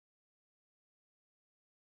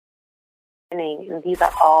happening. And these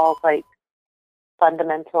are all like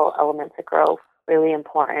fundamental elements of growth, really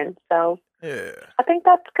important. So Yeah. I think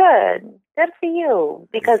that's good. Good for you.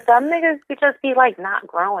 Because some niggas could just be like not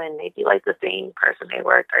growing. They'd be like the same person they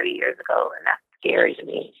were 30 years ago, and that's scary to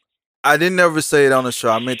me. I didn't ever say it on the show.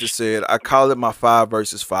 I meant to say it. I call it my 5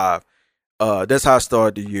 versus 5. That's how I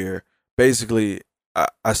started the year. Basically,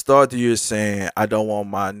 I started the year saying I don't want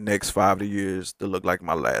my next 5 years to look like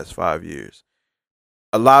my last 5 years.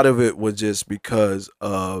 A lot of it was just because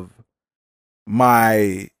of how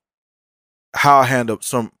I handled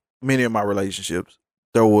many of my relationships.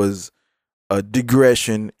 There was a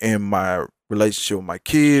digression in my relationship with my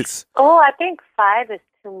kids. Oh, I think 5 is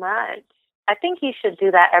too much. I think you should do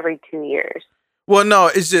that every 2 years. Well, no,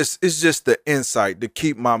 it's just the insight to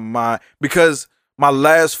keep my mind, because my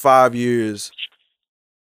last 5 years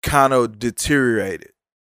kind of deteriorated.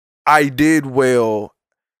 I did well.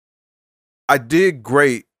 I did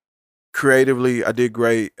great creatively. I did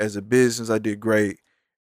great as a business. I did great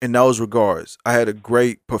in those regards. I had a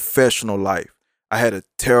great professional life. I had a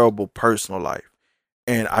terrible personal life.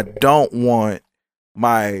 And I don't want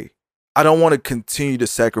to continue to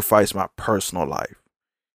sacrifice my personal life.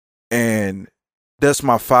 And that's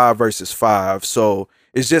my 5 versus 5. So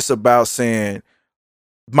it's just about saying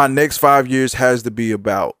my next 5 years has to be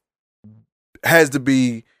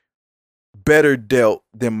better dealt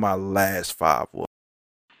than my last 5 was.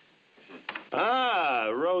 Ah,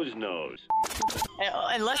 Rose nose.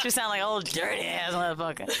 Unless you sound like old dirty ass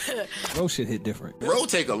motherfucker. Ro shit hit different. Ro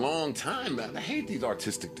take a long time, man. I hate these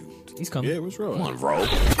artistic dudes. He's coming. Yeah, what's Ro? Come on, Ro. I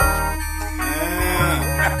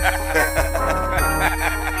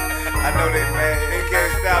know they mad. They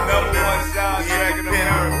can't stop. Number one soundtrack in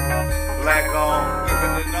America. Black on.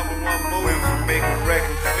 The number one movie. Went from making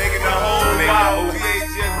records. Making the whole vibe.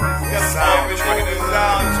 VHS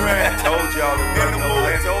soundtrack. Told y'all to run the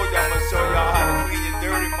movie. Told y'all I'm gonna show y'all how to clean your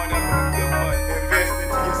dirty money up with good money. Invest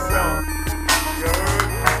into yourself. You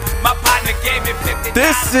heard? My partner gave me 50.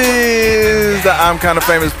 This is the I'm Kinda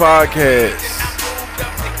Famous podcast.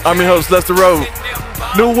 I'm your host, Lester Rowe.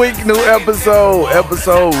 New week, new episode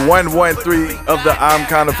 113 of the I'm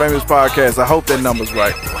Kinda Famous podcast. I hope that number's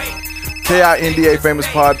right. KINDA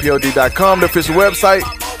FamousPod.pod.com, the official website.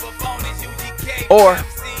 Or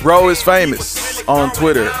Ro is Famous on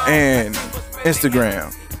Twitter and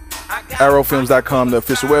Instagram. Arrowfilms.com, the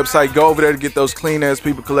official website. Go over there to get those clean ass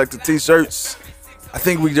people collected t-shirts. I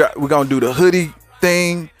think we're gonna do the hoodie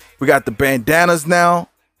thing. We got the bandanas now.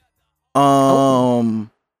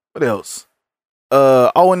 What else?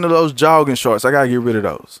 And those jogging shorts. I gotta get rid of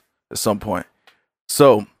those at some point.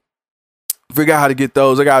 So figure out how to get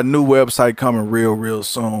those. I got a new website coming real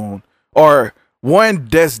soon. Or one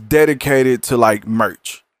that's dedicated to like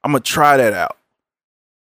merch. I'm gonna try that out.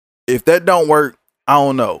 If that don't work, I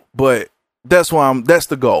don't know. But that's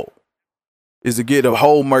the goal. Is to get a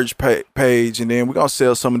whole merch page, and then we're gonna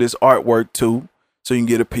sell some of this artwork too, so you can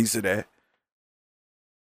get a piece of that.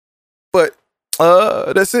 But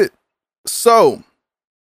that's it. So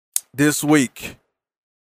this week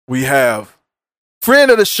we have friend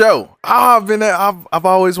of the show. I've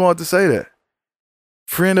always wanted to say that.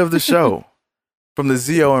 Friend of the show from the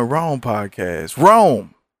Zio and Rome podcast.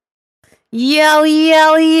 Rome. Yo.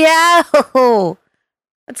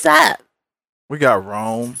 What's up? We got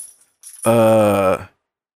Rome.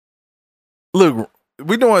 Look,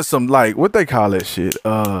 we doing some like what they call that shit.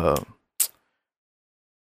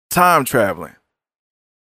 Time traveling.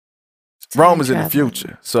 Rome is in the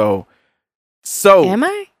future. So am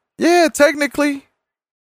I? Yeah, technically.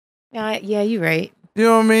 Yeah, you're right. You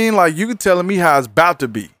know what I mean? Like you can telling me how it's about to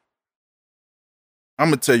be. I'm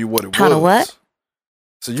gonna tell you what it how was. To what?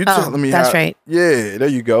 So you telling me that's how, right. Yeah, there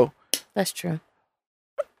you go. That's true.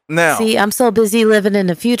 Now, see, I'm so busy living in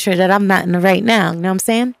the future that I'm not in the right now. You know what I'm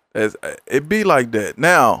saying? It be like that.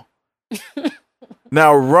 Now,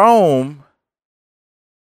 Rome,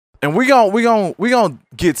 and we gonna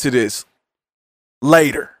get to this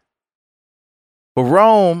later. But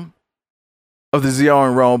Rome of the Zio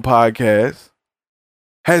and Rome podcast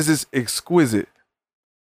has this exquisite,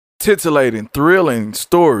 titillating, thrilling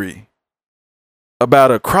story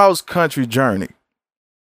about a cross-country journey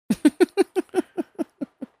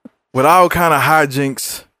with all kind of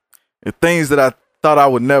hijinks and things that I thought I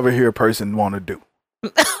would never hear a person want to do.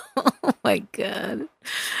 Oh my God.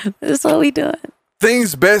 That's what we doing.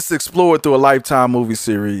 Things best explored through a Lifetime movie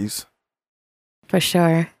series. For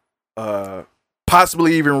sure.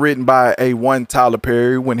 Possibly even written by one Tyler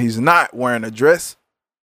Perry when he's not wearing a dress.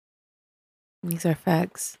 These are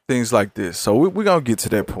facts. Things like this. So we're going to get to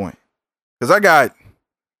that point. Because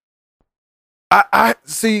I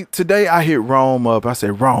see, today I hit Rome up. I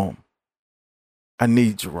said, Rome, I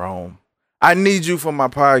need Jerome. I need you for my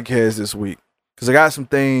podcast this week because I got some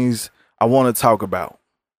things I want to talk about.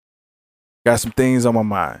 Got some things on my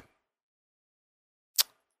mind.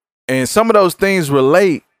 And some of those things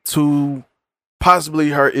relate to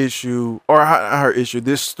possibly her issue or her issue,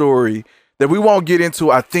 this story that we won't get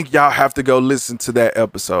into. I think y'all have to go listen to that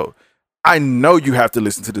episode. I know you have to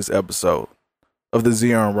listen to this episode of the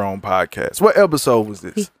Zion Rome podcast. What episode was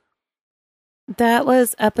this? That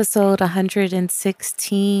was episode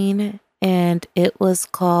 116, and it was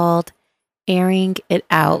called Airing It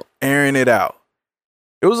Out. Airing It Out.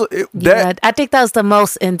 It was I think that was the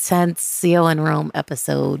most intense Zion Rome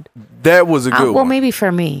episode. That was a good one. Well, maybe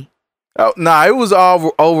for me. Oh, nah, it was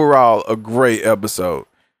overall a great episode.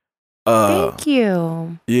 Thank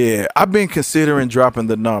you. Yeah, I've been considering dropping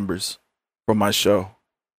the numbers for my show.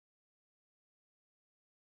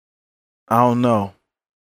 I don't know.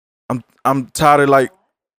 I'm tired of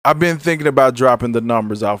I've been thinking about dropping the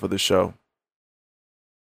numbers off of the show.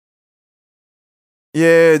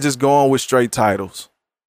 Yeah, just going with straight titles.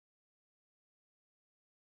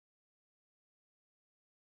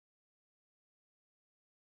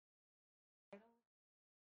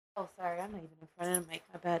 Oh, sorry, I'm not even in front of the mic.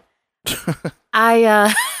 My bad.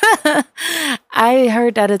 I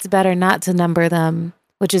heard that it's better not to number them,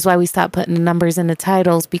 which is why we stopped putting the numbers in the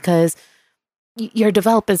titles, because you're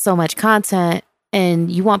developing so much content and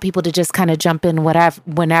you want people to just kind of jump in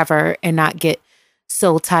whenever and not get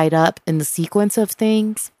so tied up in the sequence of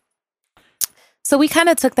things. So we kind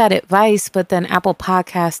of took that advice, but then Apple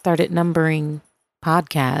Podcasts started numbering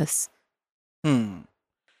podcasts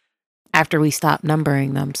after we stopped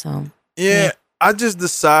numbering them. So yeah, I just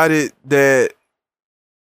decided that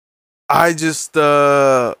I just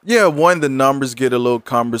one, the numbers get a little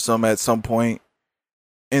cumbersome at some point,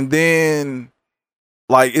 and then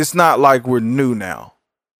it's not like we're new now.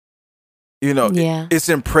 You know, it's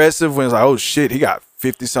impressive when it's like, oh shit, he got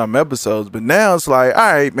 50-something episodes, but now it's like,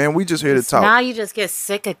 all right, man, we just here to talk. Now you just get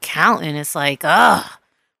sick of counting. It's like,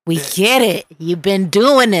 we get it. You've been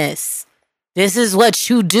doing this. This is what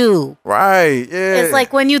you do. Right, yeah. It's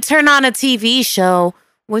like when you turn on a TV show,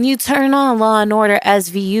 when you turn on Law and Order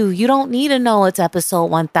SVU, you don't need to know it's episode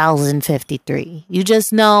 1053. You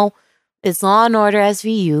just know it's Law and Order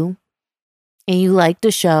SVU, and you like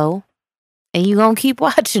the show, and you're going to keep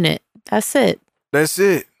watching it. That's it. That's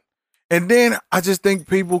it. And then I just think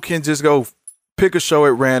people can just go pick a show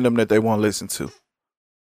at random that they want to listen to.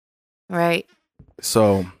 Right.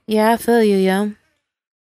 So. Yeah, I feel you, yeah.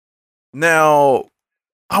 Now,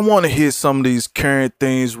 I want to hit some of these current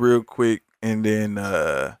things real quick, and then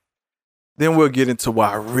we'll get into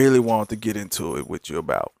what I really want to get into it with you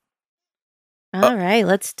about. All right,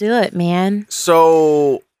 let's do it, man.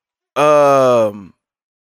 So, now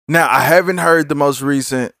I haven't heard the most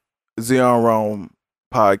recent Zion Rome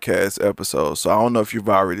podcast episode, so I don't know if you've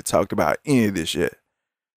already talked about any of this yet.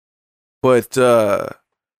 But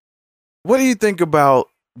what do you think about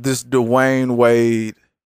this Dwayne Wade?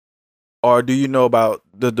 Or do you know about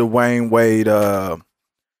the Dwayne Wade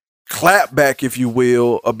clapback, if you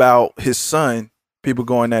will, about his son, people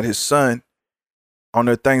going at his son on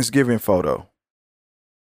their Thanksgiving photo?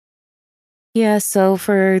 Yeah, so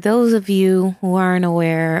for those of you who aren't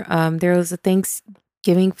aware, there was a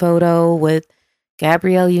Thanksgiving photo with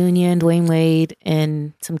Gabrielle Union, Dwayne Wade,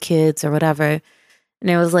 and some kids or whatever. And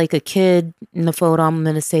there was like a kid in the photo, I'm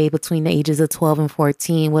going to say between the ages of 12 and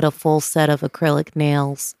 14, with a full set of acrylic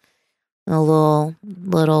nails. A little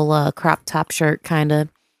crop top shirt kind of,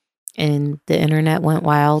 and the internet went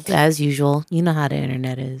wild as usual. You know how the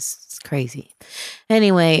internet is. It's crazy.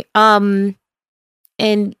 Anyway, and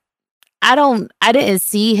I didn't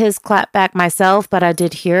see his clapback myself, but I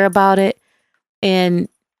did hear about it. And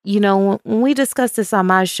you know, when we discussed this on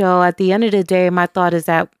my show, at the end of the day, my thought is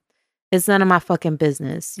that it's none of my fucking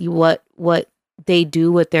business. What they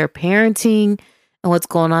do with their parenting and what's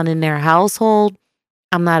going on in their household.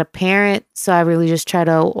 I'm not a parent, so I really just try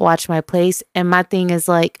to watch my place. And my thing is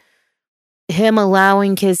like him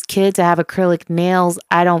allowing his kid to have acrylic nails,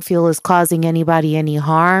 I don't feel is causing anybody any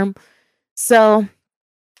harm. So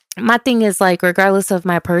my thing is like, regardless of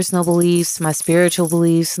my personal beliefs, my spiritual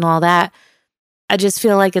beliefs and all that, I just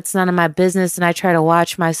feel like it's none of my business. And I try to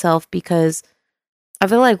watch myself because I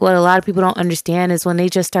feel like what a lot of people don't understand is when they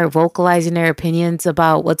just start vocalizing their opinions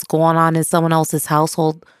about what's going on in someone else's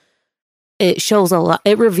household, it shows a lot.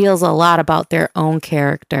 It reveals a lot about their own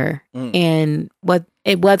character, and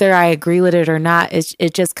whether I agree with it or not,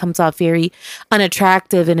 it just comes off very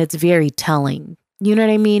unattractive, and it's very telling. You know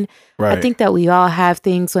what I mean? Right. I think that we all have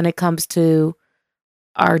things when it comes to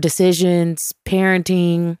our decisions,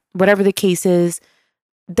 parenting, whatever the case is,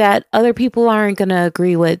 that other people aren't going to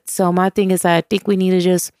agree with. So my thing is that I think we need to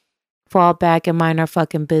just fall back and mind our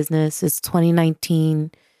fucking business. It's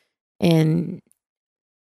 2019 and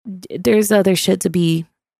there's other shit to be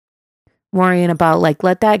worrying about. Like,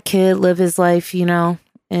 let that kid live his life, you know,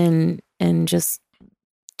 and just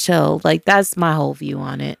chill. Like, that's my whole view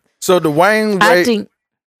on it. So Dwayne I Wade, think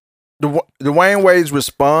Dwayne Wade's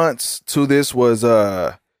response to this was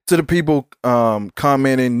to the people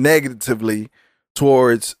commenting negatively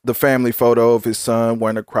towards the family photo of his son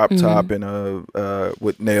wearing a crop top and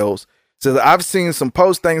with nails. Says, I've seen some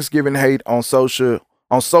post Thanksgiving hate on social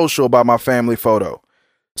about my family photo.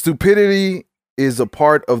 Stupidity is a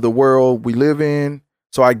part of the world we live in,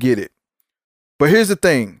 so I get it. But here's the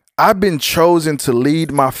thing. I've been chosen to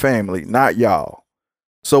lead my family, not y'all.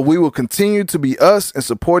 So we will continue to be us and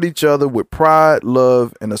support each other with pride,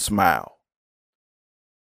 love, and a smile.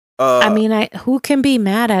 I mean, who can be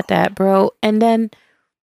mad at that, bro? And then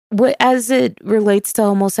as it relates to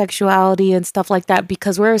homosexuality and stuff like that,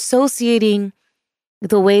 because we're associating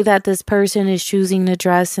the way that this person is choosing to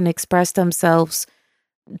dress and express themselves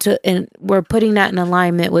and we're putting that in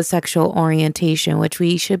alignment with sexual orientation, which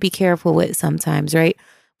we should be careful with sometimes, right?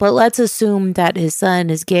 But let's assume that his son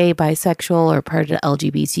is gay, bisexual, or part of the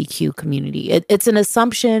LGBTQ community. It's an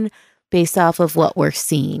assumption based off of what we're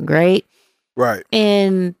seeing, right? Right.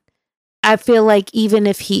 And I feel like even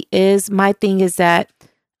if he is, my thing is that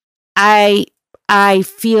I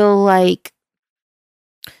feel like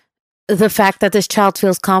the fact that this child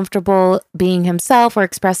feels comfortable being himself or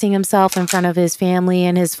expressing himself in front of his family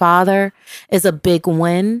and his father is a big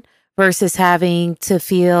win versus having to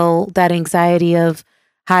feel that anxiety of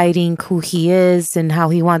hiding who he is and how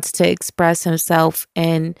he wants to express himself.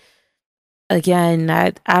 And again,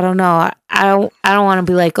 I don't know. I don't want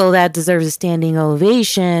to be like, oh, that deserves a standing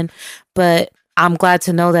ovation, but I'm glad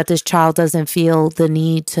to know that this child doesn't feel the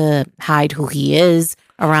need to hide who he is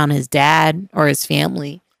around his dad or his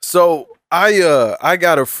family. So I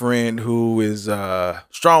got a friend who is a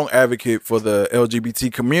strong advocate for the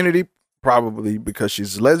LGBT community, probably because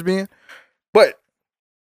she's a lesbian. But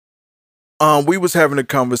we was having a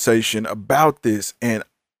conversation about this, and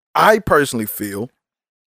I personally feel,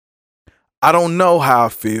 I don't know how I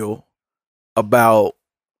feel about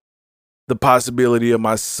the possibility of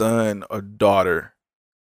my son or daughter,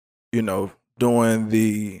 you know, doing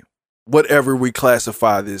the whatever we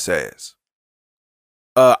classify this as.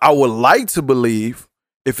 I would like to believe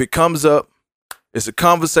if it comes up, it's a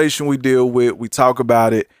conversation we deal with, we talk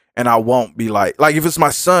about it, and I won't be like if it's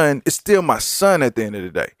my son, it's still my son at the end of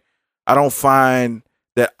the day. I don't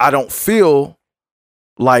feel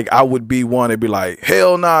like I would be one to be like,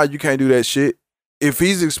 hell nah, you can't do that shit. If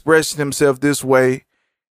he's expressing himself this way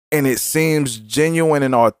and it seems genuine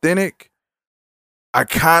and authentic, I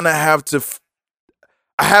kind of have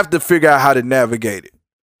to figure out how to navigate it.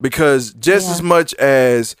 Because just as much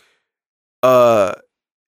as I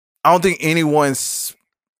don't think anyone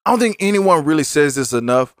really says this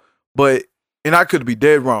enough, but and I could be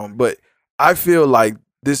dead wrong, but I feel like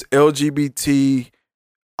this LGBT,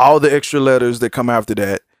 all the extra letters that come after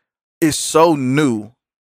that, is so new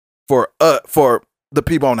for the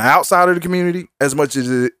people on the outside of the community as much as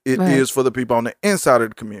it is for the people on the inside of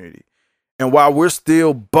the community. And while we're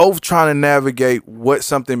still both trying to navigate what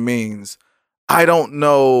something means, I don't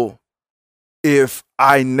know if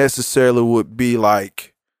I necessarily would be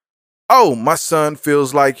like, oh, my son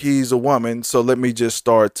feels like he's a woman, so let me just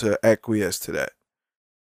start to acquiesce to that.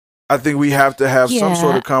 I think we have to have some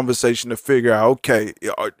sort of conversation to figure out, okay,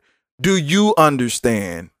 do you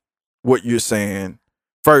understand what you're saying,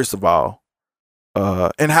 first of all?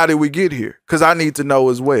 And how did we get here? Because I need to know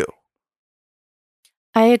as well.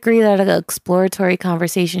 I agree that an exploratory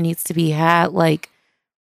conversation needs to be had, like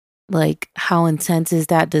how intense is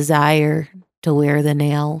that desire to wear the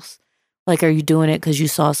nails? Like, are you doing it because you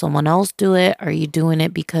saw someone else do it? Are you doing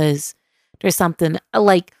it because there's something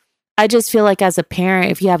like, I just feel like as a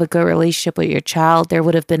parent, if you have a good relationship with your child, there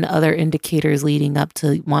would have been other indicators leading up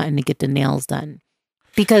to wanting to get the nails done.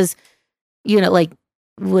 Because, you know, like,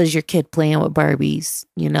 was your kid playing with Barbies,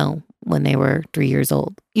 you know, when they were 3 years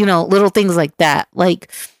old? You know, little things like that.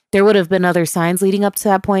 Like, there would have been other signs leading up to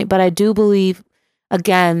that point. But I do believe,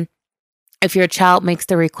 again, if your child makes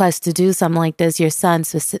the request to do something like this, your son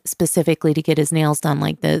specifically to get his nails done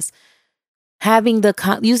like this,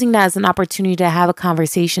 using that as an opportunity to have a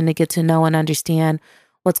conversation to get to know and understand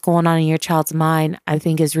what's going on in your child's mind, I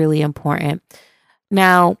think is really important.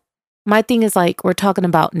 Now, my thing is, like, we're talking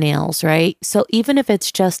about nails, right? So even if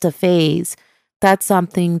it's just a phase, that's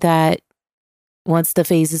something that once the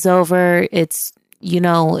phase is over, it's, you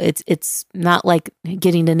know, it's not like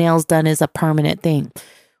getting the nails done is a permanent thing.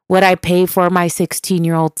 would I pay for my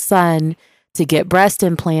 16-year-old son to get breast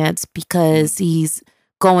implants because he's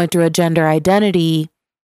going through a gender identity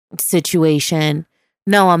situation?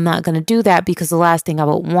 No, I'm not going to do that, because the last thing I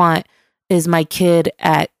would want is my kid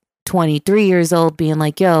at 23 years old being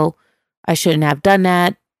like, yo, I shouldn't have done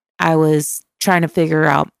that. I was trying to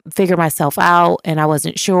figure myself out, and I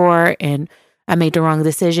wasn't sure, and I made the wrong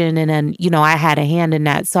decision. And then, I had a hand in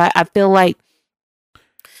that. So I feel like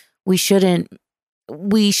we shouldn't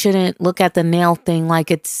look at the nail thing like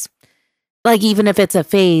it's like, even if it's a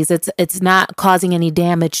phase, it's not causing any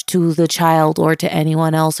damage to the child or to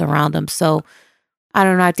anyone else around them. So I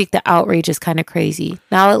don't know. I think the outrage is kind of crazy.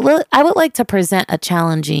 Now, I would like to present a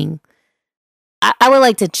challenging. I would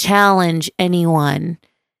like to challenge anyone,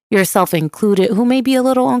 yourself included, who may be a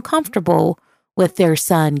little uncomfortable with their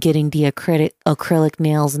son getting the acrylic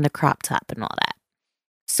nails and the crop top and all that.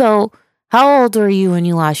 So, how old were you when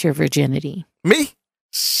you lost your virginity? Me?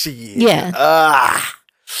 Shit. Yeah.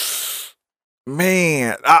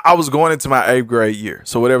 Man, I was going into my 8th grade year.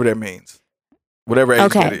 So whatever that means. Whatever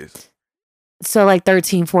age that is. So like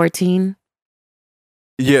 13, 14?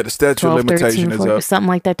 Yeah, the statute 12, of limitation 13, is 14, up. something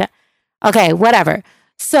like that. Okay, whatever.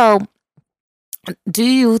 So, do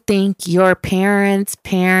you think your parent,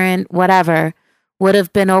 whatever, would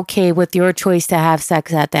have been okay with your choice to have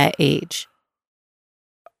sex at that age?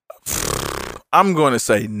 I'm going to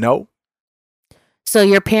say no. So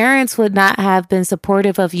your parents would not have been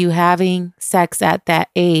supportive of you having sex at that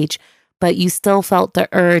age, but you still felt the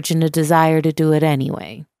urge and the desire to do it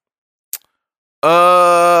anyway.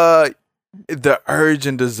 The urge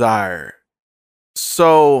and desire.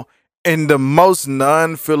 So, in the most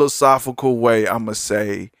non-philosophical way, I'm going to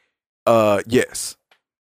say, yes.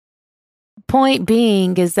 Point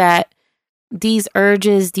being is that these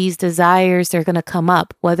urges, these desires, they're going to come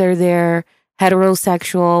up, whether they're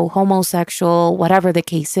heterosexual, homosexual, whatever the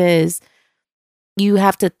case is. You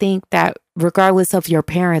have to think that regardless of your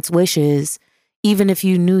parents' wishes, even if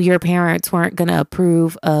you knew your parents weren't going to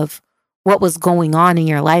approve of what was going on in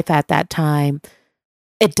your life at that time,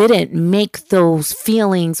 it didn't make those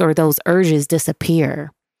feelings or those urges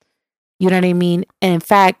disappear. You know what I mean? And in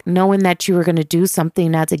fact, knowing that you were going to do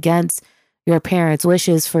something that's against your parents'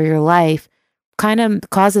 wishes for your life kind of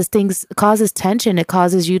causes tension. It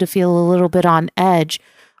causes you to feel a little bit on edge,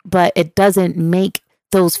 but it doesn't make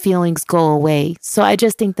those feelings go away. So I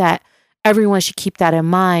just think that everyone should keep that in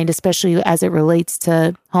mind, especially as it relates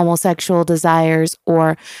to homosexual desires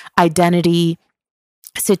or identity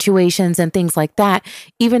situations and things like that.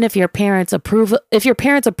 Even if your parents approve of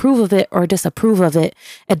it or disapprove of it,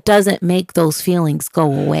 it doesn't make those feelings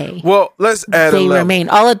go away. Well, let's add they a level. Remain.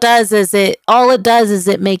 All it does is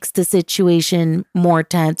it makes the situation more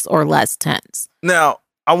tense or less tense. Now,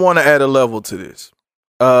 I want to add a level to this.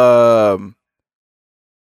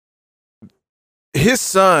 His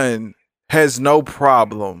son has no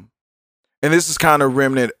problem, and this is kind of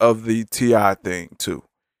remnant of the T.I. thing too.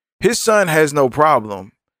 His son has no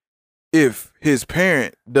problem if his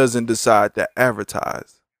parent doesn't decide to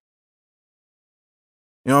advertise.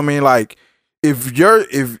 You know what I mean? Like,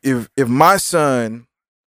 if my son,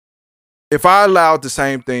 if I allowed the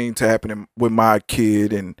same thing to happen with my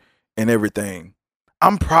kid and everything,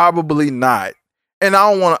 I'm probably not. And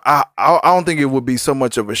I don't think it would be so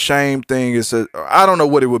much of a shame thing. I don't know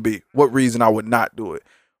what it would be, what reason I would not do it.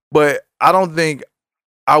 But I don't think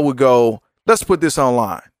I would go, let's put this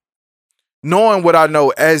online. Knowing what I know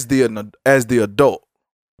as the adult.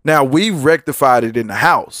 Now, we've rectified it in the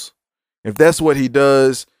house. If that's what he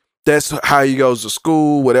does, that's how he goes to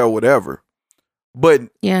school, whatever. But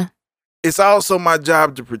yeah, it's also my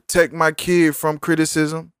job to protect my kid from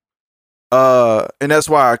criticism. And that's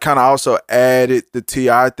why I kind of also added the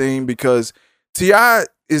T.I. thing, because T.I.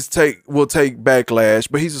 will take backlash,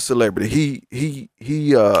 but he's a celebrity.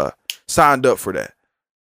 He signed up for that.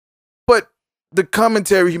 But the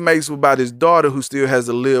commentary he makes about his daughter, who still has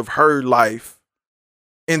to live her life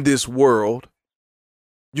in this world,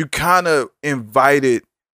 you kind of invited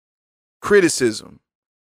criticism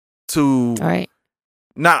to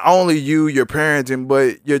not only you, your parenting,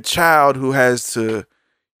 but your child who has to,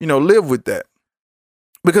 live with that.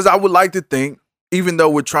 Because I would like to think, even though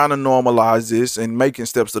we're trying to normalize this and making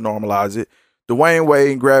steps to normalize it, Dwayne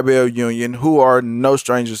Wade and Gabrielle Union, who are no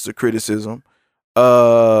strangers to criticism,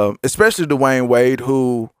 especially Dwayne Wade,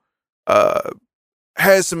 who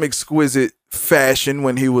had some exquisite fashion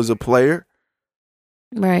when he was a player,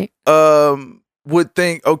 right? Would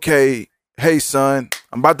think, okay, hey son,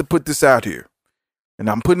 I'm about to put this out here, and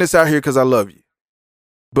I'm putting this out here because I love you,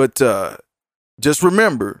 but just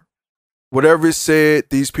remember, whatever is said,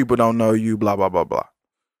 these people don't know you, blah blah blah blah.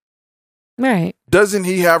 Right. Doesn't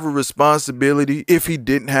he have a responsibility if he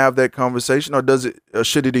didn't have that conversation, or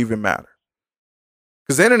should it even matter?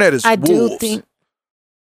 Because the internet is wolves.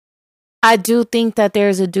 I do think that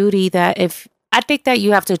there's a duty that I think that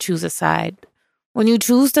you have to choose a side. When you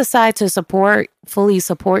choose the side to fully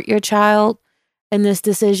support your child in this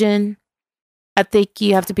decision, I think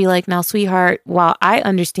you have to be like, now, sweetheart, while I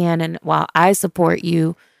understand and while I support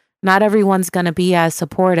you, not everyone's going to be as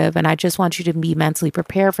supportive. And I just want you to be mentally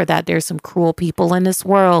prepared for that. There's some cruel people in this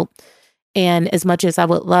world. And as much as I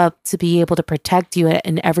would love to be able to protect you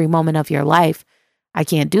in every moment of your life, I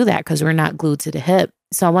can't do that because we're not glued to the hip.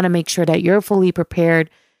 So I want to make sure that you're fully prepared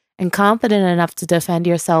and confident enough to defend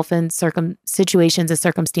yourself in situations and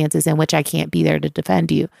circumstances in which I can't be there to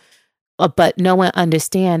defend you. But know and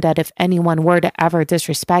understand that if anyone were to ever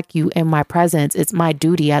disrespect you in my presence, it's my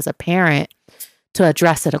duty as a parent to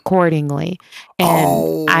address it accordingly.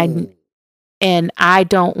 And I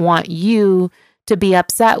don't want you to be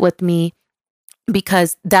upset with me,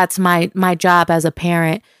 because that's my job as a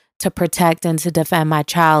parent, to protect and to defend my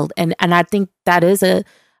child. And I think that is a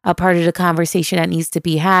part of the conversation that needs to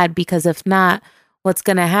be had, because if not, what's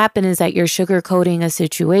going to happen is that you're sugarcoating a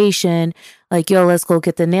situation like, yo, let's go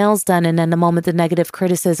get the nails done. And then the moment the negative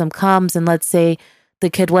criticism comes, and let's say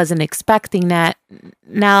the kid wasn't expecting that,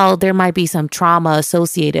 now there might be some trauma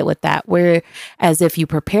associated with that. Whereas if you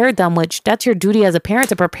prepared them, which that's your duty as a parent,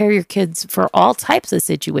 to prepare your kids for all types of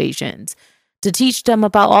situations, to teach them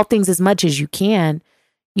about all things as much as you can.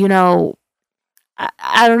 You know,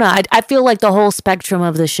 I don't know. I feel like the whole spectrum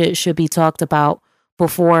of the shit should be talked about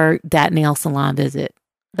before that nail salon visit.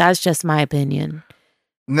 That's just my opinion.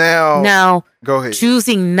 Now, go ahead.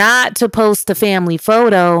 Choosing not to post the family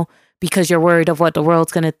photo because you're worried of what the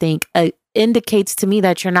world's going to think indicates to me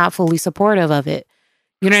that you're not fully supportive of it.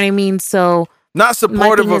 You know what I mean? So not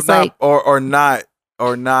supportive of not, or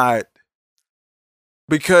not,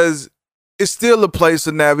 because it's still a place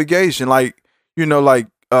of navigation. Like, you know, like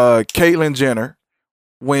Caitlyn Jenner,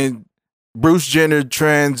 when Bruce Jenner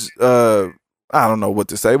I don't know what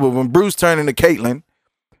to say, but when Bruce turned into Caitlyn,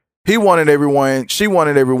 she wanted everyone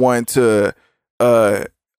to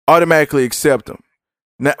automatically accept him.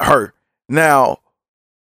 Now,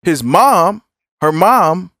 her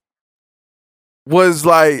mom was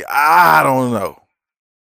like, I don't know.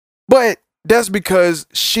 But that's because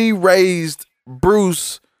she raised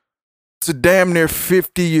Bruce to damn near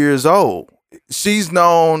 50 years old. She's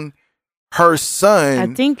known her son,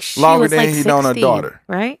 I think she longer was than like he 60, known her daughter.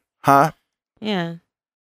 right? Huh? Yeah.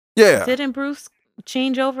 Yeah. Didn't Bruce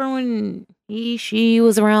change over when she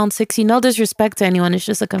was around 60? No disrespect to anyone. It's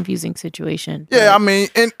just a confusing situation. Yeah, I mean,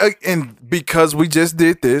 and because we just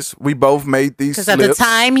did this, we both made these slips. Because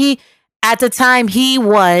at the time he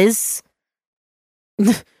was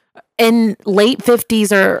in late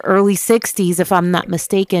 50s or early 60s, if I'm not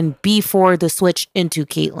mistaken, before the switch into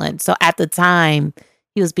Caitlyn. So at the time,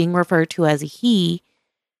 he was being referred to as a he.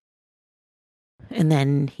 And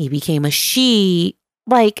then he became a she,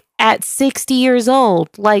 like at 60 years old.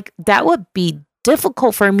 Like, that would be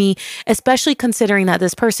difficult for me, especially considering that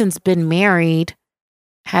this person's been married,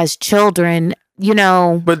 has children, you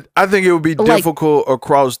know. But I think it would be difficult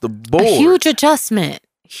across the board. A huge adjustment.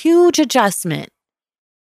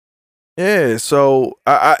 Yeah, so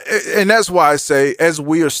and that's why I say, as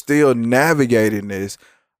we are still navigating this,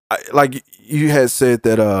 like you had said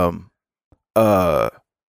that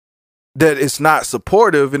that it's not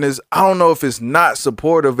supportive, and I don't know if it's not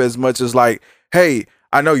supportive as much as like, hey,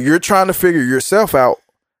 I know you're trying to figure yourself out.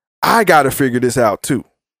 I got to figure this out too.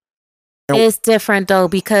 It's different though,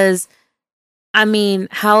 because I mean,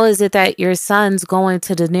 how is it that your son's going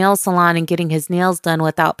to the nail salon and getting his nails done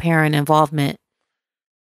without parent involvement?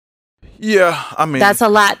 Yeah, I mean, that's a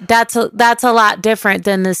lot different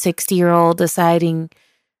than the 60-year-old deciding,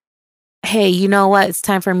 hey, you know what? It's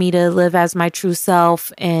time for me to live as my true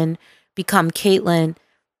self and become Caitlyn.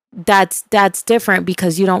 That's different,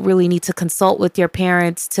 because you don't really need to consult with your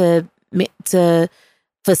parents to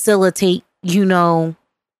facilitate, you know,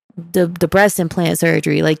 the breast implant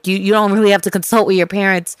surgery. Like you don't really have to consult with your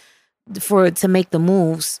parents to make the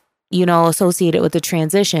moves, you know, associated with the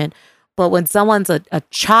transition. But when someone's a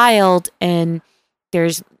child and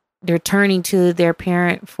they're turning to their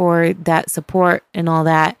parent for that support and all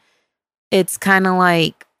that, it's kind of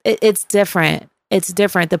like it's different. It's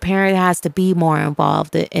different. The parent has to be more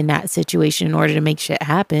involved in that situation in order to make shit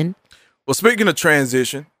happen. Well, speaking of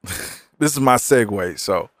transition, this is my segue.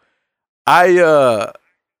 So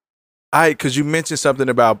because you mentioned something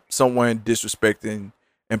about someone disrespecting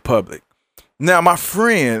in public. Now, my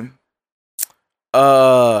friend,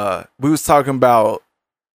 we was talking about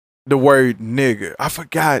the word nigger. I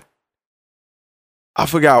forgot I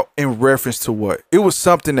forgot in reference to what. It was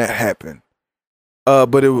something that happened.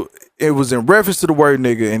 But it was in reference to the word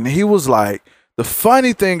nigga, and he was like, the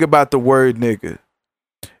funny thing about the word nigga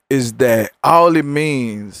is that all it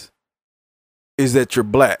means is that you're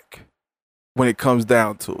black when it comes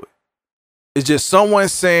down to it. It's just someone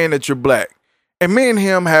saying that you're black. And me and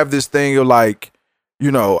him have this thing of like,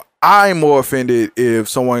 you know, I'm more offended if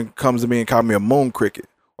someone comes to me and calls me a moon cricket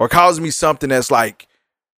or calls me something that's like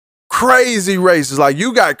crazy racist. Like,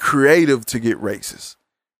 you got creative to get racist.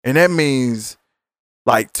 And that means,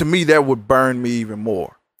 like, to me, that would burn me even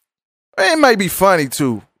more. It may be funny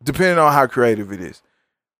too, depending on how creative it is.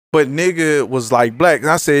 But nigga was like black. And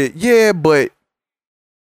I said, yeah, but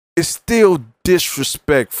it's still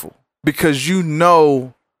disrespectful because you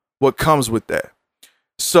know what comes with that.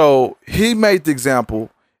 So he made the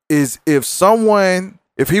example is if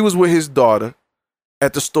he was with his daughter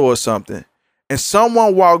at the store or something, and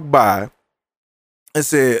someone walked by and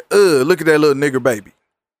said, look at that little nigger baby.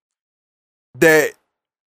 That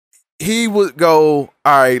he would go,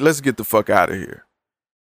 all right, let's get the fuck out of here.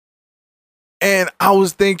 And I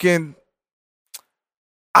was thinking,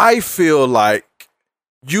 I feel like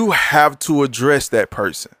you have to address that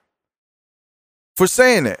person for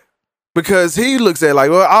saying that. Because he looks at it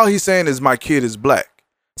like, well, all he's saying is my kid is black.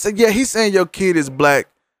 So yeah, he's saying your kid is black,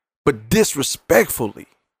 but disrespectfully.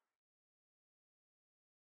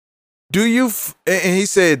 And he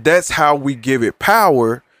said that's how we give it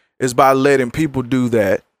power, is by letting people do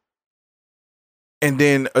that and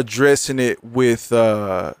then addressing it with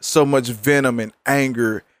so much venom and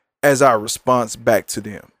anger as our response back to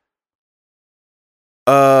them.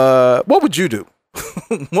 What would you do?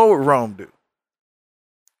 What would Rome do?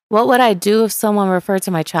 What would I do if someone referred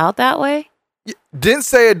to my child that way? Didn't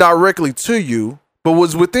say it directly to you, but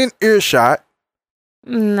was within earshot.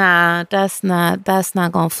 Nah, that's not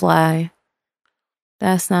gonna fly.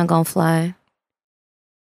 That's not gonna fly.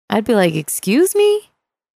 I'd be like, excuse me?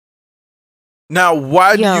 Now,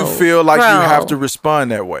 why do you feel like you have to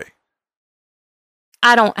respond that way?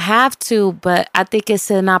 I don't have to, but I think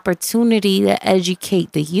it's an opportunity to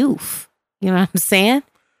educate the youth. You know what I'm saying?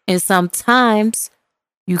 And sometimes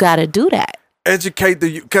you got to do that. Educate the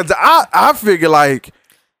youth. Because I figure like,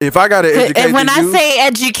 if I got to educate the youth. And when I say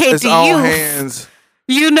educate the youth, hands.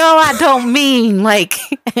 You know I don't mean like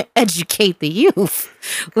educate the youth.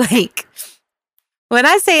 Like, when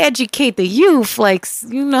I say educate the youth, like,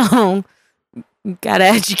 you know, you gotta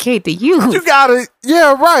educate the youth. You gotta,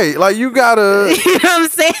 yeah, right. Like, you gotta. You know what I'm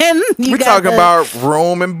saying? We're talking about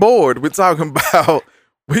room and board. We're talking about,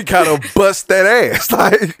 we gotta bust that ass.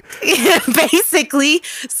 Like, basically,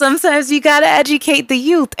 sometimes you gotta educate the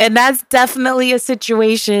youth. And that's definitely a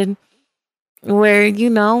situation where, you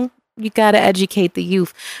know, you got to educate the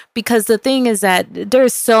youth, because the thing is that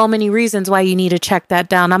there's so many reasons why you need to check that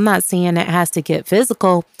down. I'm not saying it has to get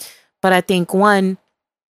physical, but I think one,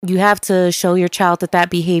 you have to show your child that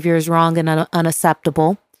behavior is wrong and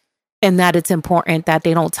unacceptable, and that it's important that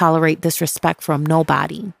they don't tolerate disrespect from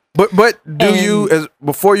nobody. But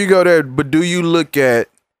before you go there, but do you look at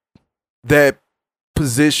that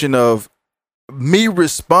position of me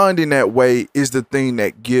responding that way is the thing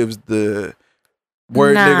that gives the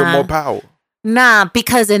word nigga more power? Nah,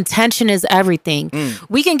 because intention is everything.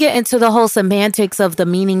 We can get into the whole semantics of the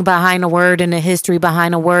meaning behind a word and the history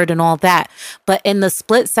behind a word and all that. But in the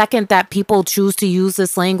split second that people choose to use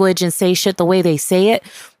this language and say shit the way they say it,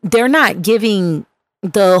 they're not giving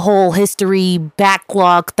the whole history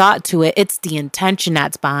backlog thought to it. It's the intention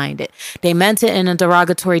that's behind it. They meant it in a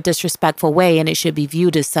derogatory, disrespectful way, and it should be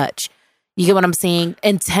viewed as such. You get what I'm saying?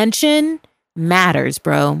 Intention matters,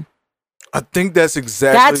 bro. I think that's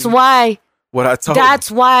exactly what I told. That's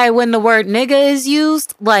why when the word nigga is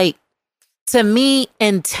used, like, to me,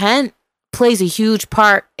 intent plays a huge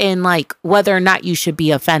part in like whether or not you should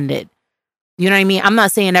be offended. You know what I mean? I'm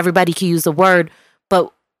not saying everybody can use the word,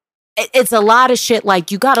 but it's a lot of shit. Like,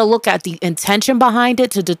 you got to look at the intention behind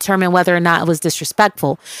it to determine whether or not it was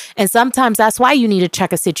disrespectful. And sometimes that's why you need to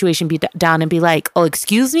check a situation down and be like, oh,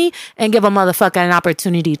 excuse me, and give a motherfucker an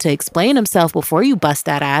opportunity to explain himself before you bust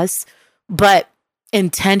that ass. But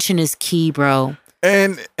intention is key, bro.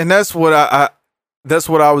 And that's what that's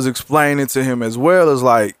what I was explaining to him as well, is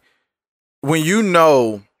like, when you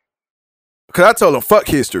know, because I told him, fuck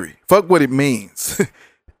history, fuck what it means.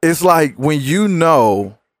 It's like, when you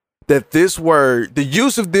know that this word, the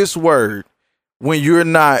use of this word, when you're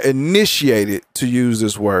not initiated to use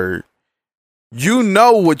this word, you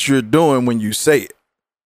know what you're doing when you say it.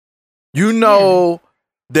 You know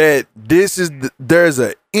that this is there's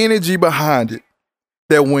an energy behind it,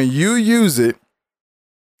 that when you use it,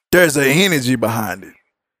 there's an energy behind it.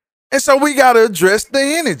 And so we got to address the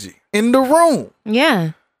energy in the room.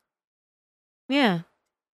 Yeah. Yeah.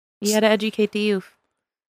 You got to educate the youth.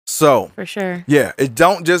 So, For sure. yeah, it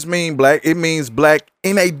don't just mean black. It means black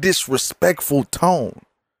in a disrespectful tone.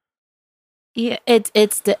 Yeah, it's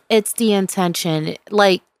the intention.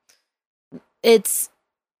 Like, it's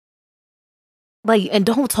like, and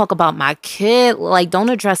don't talk about my kid. Like, don't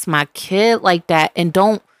address my kid like that. And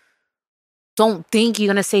don't think you're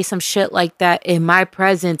gonna say some shit like that in my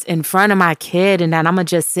presence in front of my kid and then I'm gonna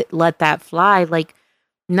just let that fly. Like,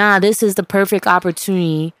 nah, this is the perfect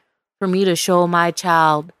opportunity for me to show my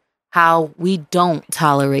child how we don't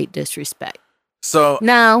tolerate disrespect. So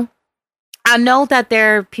Now, I know that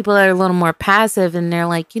there are people that are a little more passive and they're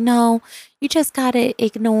like, you just gotta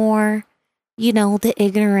ignore, the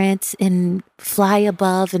ignorance and fly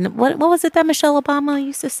above. And what was it that Michelle Obama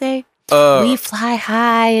used to say? We fly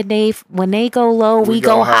high and when they go low, we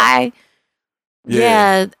go high.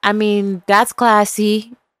 Yeah, I mean, that's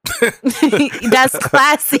classy. That's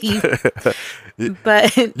classy.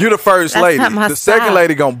 But you the first lady. The second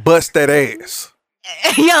lady gonna bust that ass.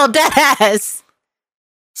 Yo, that ass.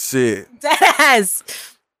 Shit. That ass.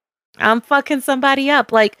 I'm fucking somebody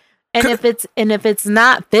up. Like, and if it's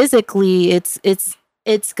not physically,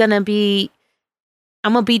 it's gonna be,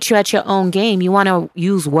 I'm gonna beat you at your own game. You want to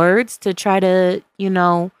use words to try to,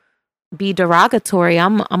 be derogatory.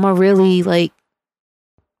 I'm a really like.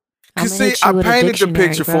 Cause see, I painted the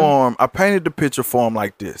picture for him. I painted the picture for him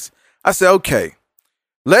like this. I said, okay,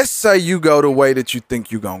 let's say you go the way that you think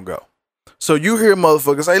you gonna go. So you hear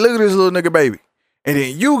motherfuckers say, look at this little nigga baby. And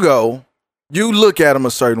then you look at him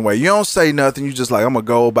a certain way. You don't say nothing. You just like, I'm gonna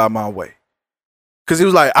go about my way. Cause he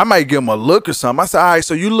was like, I might give him a look or something. I said, all right,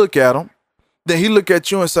 so you look at him. Then he look at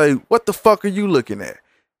you and say, what the fuck are you looking at?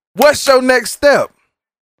 What's your next step?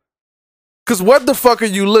 Cause what the fuck are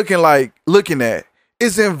you looking at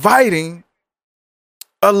is inviting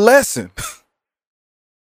a lesson.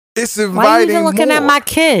 It's inviting more. Why are you even looking at my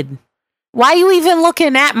kid? Why are you even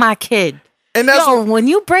looking at my kid? And that's when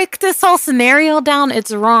you break this whole scenario down,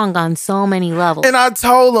 it's wrong on so many levels. And I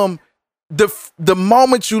told him the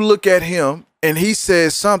moment you look at him and he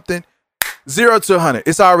says something, 0 to 100,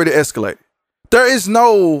 it's already escalated. There's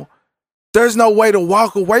no way to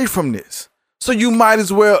walk away from this. So you might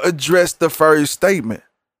as well address the first statement.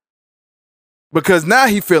 Because now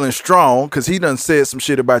he feeling strong because he done said some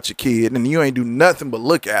shit about your kid and you ain't do nothing but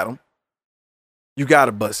look at him. You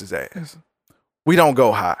gotta bust his ass. We don't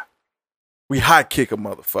go high. We high kick a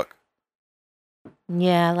motherfucker.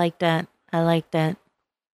 Yeah, I like that.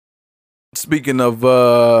 Speaking of,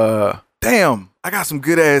 damn, I got some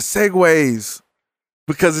good ass segues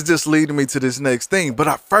because it's just leading me to this next thing.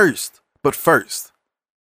 But first,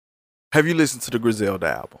 have you listened to the Griselda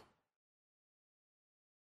album?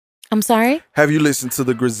 I'm sorry? Have you listened to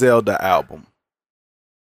the Griselda album?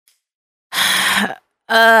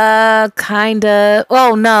 Kinda.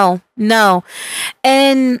 Oh, no.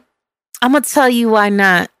 And I'm gonna tell you why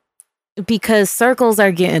not. Because circles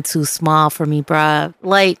are getting too small for me, bruh.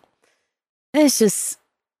 Like, it's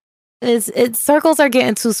circles are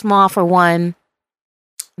getting too small for one.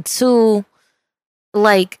 Two,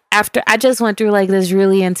 like, after I just went through like this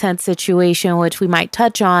really intense situation, which we might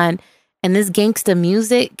touch on, and this gangsta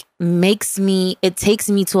music takes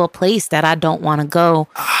me to a place that I don't want to go.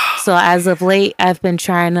 So as of late, I've been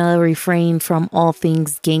trying to refrain from all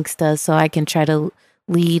things gangsta so I can try to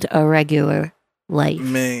lead a regular life.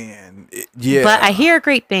 Man, yeah. But I hear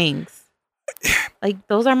great things. Like,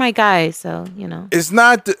 those are my guys, so, It's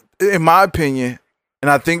not, in my opinion,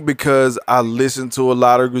 and I think because I listen to a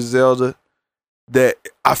lot of Griselda, that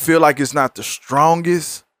I feel like it's not the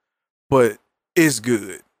strongest, but it's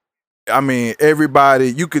good. I mean,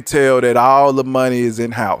 everybody, you could tell that all the money is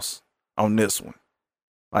in-house on this one.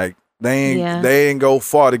 Like, they ain't go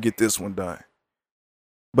far to get this one done.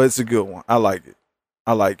 But it's a good one. I like it.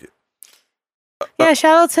 Yeah,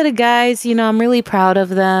 shout out to the guys. I'm really proud of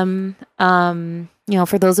them.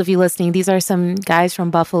 For those of you listening, these are some guys from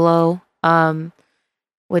Buffalo,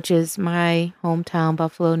 which is my hometown,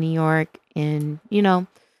 Buffalo, New York. And,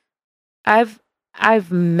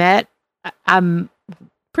 I'm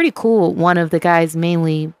pretty cool, one of the guys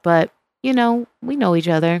mainly, but, we know each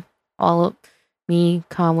other. All of me,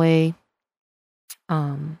 Conway,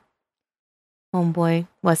 Homeboy,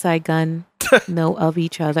 Westside Gun, know of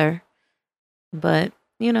each other. But,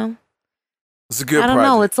 it's a good I don't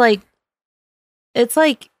know. It's like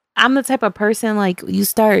I'm the type of person, like, you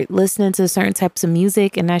start listening to certain types of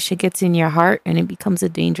music and that shit gets in your heart and it becomes a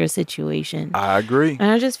dangerous situation. I agree.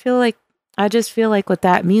 And I just feel like with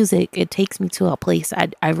that music, it takes me to a place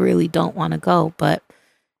I really don't want to go. But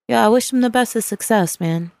yeah, I wish them the best of success,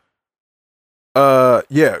 man.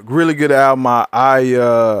 Yeah, really good album.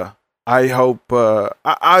 I hope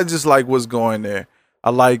I just like what's going there. I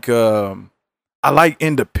like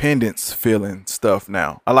independence feeling stuff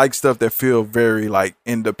now. I like stuff that feel very like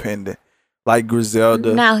independent, like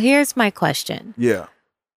Griselda. Now, here's my question. Yeah.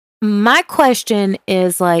 My question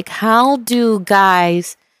is like, how do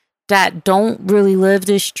guys that don't really live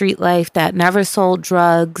this street life, that never sold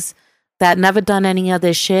drugs, that never done any of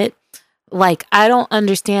this shit, like, I don't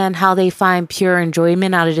understand how they find pure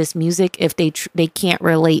enjoyment out of this music if they can't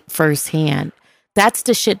relate firsthand. That's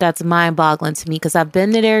the shit that's mind-boggling to me, because I've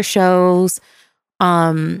been to their shows,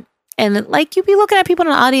 and like, you be looking at people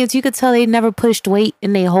in the audience, you could tell they never pushed weight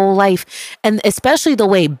in their whole life, and especially the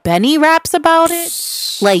way Benny raps about it,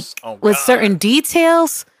 like with certain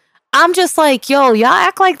details. I'm just like, yo, y'all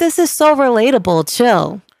act like this is so relatable.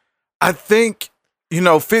 Chill. I think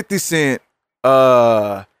 50 Cent.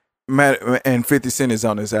 And 50 Cent is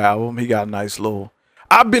on this album. He got a nice little.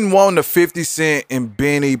 I've been wanting a 50 Cent and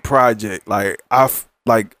Benny project. Like I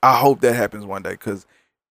hope that happens one day because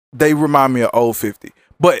they remind me of old 50.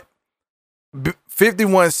 But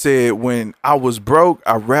 51 said, when I was broke,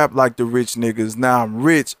 I rapped like the rich niggas. Now I'm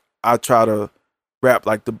rich, I try to rap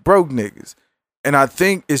like the broke niggas. And I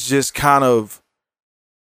think it's just kind of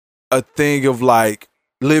a thing of like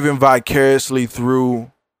living vicariously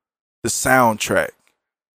through the soundtrack.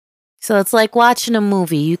 So it's like watching a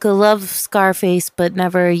movie. You could love Scarface, but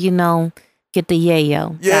never, get the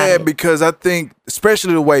yayo. Yeah, because I think,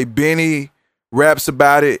 especially the way Benny raps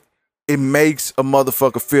about it, it makes a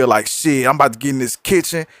motherfucker feel like, shit, I'm about to get in this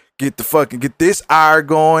kitchen, get this ire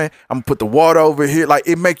going. I'm gonna put the water over here. Like,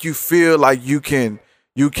 it make you feel like you can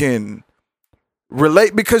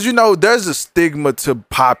relate, because there's a stigma to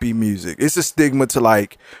poppy music. It's a stigma to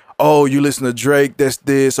like, oh, you listen to Drake, that's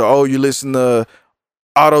this, or oh, you listen to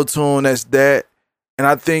auto-tune, that's that. And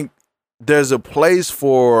I think there's a place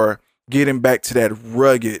for getting back to that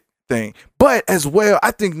rugged thing. But as well,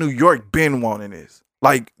 I think New York been wanting this.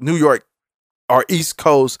 Like, New York or East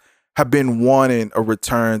Coast have been wanting a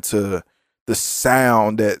return to the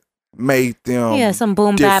sound that made them some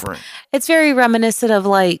boom different. bap. It's very reminiscent of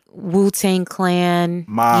like Wu-Tang Clan,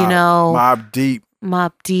 Mobb Deep.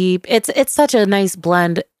 Mobb Deep. It's such a nice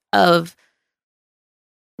blend of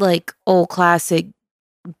like old classic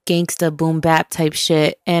gangsta boom bap type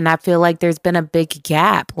shit, and I feel like there's been a big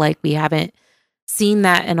gap. Like, we haven't seen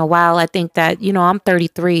that in a while. I think that I'm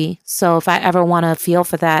 33, so if I ever want to feel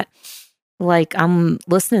for that, like, I'm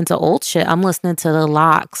listening to old shit. I'm listening to the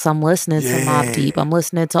Locks. I'm listening to Mobb Deep. I'm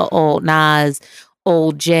listening to old Nas,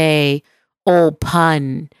 old Jay, old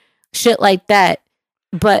Pun, shit like that.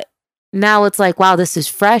 But now it's like, wow, this is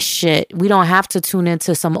fresh shit. We don't have to tune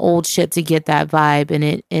into some old shit to get that vibe, and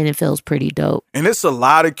it feels pretty dope. And it's a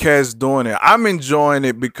lot of cats doing it. I'm enjoying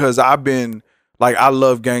it because I've been like, I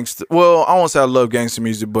love gangster. Well, I won't say I love gangster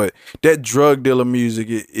music, but that drug dealer music,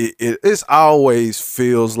 it's always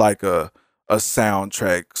feels like a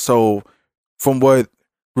soundtrack. So from what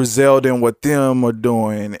Griselda and what them are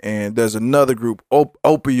doing, and there's another group,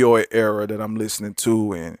 Opioid Era, that I'm listening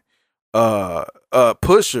to, and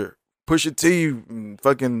Pusha T, and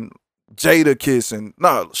fucking Jada Kiss, and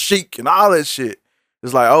Chic and all that shit.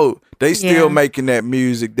 It's like, oh, they still making that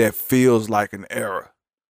music that feels like an era.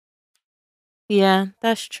 Yeah,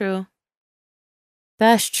 that's true.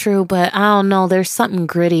 That's true, but I don't know. There's something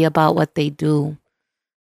gritty about what they do.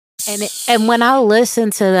 And when I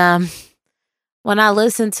listen to them,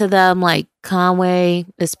 like Conway,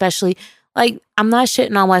 especially, like, I'm not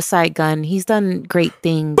shitting on West Side Gun. He's done great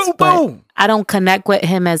things, but I don't connect with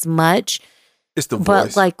him as much. It's the voice.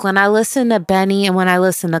 But like, when I listen to Benny and when I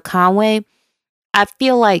listen to Conway, I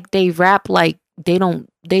feel like they rap like they don't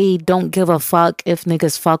give a fuck if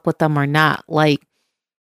niggas fuck with them or not. Like,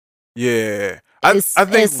 yeah. I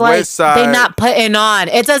think it's like West Side, they're not putting on.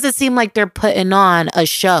 It doesn't seem like they're putting on a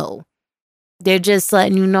show. They're just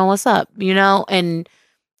letting you know what's up, and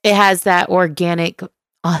it has that organic,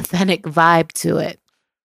 authentic vibe to it.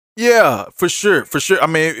 Yeah, for sure. I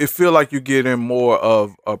mean, it feel like you're getting more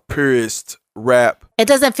of a purist rap. It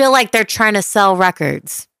doesn't feel like they're trying to sell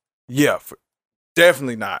records. Yeah,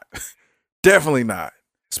 definitely not. Definitely not.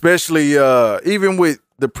 Especially even with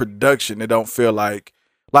the production, it don't feel like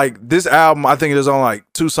this album. I think there's only like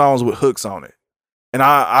 2 songs with hooks on it, and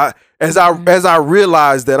as I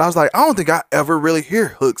realized that, I was like, I don't think I ever really hear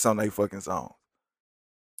hooks on they fucking song.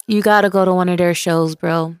 You gotta go to one of their shows,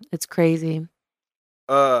 bro. It's crazy.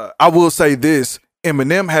 I will say this: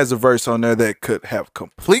 Eminem has a verse on there that could have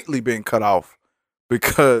completely been cut off,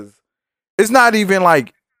 because it's not even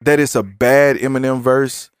like that it's a bad Eminem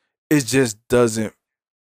verse. It just doesn't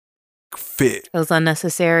fit. It was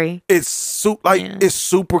unnecessary. It's Yeah. it's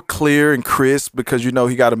super clear and crisp because you know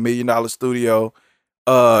he got $1 million studio.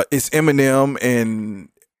 It's Eminem, and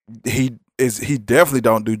he definitely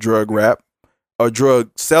don't do drug rap or drug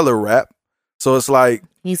seller rap. So it's like,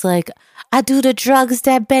 He's like, I do the drugs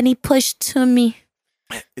that Benny pushed to me.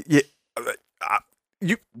 yeah,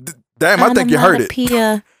 damn, I think you heard it.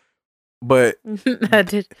 Onomatopoeia. But I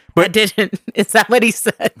didn't. Is that what he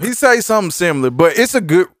said? he say something similar. But it's a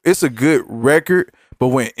good record. But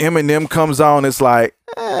when Eminem comes on, it's like,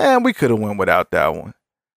 we could have went without that one.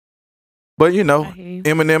 But you know, I hear you.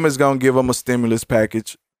 Eminem is gonna give him a stimulus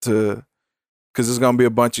package because there's gonna be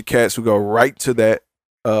a bunch of cats who go right to that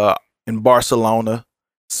in Barcelona,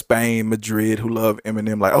 Spain, Madrid, who love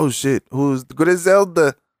Eminem. Like, oh shit, who's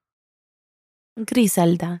Griselda?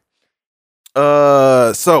 Griselda.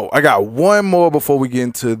 So I got one more before we get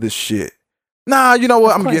into the shit. Nah, you know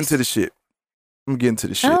what? Of I'm getting course. to the shit.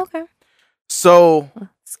 Oh, okay. So,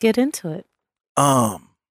 Let's get into it.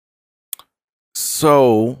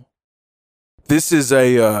 so this is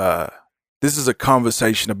a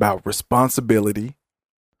conversation about responsibility,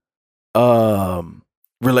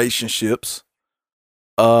 relationships,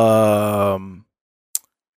 and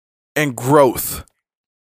growth.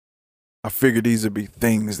 I figured these would be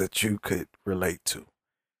things that you could relate to.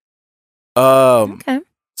 Okay.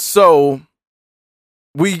 So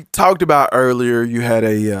we talked about earlier, you had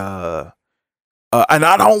a and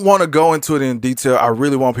I don't want to go into it in detail. I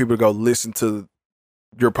really want people to go listen to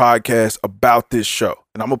your podcast about this show.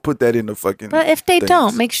 And I'm going to put that in the fucking But if they things.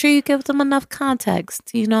 don't, make sure you give them enough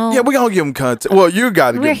context, you know? Yeah, we're going to give them content. Well, you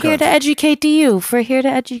got to give We're them here to content. educate the youth. We're here to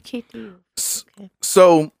educate the youth. Okay.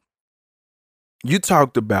 So you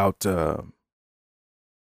talked about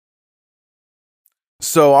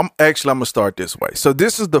so I'm going to start this way. So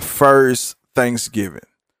this is the first Thanksgiving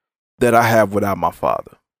that I have without my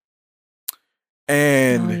father.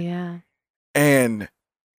 And Oh, yeah. and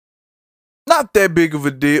not that big of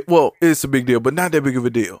a deal. Well, it's a big deal, but not that big of a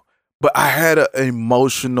deal. But I had an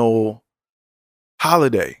emotional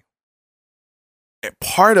holiday. And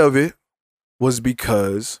part of it was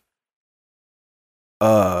because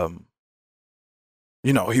you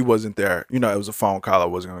know, he wasn't there. You know, it was a phone call I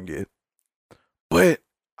wasn't gonna get. But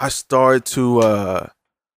I started to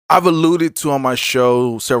I've alluded to on my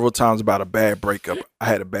show several times about a bad breakup. I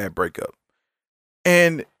had a bad breakup.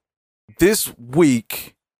 And this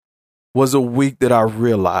week was a week that I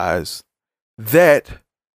realized that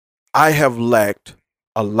I have lacked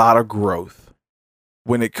a lot of growth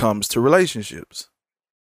when it comes to relationships.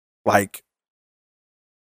 Like,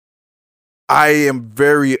 I am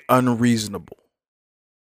very unreasonable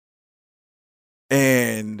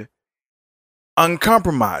and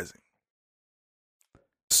uncompromising.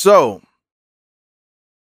 So,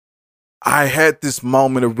 I had this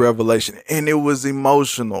moment of revelation, and it was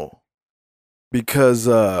emotional because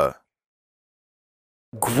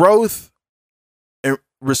growth and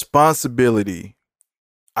responsibility,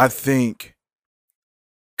 I think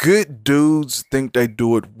good dudes think they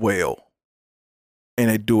do it well, and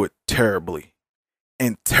they do it terribly.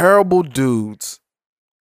 And terrible dudes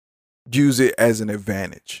use it as an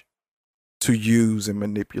advantage to use and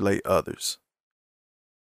manipulate others.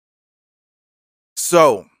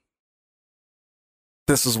 So,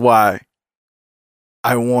 this is why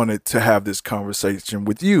I wanted to have this conversation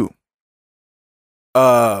with you.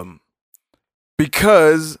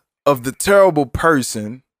 Because of the terrible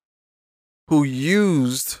person who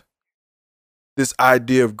used this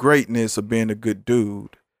idea of greatness of being a good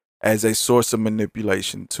dude as a source of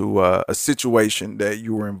manipulation to a situation that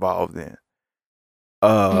you were involved in.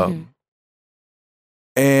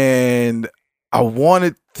 And I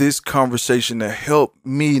wanted this conversation to help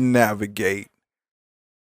me navigate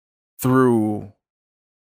through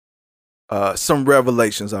some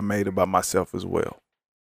revelations I made about myself as well.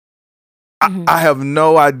 I have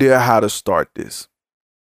no idea how to start this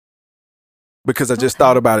because I just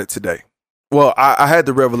thought about it today. Well, I had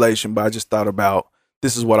the revelation, but I just thought about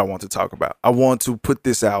this is what I want to talk about. I want to put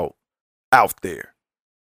this out there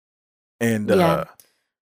and kind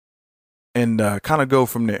of go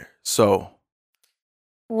from there. So,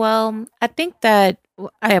 well, I think that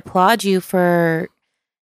I applaud you for,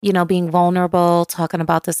 you know, being vulnerable, talking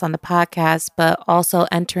about this on the podcast, but also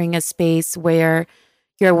entering a space where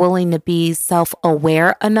you're willing to be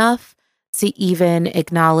self-aware enough to even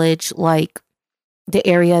acknowledge like the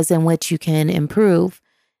areas in which you can improve.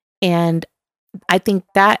 And I think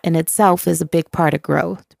that in itself is a big part of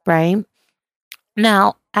growth, right?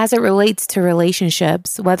 Now, as it relates to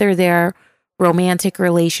relationships, whether they're romantic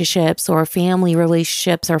relationships or family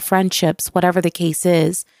relationships or friendships, whatever the case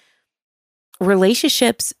is,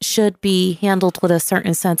 relationships should be handled with a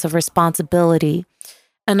certain sense of responsibility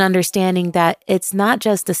and understanding that it's not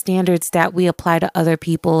just the standards that we apply to other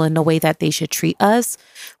people and the way that they should treat us,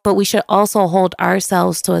 but we should also hold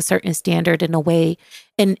ourselves to a certain standard in a way,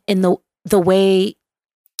 in the way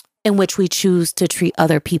in which we choose to treat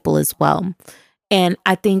other people as well. And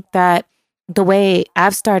I think that the way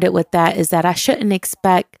I've started with that is that I shouldn't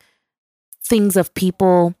expect things of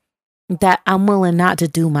people that I'm willing not to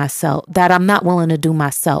do myself, that I'm not willing to do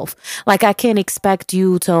myself. Like, I can't expect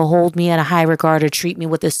you to hold me at a high regard or treat me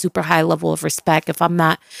with a super high level of respect if I'm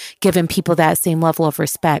not giving people that same level of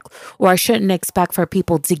respect. Or I shouldn't expect for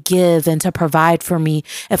people to give and to provide for me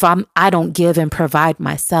if I don't give and provide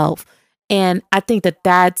myself. And I think that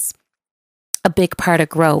that's a big part of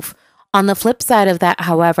growth. On the flip side of that,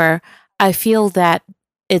 however, I feel that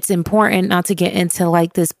it's important not to get into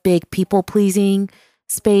like this big people pleasing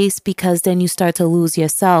space, because then you start to lose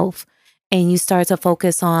yourself and you start to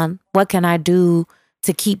focus on what can I do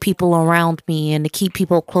to keep people around me and to keep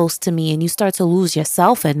people close to me. And you start to lose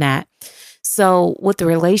yourself in that. So with the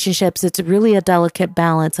relationships, it's really a delicate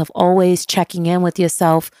balance of always checking in with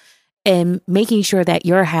yourself and making sure that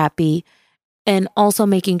you're happy, and also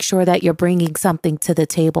making sure that you're bringing something to the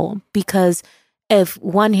table. Because if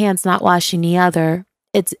one hand's not washing the other,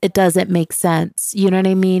 it doesn't make sense. You know what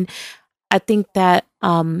I mean? I think that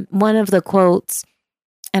one of the quotes,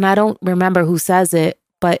 and I don't remember who says it,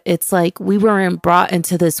 but it's like, we weren't brought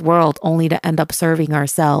into this world only to end up serving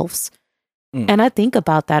ourselves. And I think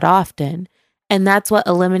about that often. And that's what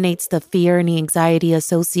eliminates the fear and the anxiety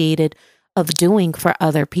associated of doing for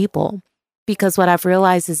other people. Because what I've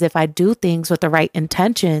realized is if I do things with the right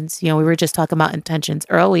intentions, we were just talking about intentions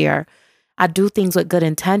earlier. I do things with good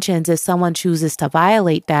intentions. If someone chooses to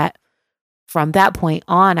violate that, from that point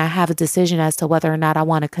on, I have a decision as to whether or not I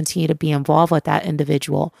want to continue to be involved with that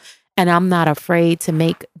individual. And I'm not afraid to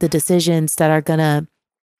make the decisions that are going to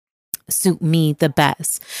suit me the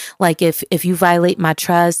best. Like if you violate my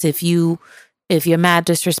trust, if you're mad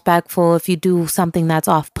disrespectful, if you do something that's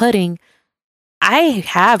off-putting, I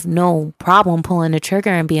have no problem pulling the trigger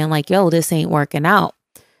and being like, yo, this ain't working out.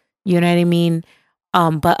 You know what I mean?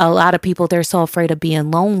 But a lot of people, they're so afraid of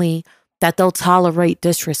being lonely that they'll tolerate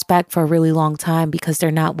disrespect for a really long time because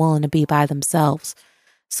they're not willing to be by themselves.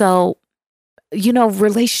 So,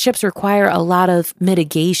 relationships require a lot of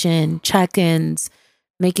mitigation, check-ins,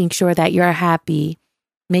 making sure that you're happy,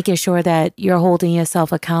 making sure that you're holding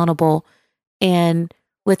yourself accountable, and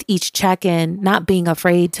with each check-in, not being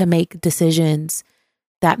afraid to make decisions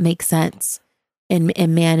that make sense in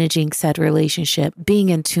managing said relationship, being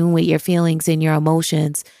in tune with your feelings and your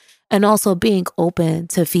emotions, and also being open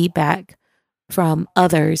to feedback from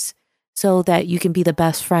others so that you can be the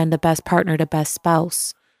best friend, the best partner, the best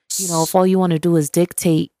spouse. If all you want to do is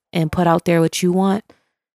dictate and put out there what you want,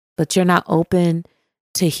 but you're not open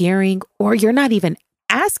to hearing, or you're not even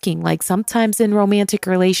asking, like sometimes in romantic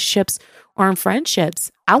relationships or in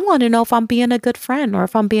friendships, I want to know if I'm being a good friend or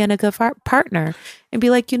if I'm being a good partner, and be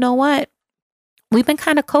like, you know what? We've been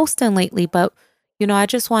kind of coasting lately, but I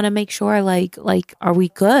just want to make sure, like, are we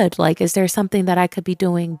good? Like, is there something that I could be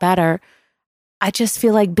doing better? I just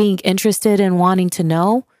feel like being interested and wanting to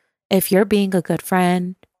know if you're being a good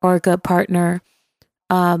friend or a good partner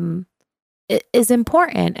is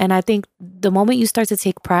important. And I think the moment you start to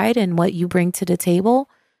take pride in what you bring to the table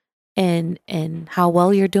and how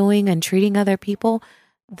well you're doing and treating other people,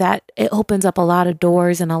 that it opens up a lot of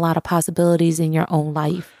doors and a lot of possibilities in your own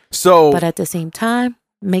life. But at the same time,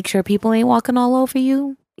 make sure people ain't walking all over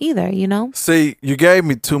you either, See, you gave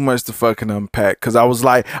me too much to fucking unpack, because I was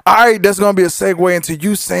like, all right, that's going to be a segue into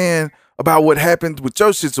you saying about what happened with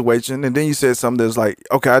your situation. And then you said something that's like,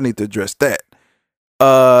 okay, I need to address that.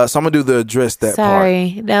 So I'm going to do the address that part.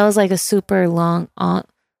 Sorry, that was like a super long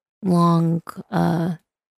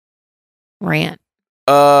rant.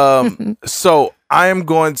 So I am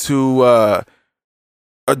going to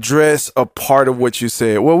address a part of what you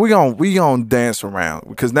said. Well, we gonna dance around,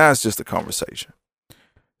 because now it's just a conversation.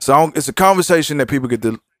 So it's a conversation that people get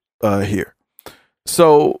to hear.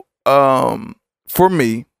 So for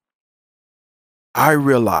me, I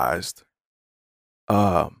realized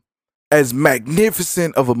as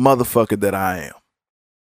magnificent of a motherfucker that I am,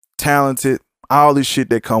 talented, all this shit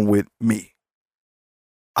that come with me,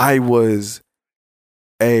 I'm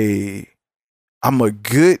a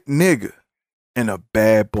good nigga and a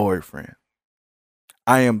bad boyfriend.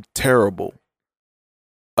 I am terrible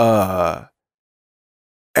at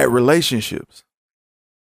relationships.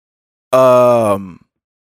 One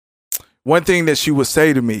thing that she would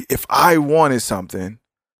say to me, if I wanted something,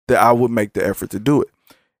 that I would make the effort to do it.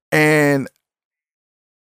 And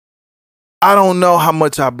I don't know how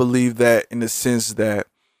much I believe that, in the sense that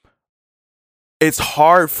it's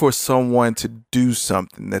hard for someone to do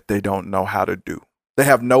something that they don't know how to do. They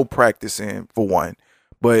have no practice in, for one,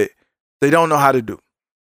 but they don't know how to do.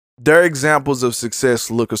 Their examples of success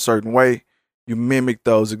look a certain way. You mimic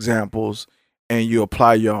those examples and you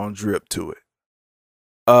apply your own drip to it.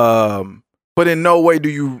 But in no way do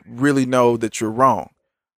you really know that you're wrong.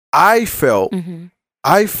 I felt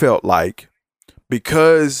like,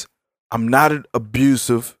 because I'm not an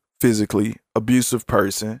physically abusive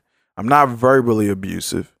person, I'm not verbally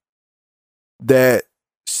abusive, that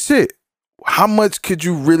shit, how much could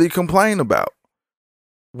you really complain about?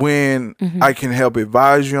 When I can help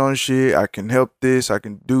advise you on shit, I can help this, I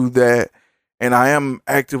can do that, and I am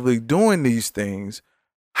actively doing these things,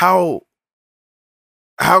 how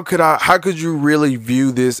could you really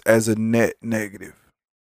view this as a net negative?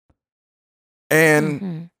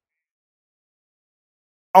 And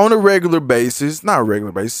on a regular basis, not a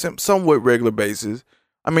regular basis, somewhat regular basis,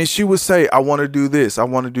 I mean, she would say, I want to do this, I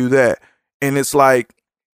want to do that. And it's like,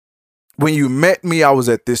 when you met me, I was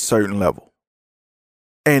at this certain level.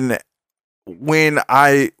 And when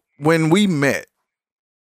we met,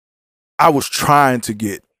 I was trying to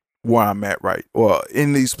get where I'm at right, or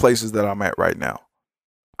in these places that I'm at right now.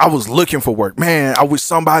 I was looking for work. Man, I wish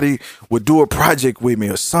somebody would do a project with me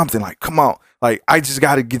or something. Like, come on. Like, I just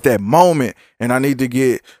got to get that moment, and I need to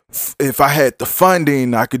get, if I had the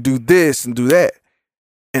funding, I could do this and do that.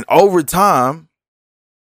 And over time,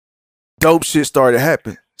 dope shit started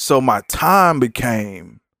happening. So my time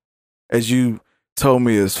became, as you told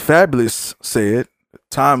me, as Fabulous said,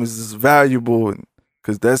 time is valuable,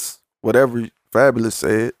 because that's whatever Fabulous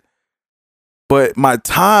said. But my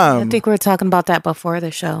time, I think we were talking about that before the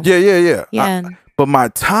show. Yeah. But my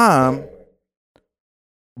time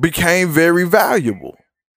became very valuable.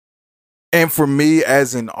 And for me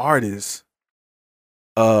as an artist,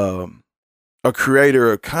 a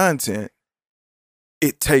creator of content,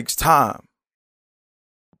 it takes time.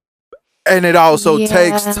 And it also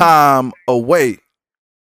takes time away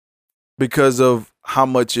because of how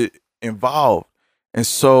much it involved. And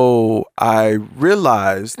so I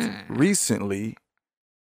realized recently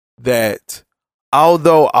that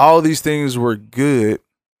although all these things were good,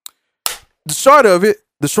 the short of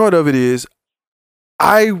it is,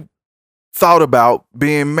 I thought about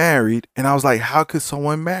being married, and I was like, how could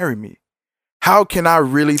someone marry me? How can I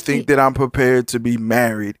really think that I'm prepared to be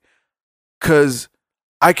married? Because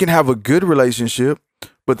I can have a good relationship,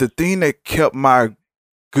 but the thing that kept my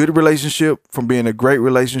good relationship from being a great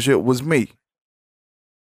relationship was me.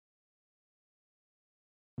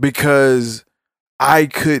 Because I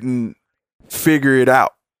couldn't figure it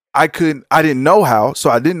out. I didn't know how, so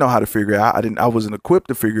I didn't know how to figure it out. I wasn't equipped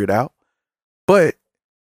to figure it out. But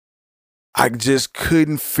I just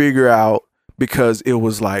couldn't figure out, because it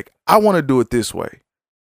was like, I want to do it this way.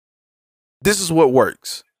 This is what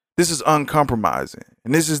works. This is uncompromising.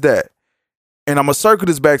 And this is that. And I'm going to circle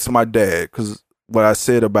this back to my dad, because what I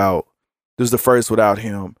said about, this is the first without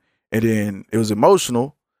him. And then it was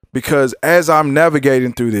emotional, because as I'm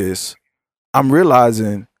navigating through this, I'm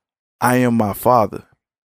realizing I am my father.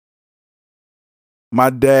 My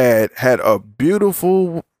dad had a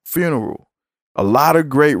beautiful funeral. A lot of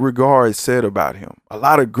great regards said about him. A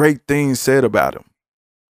lot of great things said about him.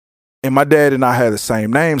 And my dad and I had the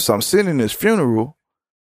same name. So I'm sitting in this funeral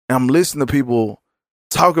and I'm listening to people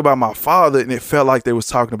talk about my father, and it felt like they was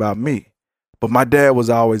talking about me. But my dad was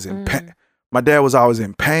always in pain. My dad was always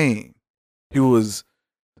in pain. He was,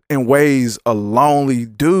 in ways, a lonely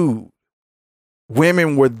dude.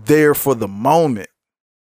 Women were there for the moment.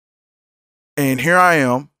 And here I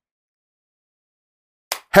am.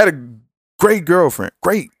 Had a great girlfriend.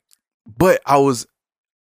 Great. But I was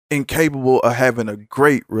incapable of having a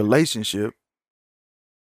great relationship,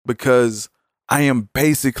 because I am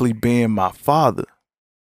basically being my father.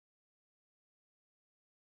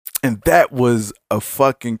 And that was a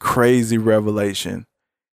fucking crazy revelation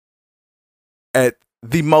at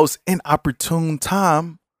the most inopportune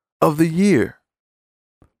time of the year.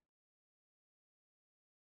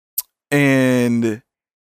 And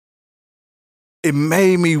it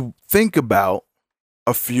made me think about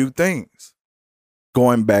a few things.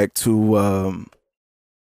 Going back to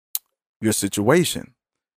your situation.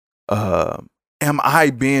 Am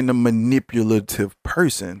I being a manipulative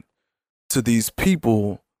person to these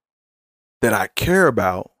people that I care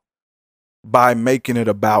about by making it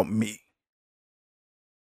about me?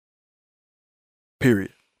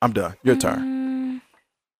 Period. I'm done. Your turn.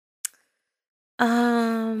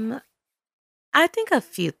 I think a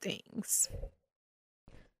few things.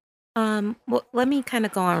 Well, let me kind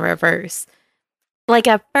of go in reverse. like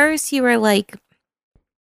at first you were like,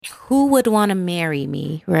 who would want to marry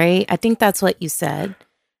me, right? I think that's what you said.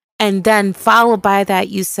 And then followed by that,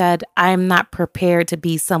 you said, I'm not prepared to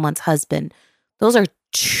be someone's husband. Those are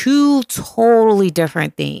two totally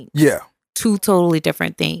different things. Yeah. Two totally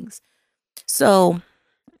different things. So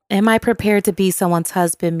am I prepared to be someone's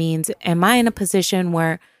husband means, am I in a position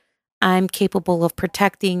where I'm capable of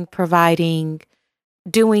protecting, providing,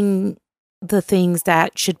 doing the things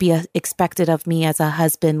that should be expected of me as a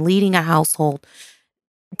husband, leading a household,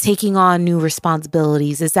 taking on new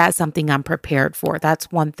responsibilities? Is that something I'm prepared for?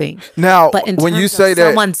 That's one thing. Now, But in when you terms of say that,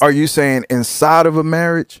 someone's- are you saying inside of a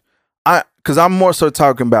marriage? Because I'm more so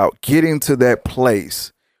talking about getting to that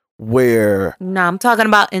place where, No, I'm talking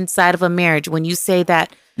about inside of a marriage. When you say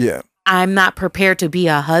that yeah. I'm not prepared to be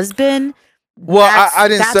a husband, Well, I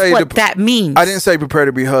didn't that's say what that means. I didn't say prepared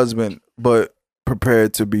to be husband, but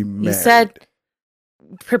prepared to be married. You said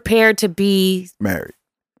prepared to be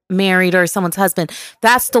married or someone's husband.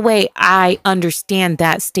 That's the way I understand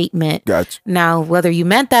that statement. Gotcha. Now, whether you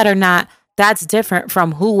meant that or not, that's different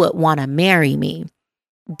from who would want to marry me.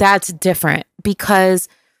 That's different because,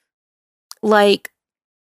 like,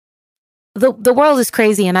 the world is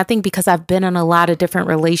crazy. And I think because I've been in a lot of different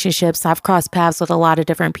relationships, I've crossed paths with a lot of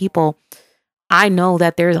different people, I know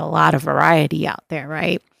that there's a lot of variety out there,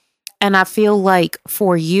 right? And I feel like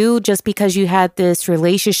for you, just because you had this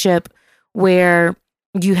relationship where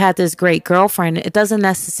you had this great girlfriend, it doesn't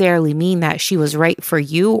necessarily mean that she was right for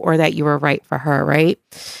you or that you were right for her, right?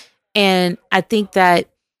 And I think that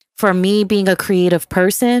for me, being a creative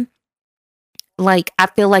person, like, I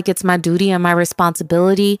feel like it's my duty and my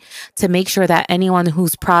responsibility to make sure that anyone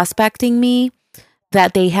who's prospecting me,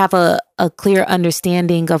 that they have a clear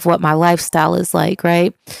understanding of what my lifestyle is like,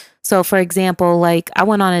 right? So, for example, like, I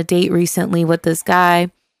went on a date recently with this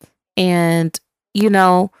guy and, you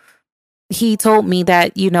know, he told me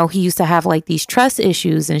that, you know, he used to have like these trust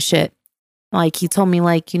issues and shit. Like, he told me,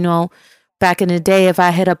 like, you know, back in the day, if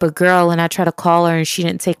I hit up a girl and I try to call her and she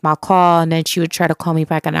didn't take my call and then she would try to call me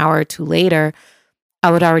back an hour or two later,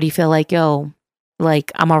 I would already feel like, yo,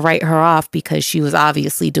 like, I'm gonna write her off because she was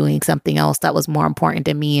obviously doing something else that was more important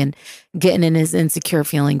to me and getting in his insecure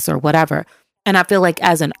feelings or whatever. And I feel like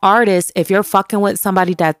as an artist, if you're fucking with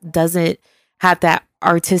somebody that doesn't have that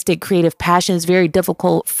artistic creative passion, it's very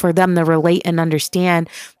difficult for them to relate and understand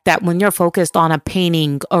that when you're focused on a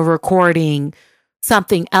painting, a recording,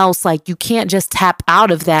 something else, like, you can't just tap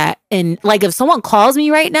out of that. And like, if someone calls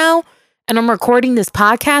me right now and I'm recording this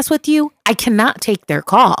podcast with you, I cannot take their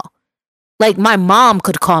call. Like, my mom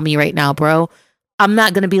could call me right now, bro. I'm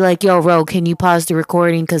not going to be like, yo, Ro, can you pause the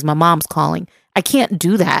recording because my mom's calling? I can't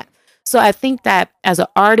do that. So I think that as an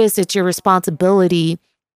artist, it's your responsibility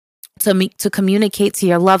to communicate to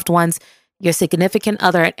your loved ones, your significant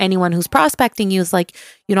other, and anyone who's prospecting you is like,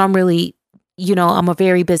 you know, I'm really, you know, I'm a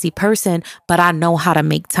very busy person, but I know how to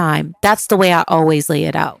make time. That's the way I always lay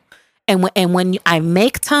it out. And when I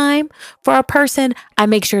make time for a person, I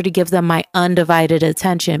make sure to give them my undivided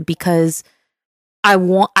attention because I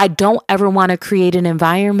don't ever want to create an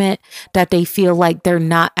environment that they feel like they're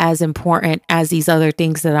not as important as these other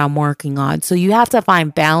things that I'm working on. So you have to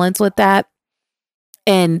find balance with that.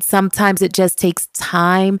 And sometimes it just takes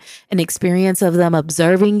time and experience of them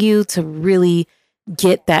observing you to really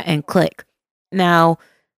get that and click. Now,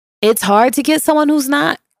 it's hard to get someone who's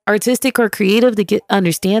not artistic or creative to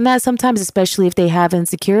understand that sometimes, especially if they have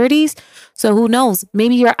insecurities. So who knows?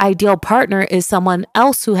 Maybe your ideal partner is someone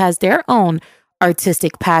else who has their own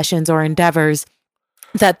artistic passions or endeavors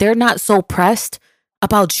that they're not so pressed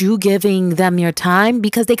about you giving them your time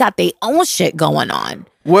because they got their own shit going on.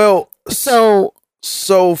 Well, so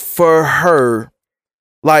for her,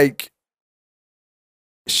 like,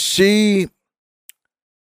 the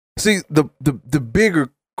bigger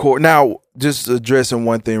core. Now, just addressing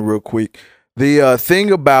one thing real quick. The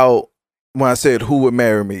thing about when I said who would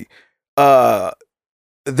marry me,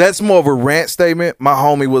 that's more of a rant statement. My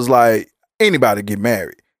homie was like, anybody get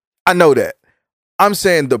married. I know that. I'm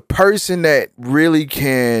saying the person that really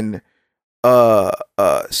can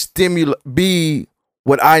be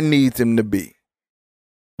what I need them to be.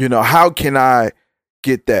 You know, how can I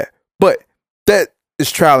get that? But that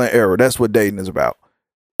is trial and error. That's what dating is about.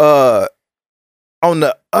 On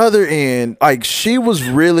the other end, like, she was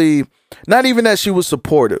really, not even that she was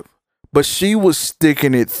supportive, but she was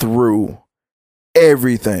sticking it through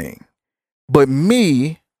everything. But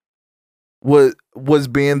me was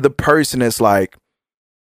being the person that's like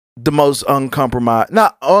the most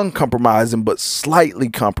not uncompromising, but slightly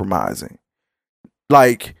compromising.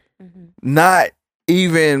 Like, not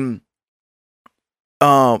even,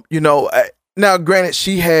 you know, now granted,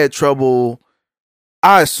 she had trouble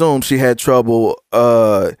I assume she had trouble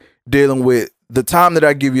dealing with the time that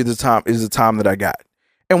I give you. The time is the time that I got.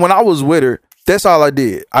 And when I was with her, that's all I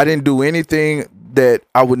did. I didn't do anything that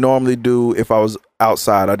I would normally do if I was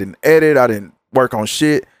outside. I didn't edit. I didn't work on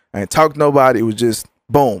shit. I didn't talk to nobody. It was just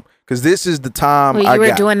boom. Because this is the time Wait, I you were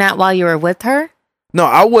got. doing that while you were with her? No,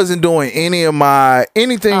 I wasn't doing anything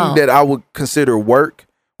that I would consider work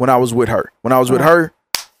when I was with her. When I was with her,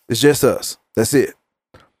 it's just us. That's it.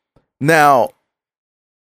 Now,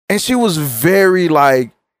 and she was very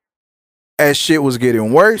like, as shit was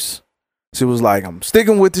getting worse, she was like, I'm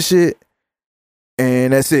sticking with the shit,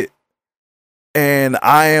 and that's it. And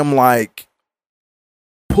I am like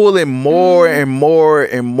pulling more and more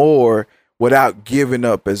and more without giving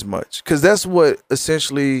up as much. Because that's what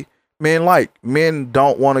essentially men like. Men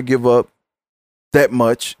don't want to give up that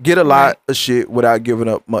much, get a lot of shit without giving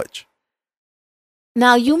up much.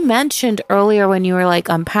 Now, you mentioned earlier when you were like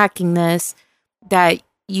unpacking this that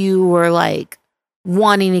you were like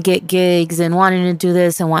wanting to get gigs and wanting to do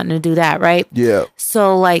this and wanting to do that, right? Yeah.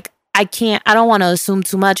 So like, I don't want to assume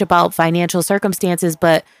too much about financial circumstances,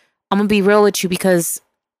 but I'm going to be real with you because,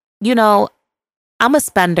 you know, I'm a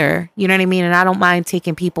spender, you know what I mean? And I don't mind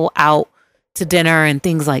taking people out to dinner and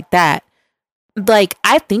things like that. Like,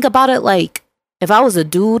 I think about it like, if I was a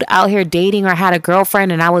dude out here dating or had a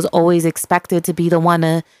girlfriend and I was always expected to be the one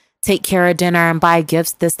to take care of dinner and buy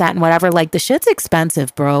gifts, this, that, and whatever, like the shit's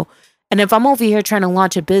expensive, bro. And if I'm over here trying to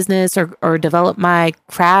launch a business or develop my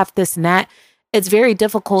craft, this and that, it's very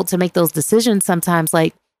difficult to make those decisions sometimes.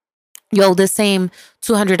 Like, yo, this same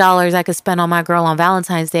 $200 I could spend on my girl on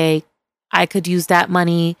Valentine's Day, I could use that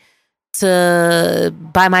money to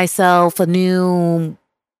buy myself a new,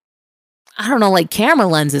 I don't know, like camera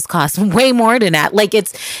lenses cost way more than that. Like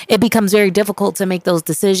it becomes very difficult to make those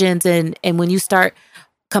decisions. And when you start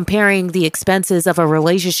comparing the expenses of a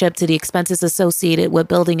relationship to the expenses associated with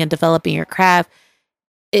building and developing your craft,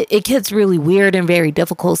 it gets really weird and very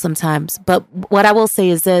difficult sometimes. But what I will say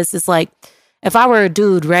is this, is like, if I were a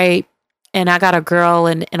dude, right, and I got a girl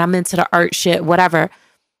and I'm into the art shit, whatever,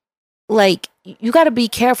 like, you got to be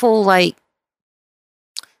careful, like,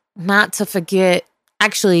 not to forget.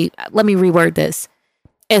 Actually, let me reword this.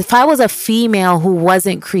 If I was a female who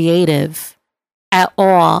wasn't creative at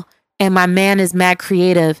all and my man is mad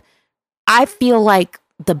creative, I feel like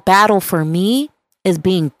the battle for me is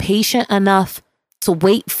being patient enough to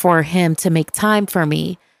wait for him to make time for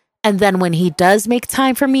me. And then when he does make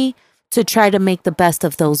time for me, to try to make the best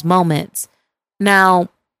of those moments. Now,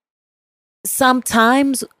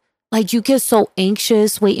 sometimes, like, you get so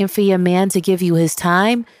anxious waiting for your man to give you his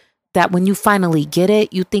time that when you finally get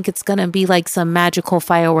it, you think it's going to be like some magical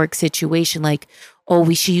fireworks situation. Like, oh,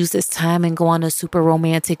 we should use this time and go on a super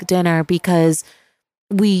romantic dinner because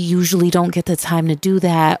we usually don't get the time to do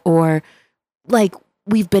that. Or like,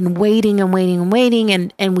 we've been waiting and waiting and waiting,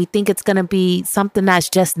 and we think it's going to be something that's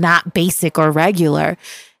just not basic or regular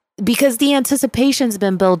because the anticipation's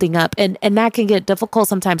been building up, and that can get difficult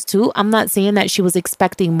sometimes too. I'm not saying that she was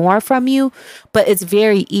expecting more from you, but it's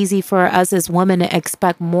very easy for us as women to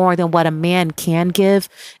expect more than what a man can give,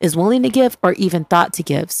 is willing to give, or even thought to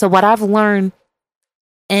give. So what I've learned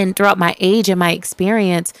and throughout my age and my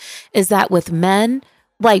experience is that with men,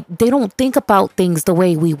 like, they don't think about things the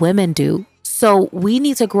way we women do. So we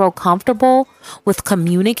need to grow comfortable with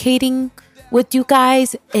communicating with you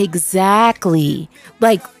guys exactly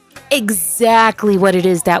what it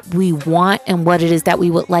is that we want and what it is that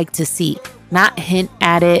we would like to see. Not hint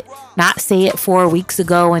at it, not say it 4 weeks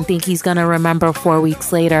ago and think he's going to remember 4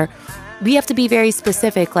 weeks later. We have to be very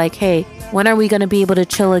specific, like, hey, when are we going to be able to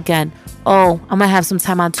chill again? Oh, I'm going to have some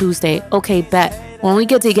time on Tuesday. Okay, bet. When we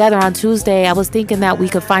get together on Tuesday, I was thinking that we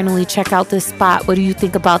could finally check out this spot. What do you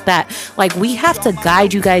think about that? Like, we have to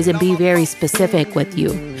guide you guys and be very specific with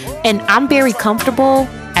you. And I'm very comfortable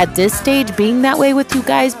at this stage being that way with you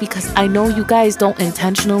guys because I know you guys don't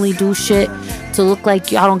intentionally do shit to look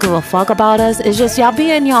like y'all don't give a fuck about us. It's just y'all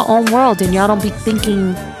be in your own world and y'all don't be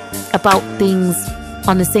thinking about things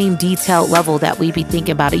on the same detailed level that we be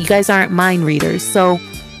thinking about it. You guys aren't mind readers. So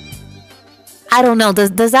I don't know.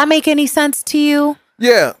 Does that make any sense to you?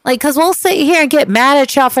 Yeah. Like, because we'll sit here and get mad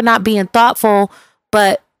at y'all for not being thoughtful,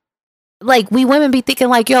 but like, we women be thinking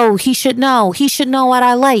like, yo, he should know. He should know what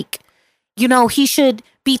I like. You know, he should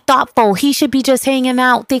be thoughtful. He should be just hanging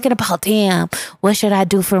out thinking about, damn, what should I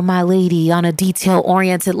do for my lady on a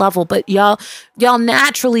detail-oriented level? But y'all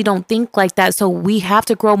naturally don't think like that. So we have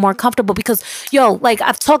to grow more comfortable because, yo, like,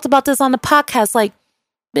 I've talked about this on the podcast, like,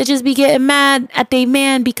 bitches be getting mad at they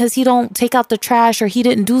man because he don't take out the trash or he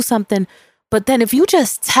didn't do something. But then if you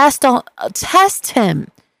just test him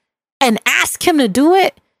and ask him to do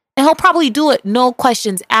it, And he'll probably do it, no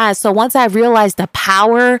questions asked. So once I realized the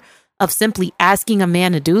power of simply asking a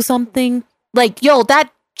man to do something, like, yo,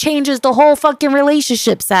 that changes the whole fucking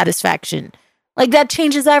relationship satisfaction. Like, that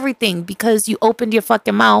changes everything because you opened your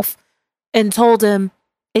fucking mouth and told him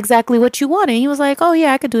exactly what you wanted. He was like, oh,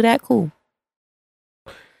 yeah, I could do that. Cool.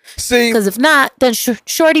 See, Because if not, then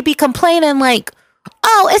Shorty be complaining like,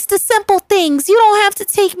 oh, it's the simple things. You don't have to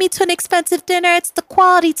take me to an expensive dinner. It's the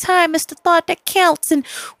quality time. It's the thought that counts. And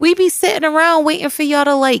we be sitting around waiting for y'all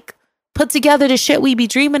to like put together the shit we be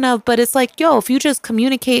dreaming of. But it's like, yo, if you just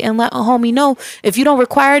communicate and let a homie know, if you don't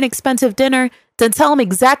require an expensive dinner, then tell him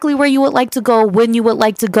exactly where you would like to go, when you would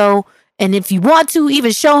like to go. And if you want to,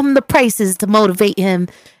 even show him the prices to motivate him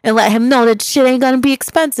and let him know that shit ain't going to be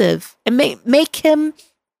expensive. And make him,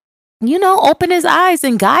 you know, open his eyes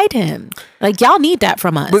and guide him. Like, y'all need that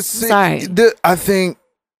from us. but see, Sorry. I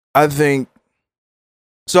think.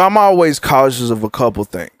 So I'm always cautious of a couple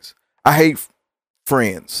things. I hate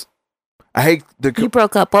friends. I hate You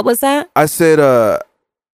broke up. What was that? I said,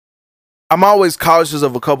 I'm always cautious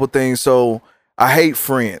of a couple things. So I hate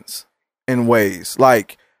friends in ways.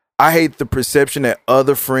 Like, I hate the perception that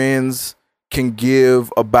other friends can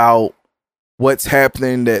give about what's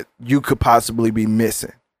happening that you could possibly be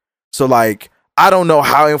missing. So, like, I don't know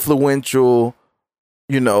how influential,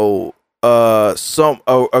 you know,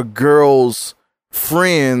 a girl's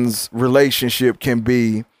friends' relationship can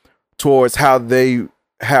be towards how they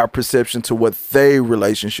have perception to what their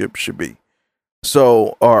relationship should be.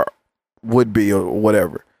 So, or would be, or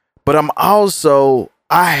whatever. But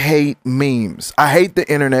I hate memes. I hate the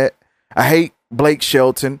internet. I hate Blake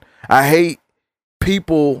Shelton. I hate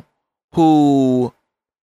people who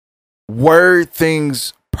word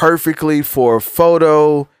things perfectly for a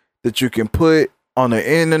photo that you can put on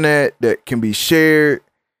the internet that can be shared,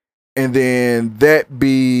 and then that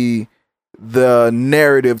be the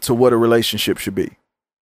narrative to what a relationship should be.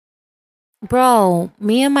 Bro,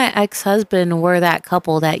 me and my ex-husband were that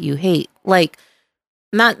couple that you hate. Like,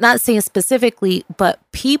 not saying specifically, but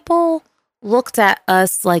people looked at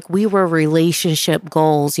us like we were relationship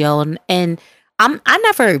goals, yo. And I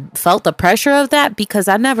never felt the pressure of that because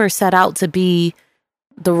I never set out to be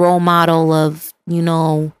the role model of, you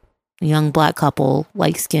know, young black couple,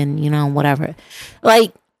 light skin, you know, whatever.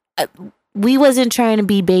 Like, we wasn't trying to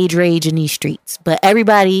be beige rage in these streets, but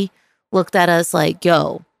everybody looked at us like,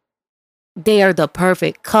 yo, they are the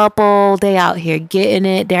perfect couple. They out here getting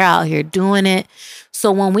it. They're out here doing it.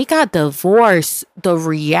 So when we got divorced, the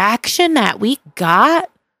reaction that we got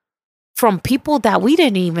from people that we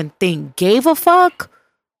didn't even think gave a fuck,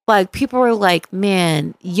 like, people were like,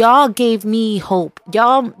 man, y'all gave me hope.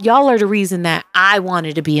 Y'all are the reason that I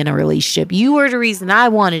wanted to be in a relationship. You were the reason I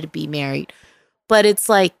wanted to be married. But it's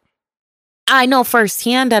like, I know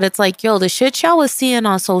firsthand that it's like, yo, the shit y'all was seeing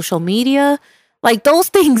on social media, like, those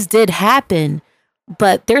things did happen,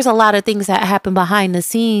 but there's a lot of things that happen behind the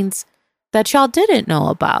scenes that y'all didn't know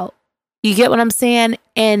about. You get what I'm saying?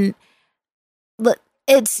 And look,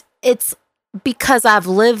 it's because I've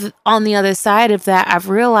lived on the other side of that, I've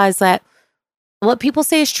realized that what people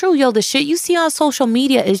say is true. Yo, the shit you see on social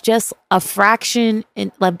media is just a fraction,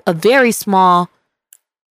 in like a very small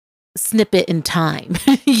snippet in time.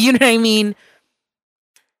 You know what I mean?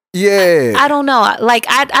 Yeah. I don't know. Like,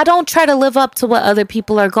 I don't try to live up to what other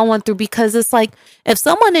people are going through, because it's like, if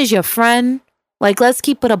someone is your friend, like, let's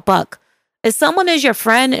keep it a buck. If someone is your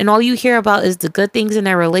friend and all you hear about is the good things in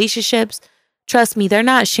their relationships, trust me, they're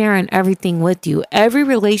not sharing everything with you. Every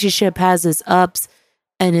relationship has its ups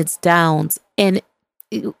and its downs. And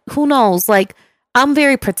who knows? Like, I'm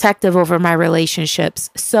very protective over my relationships.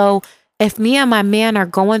 So if me and my man are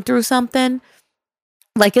going through something,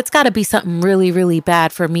 like, it's got to be something really, really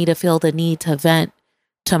bad for me to feel the need to vent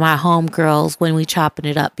to my homegirls when we chopping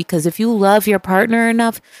it up. Because if you love your partner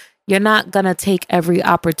enough, you're not going to take every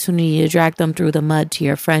opportunity to drag them through the mud to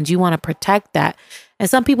your friends. You want to protect that. And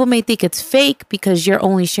some people may think it's fake because you're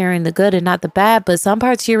only sharing the good and not the bad, but some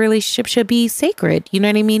parts of your relationship should be sacred. You know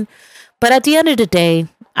what I mean? But at the end of the day,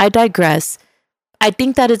 I digress. I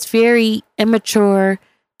think that it's very immature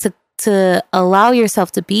to allow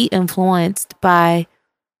yourself to be influenced by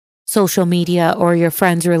social media or your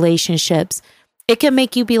friends' relationships. It can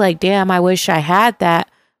make you be like, damn, I wish I had that.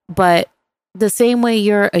 But the same way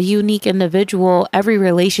you're a unique individual, every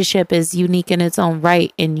relationship is unique in its own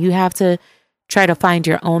right. And you have to try to find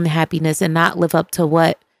your own happiness and not live up to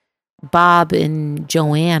what Bob and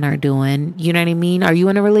Joanne are doing. You know what I mean? Are you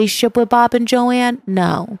in a relationship with Bob and Joanne?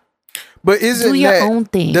 No. But isn't do your that, own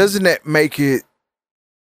thing. Doesn't that make it,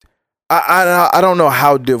 I don't know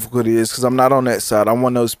how difficult it is because I'm not on that side. I'm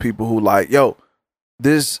one of those people who like, yo,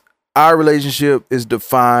 this our relationship is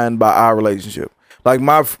defined by our relationship. Like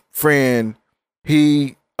my friend,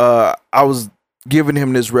 I was giving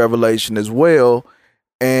him this revelation as well,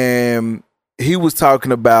 and he was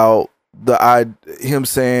talking about him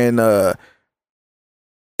saying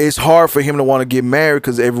it's hard for him to want to get married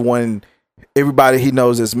because everybody he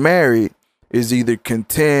knows that's married is either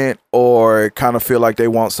content or kind of feel like they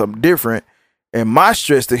want something different. And my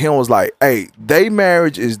stress to him was like, hey, they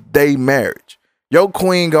marriage is they marriage. Your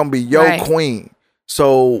queen gonna be your queen.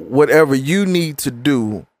 So whatever you need to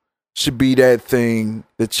do should be that thing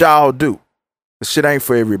that y'all do. The shit ain't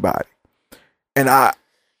for everybody. And I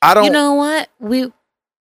don't. You know what?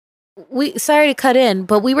 We sorry to cut in,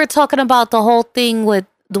 but we were talking about the whole thing with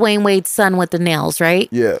Dwayne Wade's son with the nails, right?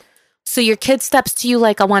 Yeah. So your kid steps to you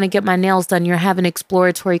like, I want to get my nails done. You're having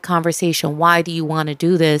exploratory conversation. Why do you want to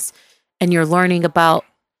do this? And you're learning about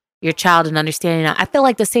your child and understanding that. I feel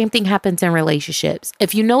like the same thing happens in relationships.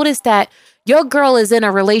 If you notice that your girl is in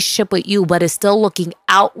a relationship with you, but is still looking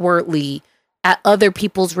outwardly at other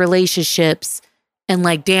people's relationships and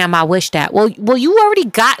like, damn, I wish that. Well, you already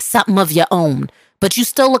got something of your own, but you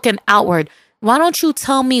still looking outward. Why don't you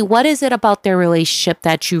tell me what is it about their relationship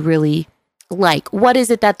that you really like? What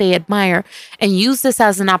is it that they admire? And use this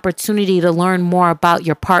as an opportunity to learn more about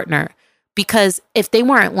your partner. Because if they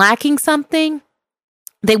weren't lacking something,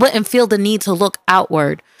 they wouldn't feel the need to look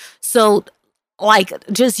outward. So like,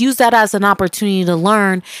 just use that as an opportunity to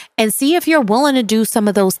learn and see if you're willing to do some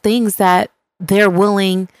of those things that they're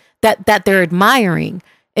willing, that they're admiring.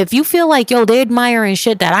 If you feel like, yo, they're admiring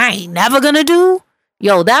shit that I ain't never gonna do,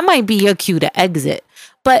 yo, that might be your cue to exit.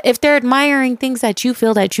 But if they're admiring things that you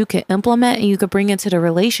feel that you can implement and you could bring into the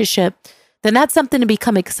relationship, then that's something to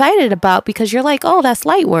become excited about because you're like, oh, that's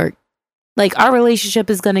light work. Like our relationship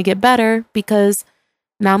is going to get better because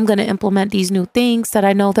now I'm going to implement these new things that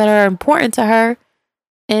I know that are important to her.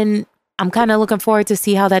 And I'm kind of looking forward to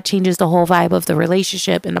see how that changes the whole vibe of the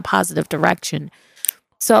relationship in a positive direction.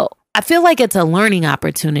 So I feel like it's a learning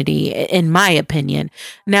opportunity, in my opinion.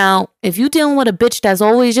 Now, if you're dealing with a bitch that's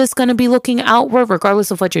always just going to be looking outward, regardless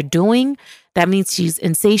of what you're doing, that means she's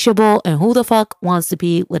insatiable. And who the fuck wants to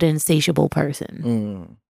be with an insatiable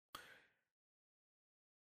person?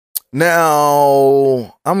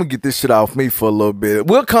 Now, I'm going to get this shit off me for a little bit.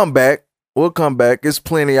 We'll come back. There's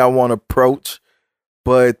plenty I want to approach.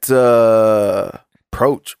 But,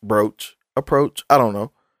 approach. I don't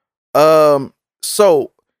know.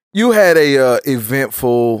 So, you had a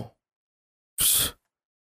eventful,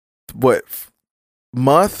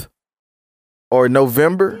 month or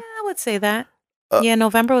November? Yeah, I would say that.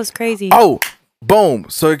 November was crazy. Oh, boom.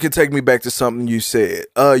 So it can take me back to something you said.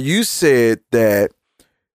 You said that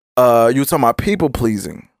you were talking about people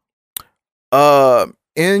pleasing. In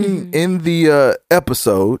the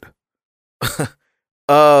episode,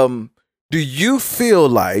 do you feel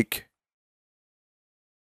like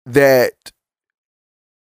that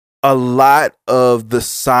a lot of the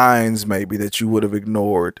signs maybe that you would have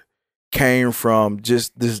ignored came from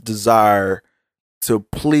just this desire to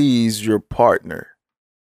please your partner?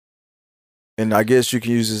 And I guess you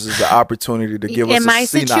can use this as the opportunity to give us in my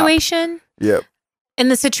situation. Yep. In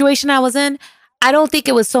the situation I was in, I don't think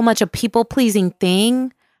it was so much a people pleasing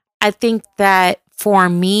thing. I think that for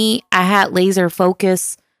me, I had laser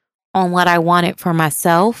focus on what I wanted for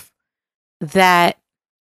myself. That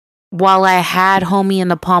while I had homie in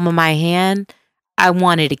the palm of my hand, I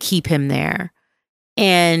wanted to keep him there.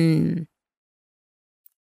 And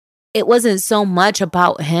it wasn't so much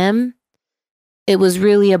about him. It was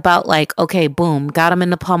really about like, okay, boom, got him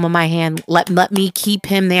in the palm of my hand. Let me keep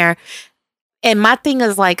him there. And my thing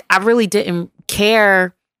is like, I really didn't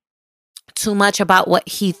care too much about what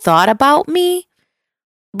he thought about me.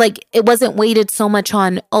 Like, it wasn't weighted so much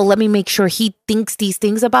on, oh, let me make sure he thinks these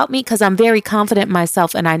things about me, because I'm very confident in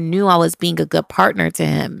myself and I knew I was being a good partner to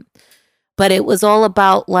him. But it was all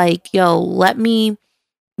about like, yo, let me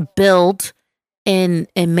build and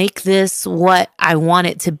make this what I want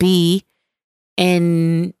it to be.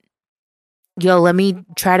 And yo, let me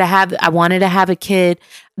try to I wanted to have a kid.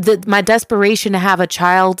 My desperation to have a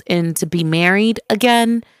child and to be married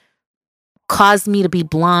again caused me to be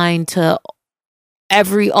blind to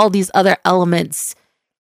all these other elements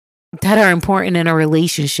that are important in a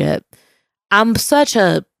relationship. I'm such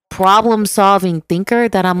a problem-solving thinker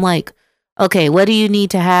that I'm like, okay, what do you need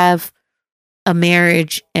to have a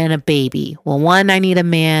marriage and a baby? Well, one, I need a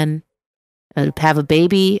man to have a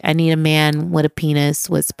baby. I need a man with a penis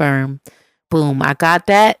with sperm. Boom, I got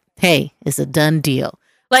that. Hey, it's a done deal.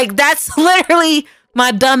 Like, that's literally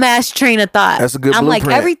my dumbass train of thought. That's a good I'm blueprint.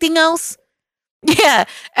 like, everything else, yeah,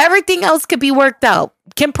 everything else could be worked out.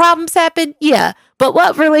 Can problems happen? Yeah. But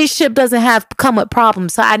what relationship doesn't have come with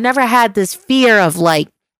problems? So I never had this fear of like,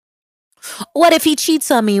 what if he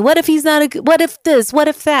cheats on me? What if he's not what if this? What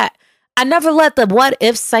if that? I never let the what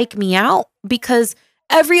if psych me out because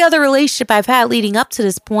every other relationship I've had leading up to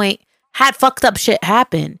this point had fucked up shit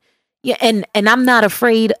happen. Yeah, and I'm not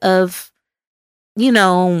afraid of,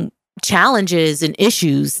 challenges and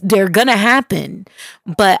issues. They're gonna happen.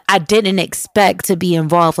 But I didn't expect to be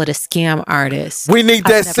involved with a scam artist. We need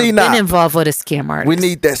that CNOP. Been involved with a scam artist. We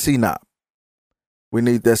need that CNOP. We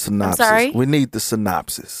need that synopsis. I'm sorry? We need the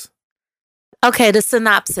synopsis. Okay, the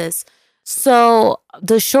synopsis. So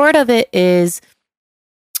the short of it is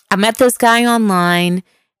I met this guy online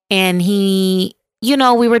and he,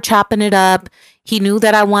 we were chopping it up. He knew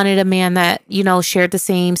that I wanted a man that, shared the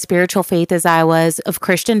same spiritual faith as I was, of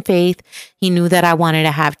Christian faith. He knew that I wanted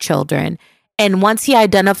to have children. And once he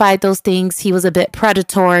identified those things, he was a bit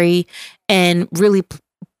predatory and really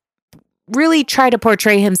tried to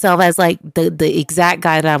portray himself as like the exact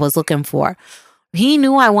guy that I was looking for. He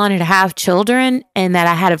knew I wanted to have children and that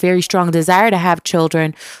I had a very strong desire to have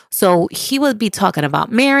children. So he would be talking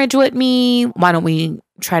about marriage with me. Why don't we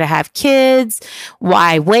try to have kids?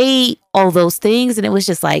 Why wait? All those things. And it was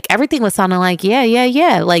just like, everything was sounding like,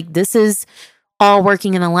 yeah. Like this is all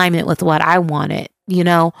working in alignment with what I wanted,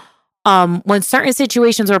 when certain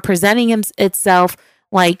situations were presenting itself,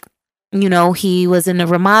 like, he was in the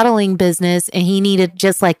remodeling business and he needed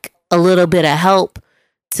just like a little bit of help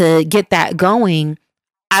to get that going.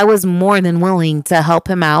 I was more than willing to help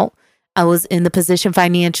him out. I was in the position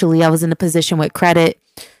financially. I was in the position with credit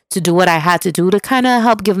to do what I had to do to kind of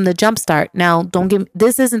help give him the jump start. Now,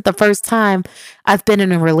 this isn't the first time I've been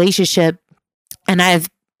in a relationship and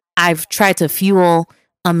I've tried to fuel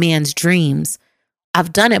a man's dreams.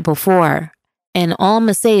 I've done it before. And all I'm going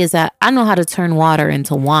to say is that I know how to turn water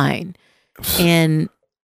into wine. And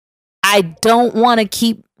I don't want to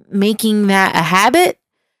keep making that a habit.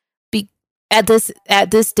 At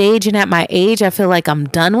this stage and at my age, I feel like I'm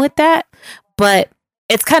done with that. But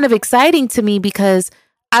it's kind of exciting to me because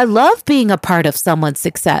I love being a part of someone's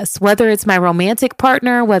success, whether it's my romantic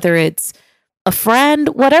partner, whether it's a friend,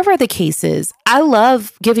 whatever the case is. I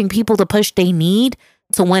love giving people the push they need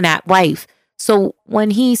to win at life. So when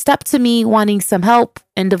he stepped to me wanting some help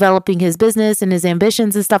in developing his business and his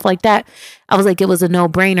ambitions and stuff like that, I was like, it was a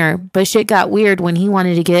no-brainer. But shit got weird when he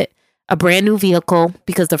wanted to get a brand new vehicle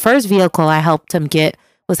because the first vehicle I helped him get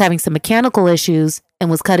was having some mechanical issues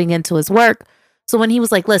and was cutting into his work. So when he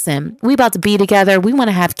was like, listen, we about to be together. We want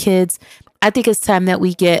to have kids. I think it's time that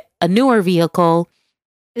we get a newer vehicle.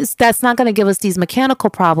 That's not going to give us these mechanical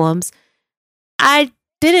problems. I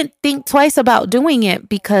didn't think twice about doing it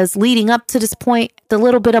because leading up to this point, the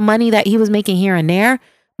little bit of money that he was making here and there,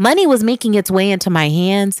 money was making its way into my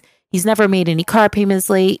hands. He's never made any car payments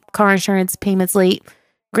late, car insurance payments late.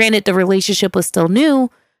 Granted, the relationship was still new,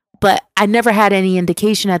 but I never had any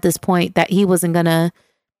indication at this point that he wasn't going to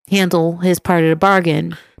handle his part of the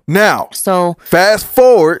bargain. Now, so fast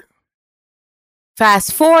forward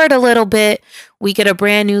a little bit, we get a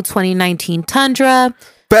brand new 2019 Tundra.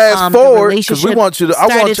 Fast forward, because I want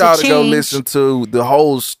y'all to go listen to the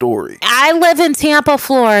whole story. I live in Tampa,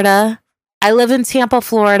 Florida.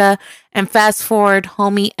 And fast forward,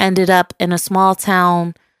 homie ended up in a small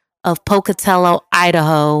town of Pocatello,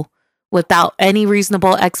 Idaho, without any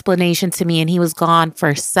reasonable explanation to me. And he was gone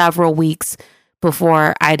for several weeks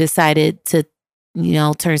before I decided to,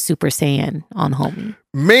 turn Super Saiyan on homie.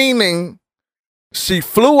 Meaning she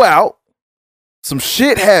flew out, some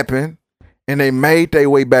shit happened, and they made their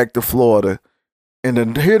way back to Florida.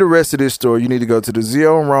 And to hear the rest of this story, you need to go to the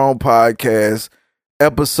Zero and Wrong podcast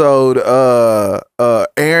episode,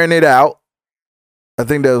 Airing It Out. I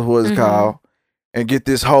think that's what it's called. And get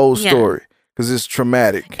this whole story because it's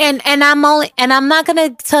traumatic. And I'm not gonna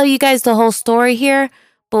tell you guys the whole story here,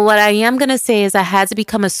 but what I am gonna say is I had to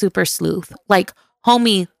become a super sleuth. Like,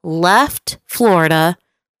 homie left Florida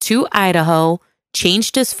to Idaho,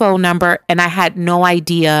 changed his phone number, and I had no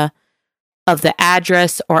idea of the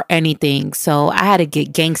address or anything. So I had to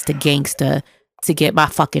get gangsta to get my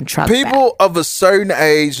fucking truck People back. of a certain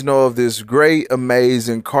age know of this great,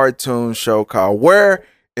 amazing cartoon show called Where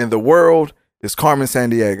in the World is Carmen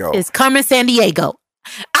Sandiego? It's Carmen Sandiego.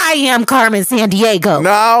 I am Carmen Sandiego.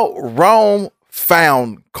 Now, Rome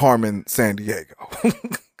found Carmen Sandiego.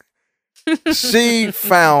 She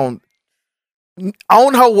found,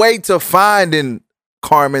 on her way to finding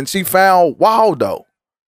Carmen, she found Waldo.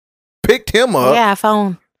 Picked him up. Yeah, I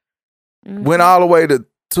found. Went all the way to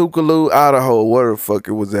Tucaloo, Idaho, where the fuck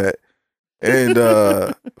it was at, and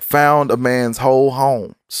found a man's whole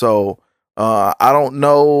home. So I don't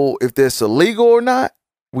know if that's illegal or not,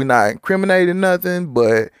 We're not incriminating nothing,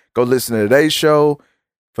 but go listen to today's show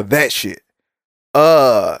for that shit.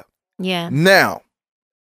 Yeah. Now,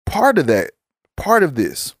 part of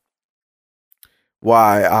this,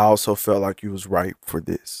 why I also felt like you was right for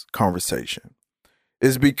this conversation,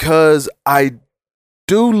 is because I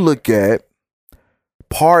do look at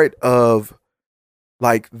part of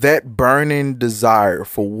like that burning desire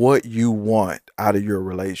for what you want out of your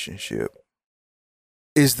relationship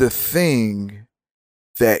is the thing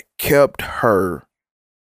that kept her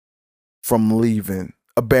from leaving,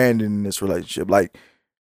 abandoning this relationship. Like,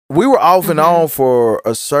 we were off and on for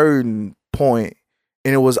a certain point,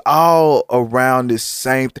 and it was all around this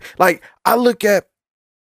same thing. Like, I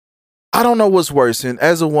don't know what's worse, and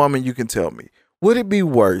as a woman, you can tell me, would it be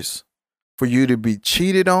worse for you to be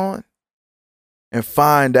cheated on and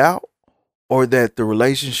find out, or that the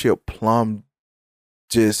relationship plumb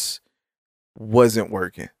just wasn't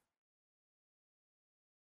working?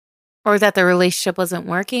 Or that the relationship wasn't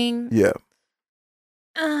working? Yeah.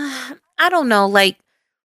 I don't know. Like,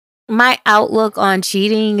 my outlook on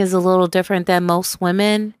cheating is a little different than most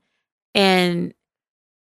women. And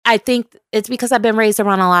I think it's because I've been raised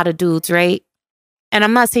around a lot of dudes, right? And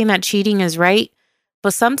I'm not saying that cheating is right,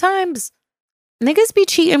 but sometimes niggas be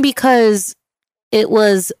cheating because it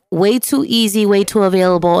was way too easy, way too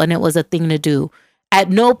available, and it was a thing to do. At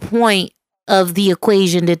no point of the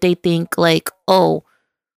equation did they think like, oh,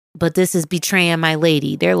 but this is betraying my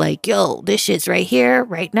lady. They're like, yo, this shit's right here,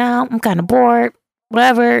 right now. I'm kind of bored,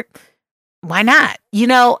 whatever. Why not? You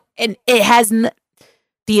know, and it has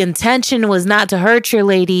the intention was not to hurt your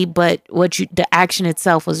lady, but the action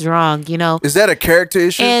itself was wrong, you know? Is that a character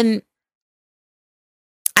issue? And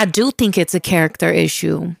I do think it's a character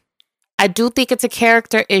issue. I do think it's a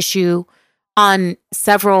character issue on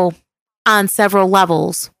several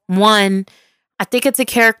levels. One, I think it's a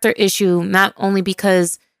character issue not only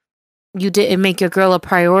because you didn't make your girl a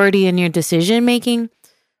priority in your decision making,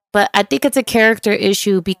 but I think it's a character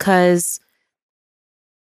issue because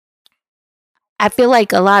I feel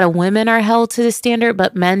like a lot of women are held to the standard,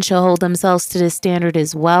 but men should hold themselves to the standard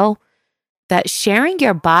as well. That sharing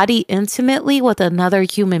your body intimately with another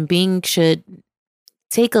human being should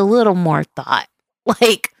take a little more thought.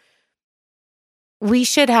 Like, we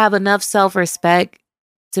should have enough self-respect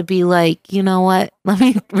to be like, you know what? Let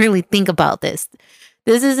me really think about this.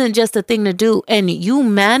 This isn't just a thing to do. And you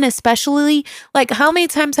men especially, like, how many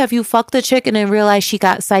times have you fucked a chick and then realized she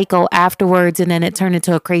got psycho afterwards and then it turned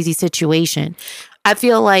into a crazy situation? I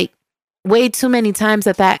feel like way too many times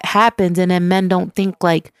that happens, and then men don't think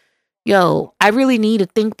like, yo, I really need to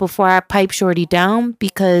think before I pipe shorty down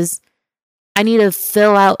because I need to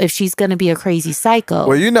fill out if she's going to be a crazy psycho.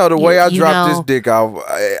 Well, you know, the way I dropped this dick off,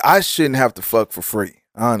 I shouldn't have to fuck for free,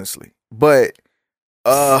 honestly. But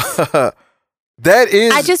that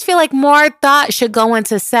is... I just feel like more thought should go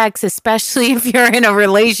into sex, especially if you're in a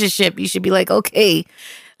relationship. You should be like, okay,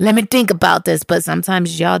 let me think about this. But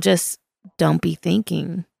sometimes y'all just don't be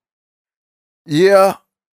thinking. Yeah.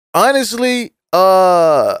 Honestly,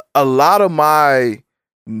 a lot of my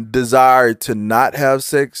desire to not have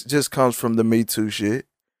sex just comes from the Me Too shit.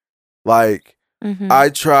 Like, I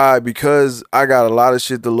try because I got a lot of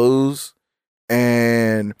shit to lose.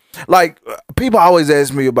 And like, people always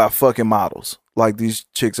ask me about fucking models, like these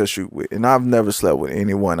chicks I shoot with, and I've never slept with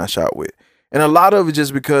anyone I shot with. And a lot of it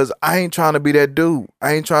just because I ain't trying to be that dude.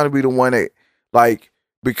 I ain't trying to be the one that, like,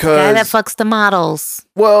 because guy that fucks the models.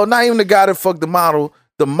 Well, not even the guy that fucked the model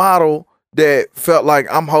that felt like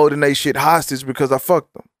I'm holding they shit hostage because I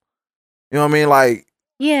fucked them. You know what I mean? Like,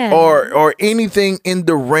 yeah. Or anything in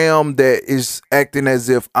the realm that is acting as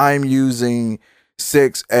if I'm using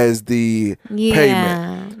sex as the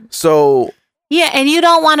payment. So yeah, and you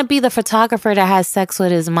don't want to be the photographer that has sex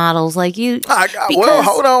with his models, like you. Well,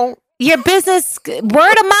 hold on. Your business,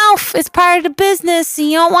 word of mouth is part of the business.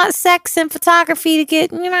 And you don't want sex and photography to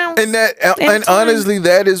get, you know. And honestly,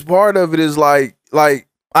 that is part of it. Is like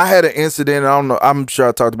I had an incident. I don't know. I'm sure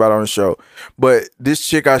I talked about it on the show, but this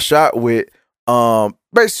chick I shot with,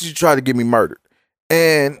 basically tried to get me murdered,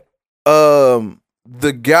 and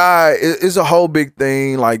the guy is a whole big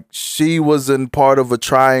thing. Like, she was in part of a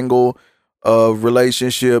triangle of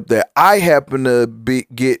relationship that I happened to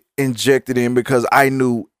get injected in because I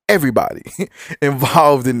knew everybody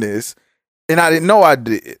involved in this, and I didn't know I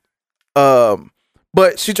did.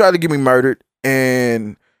 But she tried to get me murdered,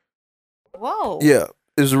 and yeah,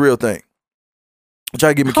 it was a real thing.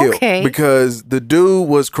 Tried to get me killed because the dude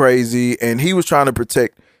was crazy and he was trying to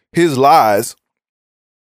protect his lies,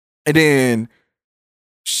 and then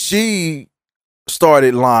she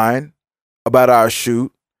started lying about our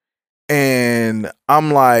shoot, And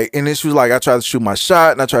I'm like, and then she was like, I tried to shoot my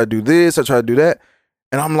shot and I tried to do this, I tried to do that.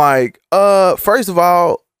 And I'm like, first of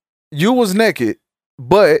all, you was naked,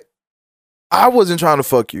 but I wasn't trying to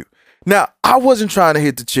fuck you. Now, I wasn't trying to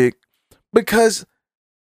hit the chick because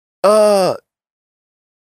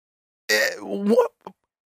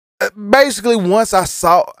basically once I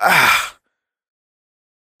saw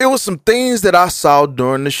it was some things that I saw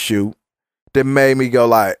during the shoot that made me go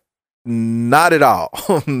like, not at all.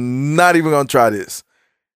 Not even gonna try this.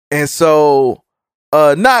 And so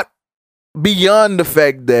not beyond the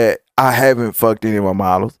fact that I haven't fucked any of my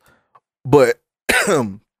models, but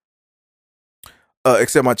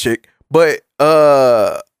except my chick. But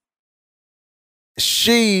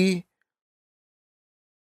she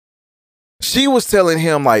was telling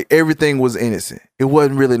him like everything was innocent. It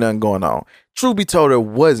wasn't really nothing going on. Truth be told, it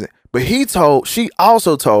wasn't. But she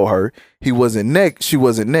also told her she wasn't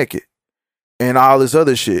naked and all this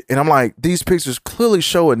other shit. And I'm like, these pictures clearly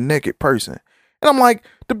show a naked person. And I'm like,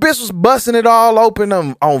 the bitch was busting it all open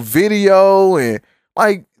on video. And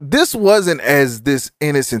like, this wasn't as this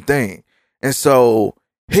innocent thing. And so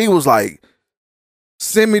he was like,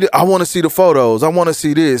 send me I want to see the photos. I want to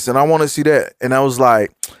see this and I want to see that. And I was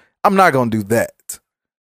like, I'm not going to do that.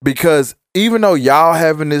 Because even though y'all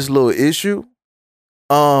having this little issue,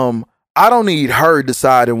 I don't need her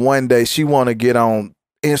deciding one day she want to get on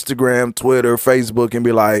Instagram, Twitter, Facebook and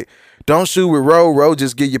be like, don't shoot with Ro,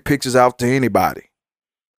 just get your pictures out to anybody.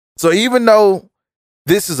 So even though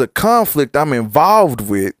this is a conflict I'm involved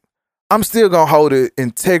with, I'm still going to hold the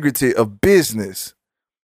integrity of business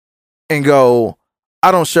and go,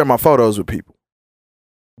 I don't share my photos with people.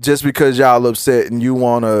 Just because y'all upset and you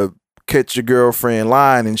want to catch your girlfriend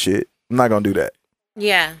lying and shit, I'm not going to do that.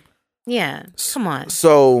 Yeah. Yeah. Come on.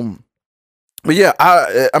 So, but yeah,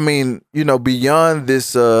 I mean, you know, beyond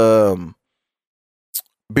this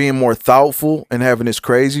being more thoughtful and having this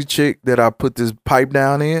crazy chick that I put this pipe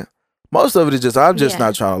down in, most of it is just, I'm just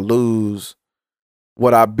not trying to lose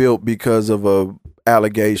what I built because of a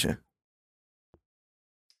allegation.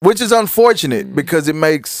 Which is unfortunate because it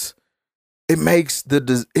makes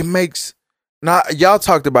now y'all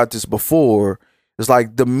talked about this before. It's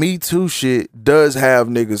like the Me Too shit does have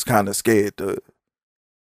niggas kind of scared to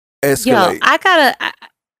escalate. Yo,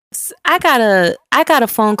 I got a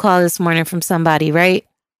phone call this morning from somebody, right?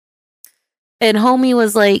 And homie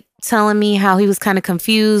was like telling me how he was kind of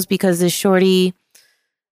confused because this shorty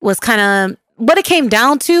was kind of, what it came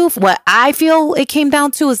down to, what I feel it came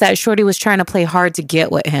down to is that shorty was trying to play hard to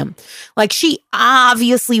get with him. Like she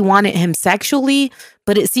obviously wanted him sexually,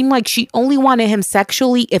 but it seemed like she only wanted him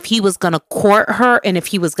sexually if he was going to court her and if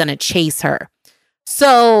he was going to chase her.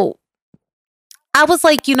 So I was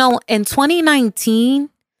like, you know, in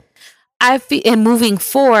 2019, and moving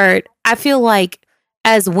forward, I feel like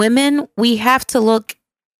as women, we have to look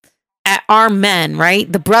at our men,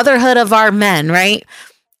 right? The brotherhood of our men, right?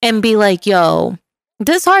 And be like, yo,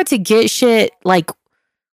 this hard to get shit, like,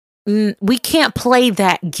 we can't play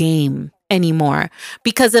that game anymore.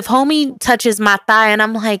 Because if homie touches my thigh and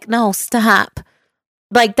I'm like, no, stop.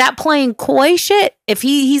 Like that playing coy shit, if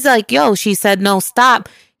he's like, yo, she said no, stop,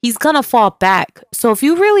 he's gonna fall back. So if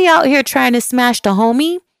you really out here trying to smash the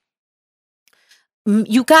homie,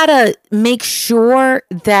 you gotta make sure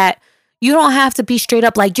that you don't have to be straight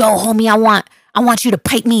up like, yo, homie, I want you to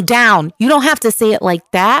pipe me down. You don't have to say it like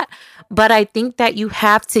that. But I think that you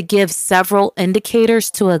have to give several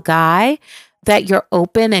indicators to a guy that you're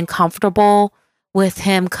open and comfortable with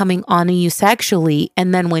him coming on to you sexually.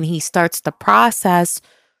 And then when he starts the process,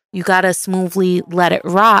 you got to smoothly let it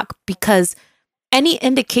rock, because any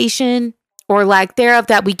indication or lack thereof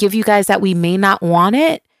that we give you guys that we may not want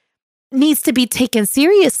it needs to be taken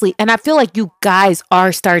seriously. And I feel like you guys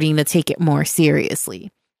are starting to take it more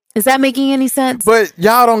seriously. Is that making any sense? But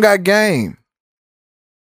y'all don't got game.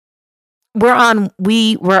 We're on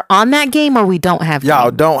that game, or we don't have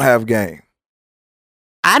y'all game? Don't have game.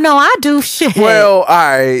 I know I do shit. Well, all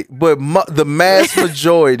right, but the mass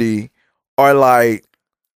majority are like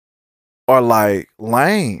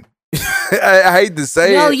lame. I hate to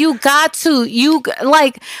say it. No, you got to.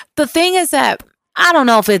 Like, the thing is that I don't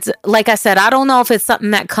know if it's, like I said, I don't know if it's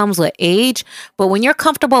something that comes with age, but when you're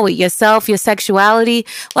comfortable with yourself, your sexuality,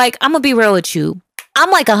 like, I'm going to be real with you.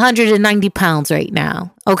 I'm like 190 pounds right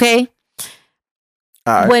now, okay?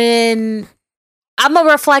 All right. When I'm going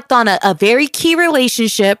to reflect on a very key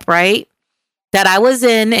relationship, right, that I was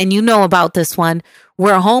in, and you know about this one,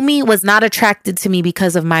 where a homie was not attracted to me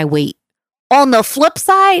because of my weight. On the flip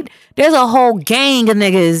side, there's a whole gang of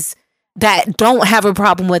niggas that don't have a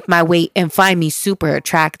problem with my weight and find me super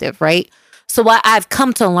attractive, right? So what I've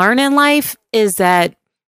come to learn in life is that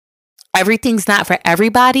everything's not for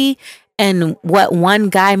everybody. And what one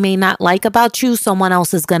guy may not like about you, someone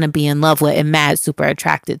else is going to be in love with and mad super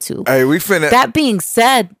attracted to. Hey, we finna. That being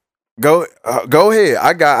said, go ahead.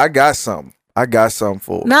 I got something. I got something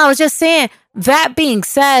for. No, I was just saying, that being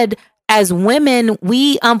said, as women,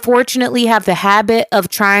 we unfortunately have the habit of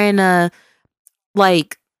trying to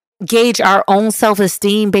like gauge our own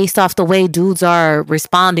self-esteem based off the way dudes are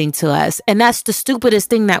responding to us. And that's the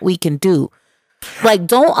stupidest thing that we can do. Like,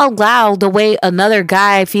 don't allow the way another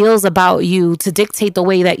guy feels about you to dictate the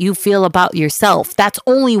way that you feel about yourself. That's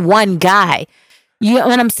only one guy. You know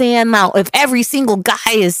what I'm saying? Now, if every single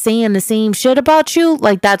guy is saying the same shit about you,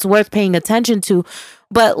 like, that's worth paying attention to.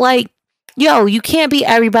 But like, yo, you can't be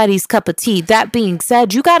everybody's cup of tea. That being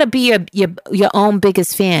said, you got to be your own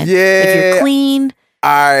biggest fan. Yeah. If you're clean,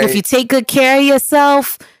 if you take good care of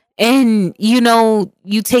yourself, and, you know,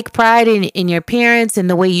 you take pride in your appearance and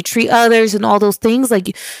the way you treat others and all those things,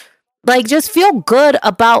 like just feel good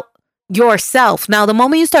about yourself. Now, the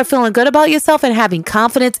moment you start feeling good about yourself and having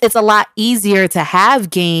confidence, it's a lot easier to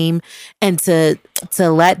have game and to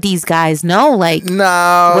let these guys know, like,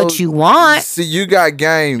 what you want. See, you got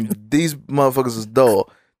game. These motherfuckers is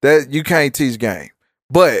dull. That you can't teach game.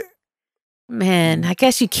 But man, I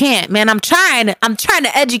guess you can't. Man, I'm trying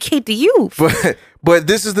to educate the youth. But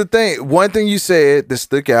this is the thing. One thing you said that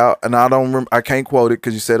stuck out, and I don't remember, I can't quote it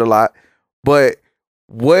because you said a lot. But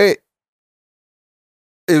it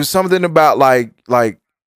was something about like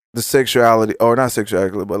the sexuality, or not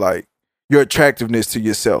sexuality, but like your attractiveness to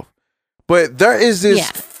yourself. But there is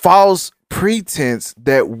this false pretense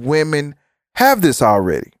that women have this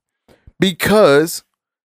already, because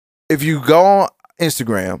if you go on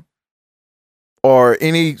Instagram or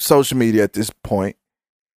any social media at this point,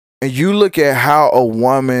 and you look at how a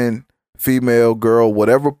woman, female, girl,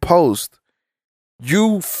 whatever post,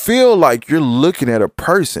 you feel like you're looking at a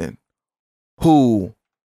person who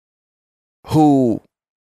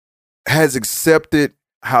has accepted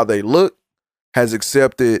how they look, has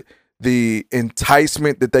accepted the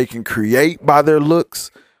enticement that they can create by their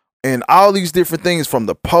looks, and all these different things, from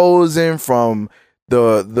the posing, from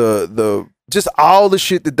the just all the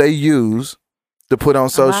shit that they use to put on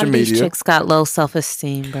social media. A lot of media. these chicks got low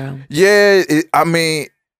self-esteem, bro. Yeah, I mean,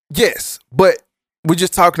 yes, but we're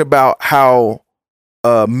just talking about how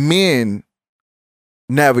men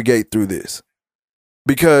navigate through this,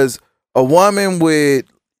 because a woman with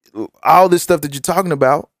all this stuff that you're talking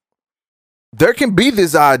about, there can be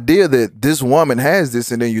this idea that this woman has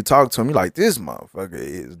this, and then you talk to him, you're like, this motherfucker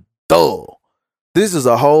is dull. This is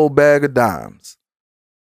a whole bag of dimes.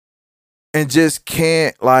 And just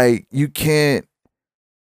can't, like, you can't,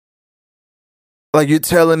 like, you're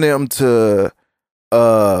telling them to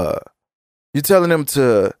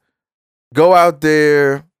go out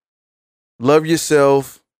there, love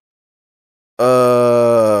yourself,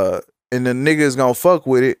 and the nigga is gonna fuck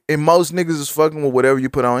with it. And most niggas is fucking with whatever you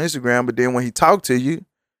put on Instagram, but then when he talk to you,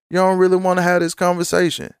 you don't really want to have this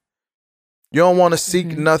conversation. You don't want to seek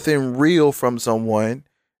nothing real from someone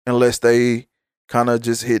unless they kind of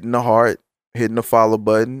just hitting the heart, hitting the follow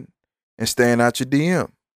button, and staying out your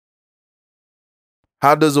DM.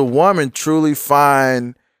 How does a woman truly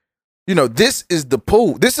find, you know, this is the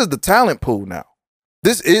pool. This is the talent pool now.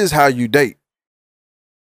 This is how you date.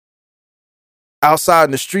 Outside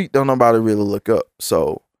in the street, don't nobody really look up.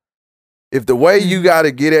 So if the way you got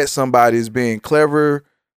to get at somebody is being clever,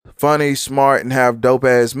 funny, smart, and have dope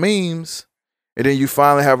ass memes, and then you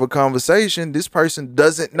finally have a conversation, this person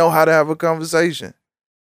doesn't know how to have a conversation.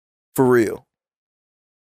 For real.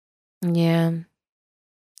 Yeah.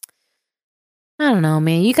 I don't know,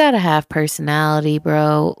 man. You gotta have personality,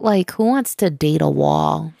 bro. Like, who wants to date a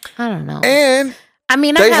wall? I don't know. And I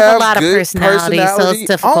mean, I have a lot of personality, so it's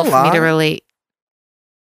difficult for me to relate.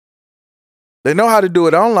 They know how to do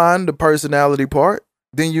it online, the personality part.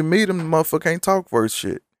 Then you meet them, the motherfucker can't talk first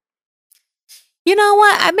shit. You know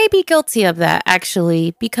what? I may be guilty of that,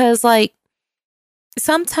 actually, because, like,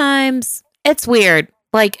 sometimes it's weird.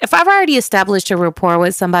 Like, if I've already established a rapport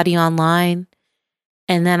with somebody online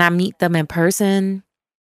and then I meet them in person,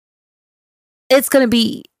 it's going to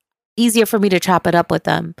be easier for me to chop it up with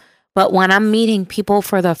them. But when I'm meeting people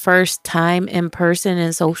for the first time in person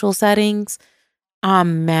in social settings,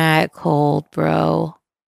 I'm mad cold, bro.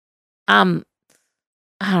 I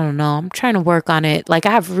don't know. I'm trying to work on it. Like,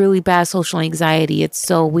 I have really bad social anxiety. It's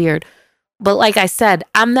so weird. But like I said,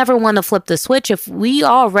 I'm never one to flip the switch. If we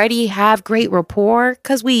already have great rapport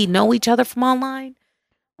because we know each other from online,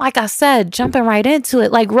 like I said, jumping right into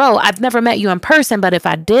it. Like, Ro, I've never met you in person, but if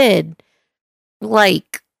I did,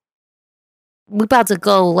 like, we about to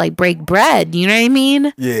go, like, break bread. You know what I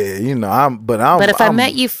mean? Yeah, you know, But if I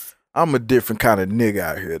met you I'm a different kind of nigga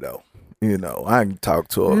out here, though. You know, I can talk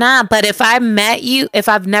to her. Nah, but if I've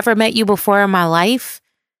never met you before in my life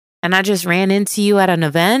and I just ran into you at an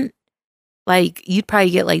event, like, you'd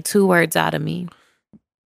probably get like 2 words out of me.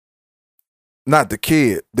 Not the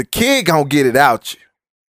kid. The kid gonna get it out you.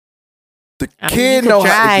 The I mean, kid you know could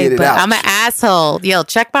how to try, get it but out. I'm an asshole. Yo,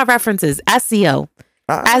 check my references. SEO.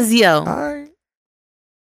 SEO. All right.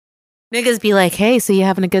 Niggas be like, hey, so you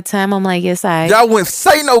having a good time? I'm like, yes, I. Y'all wouldn't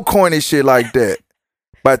say no corny shit like that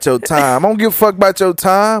about your time. I don't give a fuck about your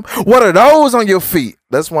time. What are those on your feet?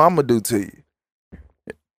 That's what I'm gonna do to you.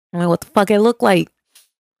 I mean, what the fuck it look like?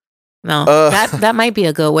 No, that might be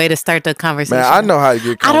a good way to start the conversation. Man, I know how to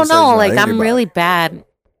get I don't conversation know. out Like, of I'm anybody. really bad.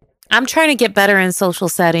 I'm trying to get better in social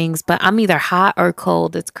settings, but I'm either hot or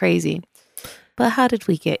cold. It's crazy. But how did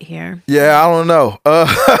we get here? Yeah, I don't know.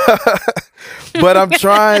 But I'm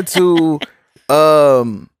trying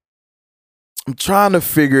to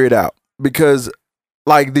figure it out because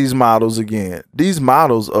like these models again, these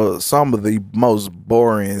models are some of the most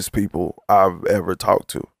boring people I've ever talked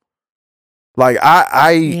to. Like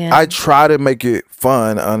I try to make it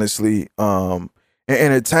fun, honestly, and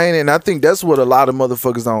entertaining. And I think that's what a lot of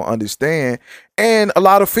motherfuckers don't understand. And a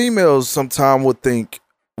lot of females sometimes would think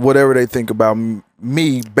whatever they think about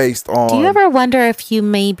me based on. Do you ever wonder if you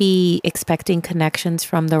may be expecting connections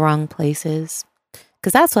from the wrong places?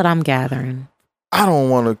 Because that's what I'm gathering. I don't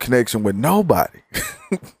want a connection with nobody.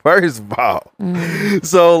 First of all,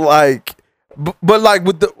 so like, but like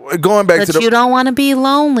with the going back to the, you don't want to be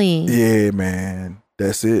lonely. Yeah, man,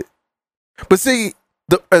 that's it. But see,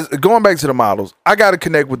 going back to the models, I got to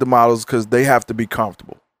connect with the models because they have to be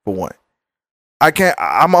comfortable. For one,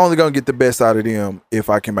 I'm only gonna get the best out of them if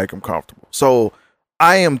I can make them comfortable. So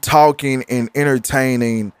I am talking and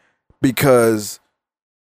entertaining because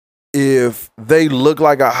if they look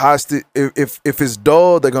like a hostage, if it's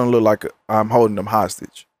dull, they're gonna look like I'm holding them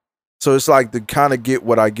hostage. So it's like to kind of get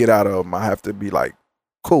what I get out of them, I have to be like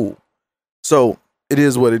cool. So it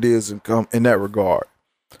is what it is in that regard.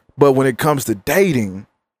 But when it comes to dating,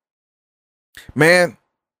 man,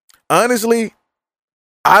 honestly,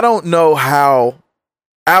 I don't know how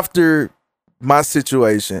after my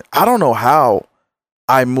situation, I don't know how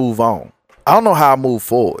I move on. I don't know how I move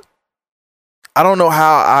forward. I don't know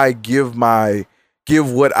how I give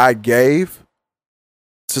what I gave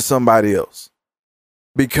to somebody else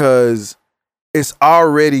because it's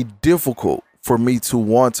already difficult for me to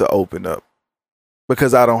want to open up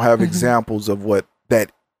because I don't have examples of what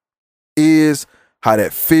that is, how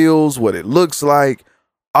that feels, what it looks like.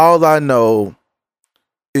 All I know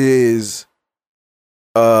is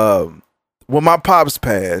when my pops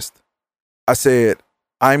passed, I said,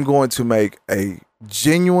 I'm going to make a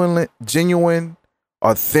genuine,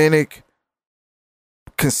 authentic,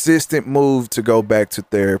 consistent move to go back to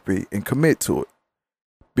therapy and commit to it.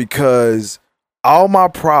 Because all my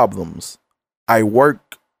problems, I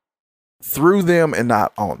work through them and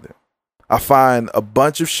not on them. I find a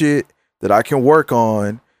bunch of shit that I can work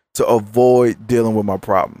on to avoid dealing with my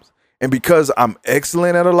problems. And because I'm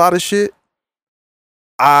excellent at a lot of shit,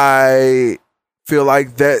 I feel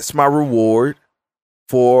like that's my reward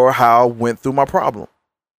for how I went through my problem.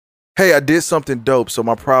 Hey, I did something dope, so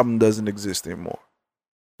my problem doesn't exist anymore,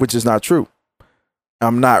 which is not true.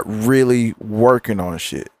 I'm not really working on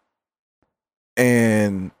shit.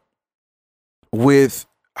 And with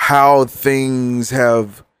how things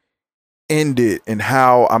have ended and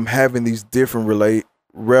how I'm having these different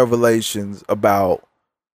revelations about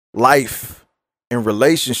life and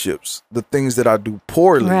relationships, the things that I do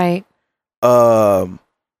poorly. Right.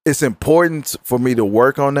 It's important for me to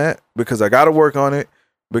work on that because I got to work on it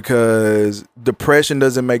because depression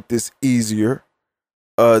doesn't make this easier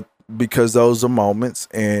because those are moments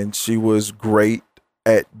and she was great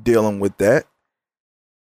at dealing with that.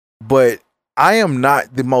 But I am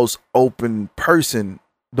not the most open person,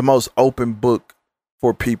 the most open book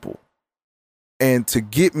for people. And to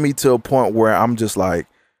get me to a point where I'm just like,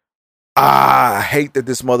 I hate that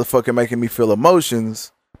this motherfucker making me feel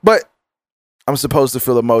emotions, but I'm supposed to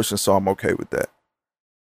feel emotions, so I'm okay with that.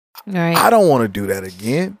 Right. I don't want to do that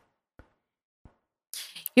again.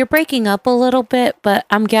 You're breaking up a little bit, but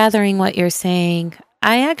I'm gathering what you're saying.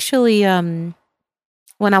 I actually, when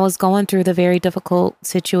I was going through the very difficult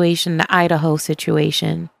situation, the Idaho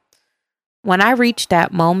situation, when I reached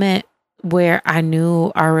that moment where I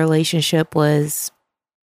knew our relationship was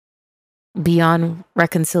beyond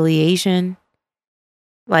reconciliation,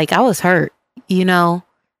 like I was hurt, you know?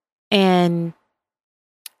 And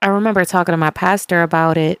I remember talking to my pastor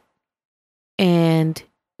about it. And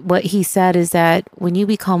what he said is that when you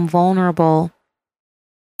become vulnerable,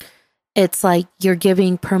 it's like you're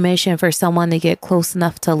giving permission for someone to get close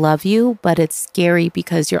enough to love you, but it's scary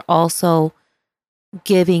because you're also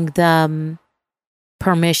giving them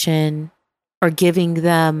permission or giving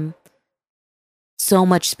them so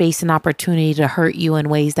much space and opportunity to hurt you in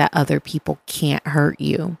ways that other people can't hurt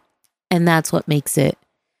you. And that's what makes it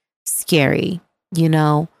scary, you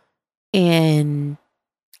know? And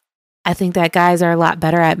I think that guys are a lot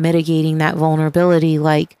better at mitigating that vulnerability.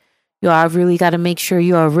 Like, yo, I've really got to make sure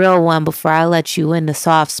you're a real one before I let you in the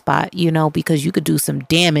soft spot, you know, because you could do some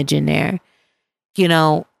damage in there, you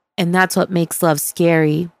know? And that's what makes love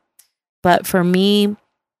scary. But for me,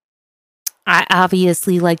 I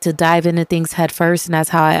obviously like to dive into things head first. And that's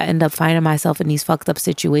how I end up finding myself in these fucked up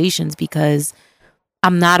situations, because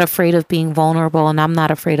I'm not afraid of being vulnerable and I'm not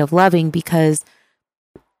afraid of loving, because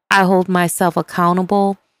I hold myself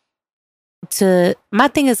accountable to, my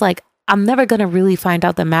thing is like, I'm never going to really find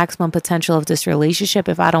out the maximum potential of this relationship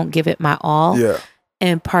if I don't give it my all. Yeah.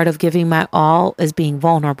 And part of giving my all is being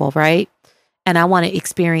vulnerable, right? And I want to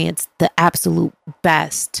experience the absolute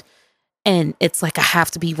best. And it's like I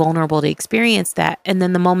have to be vulnerable to experience that. And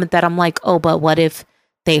then the moment that I'm like, oh, but what if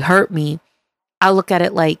they hurt me? I look at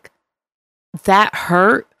it like, that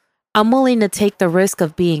hurt, I'm willing to take the risk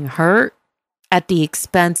of being hurt at the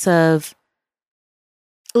expense of,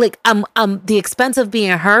 like, I'm the expense of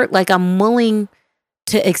being hurt. Like, I'm willing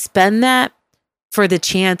to expend that for the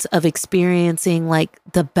chance of experiencing like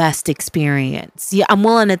the best experience. Yeah, I'm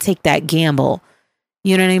willing to take that gamble.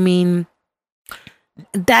 You know what I mean?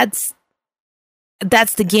 That's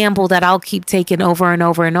the gamble that I'll keep taking over and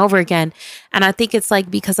over and over again. And I think it's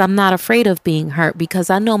like, because I'm not afraid of being hurt, because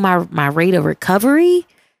I know my rate of recovery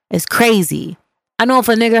is crazy. I know if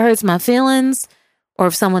a nigga hurts my feelings, or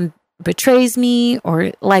if someone betrays me,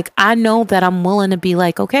 or like, I know that I'm willing to be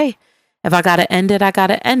like, okay, if I got to end it, I got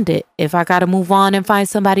to end it. If I got to move on and find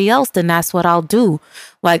somebody else, then that's what I'll do.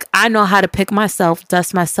 Like, I know how to pick myself,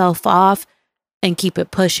 dust myself off, and keep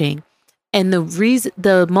it pushing. And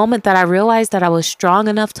the moment that I realized that I was strong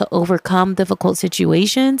enough to overcome difficult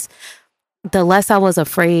situations, the less I was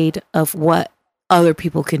afraid of what other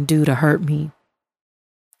people can do to hurt me.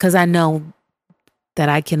 Because I know that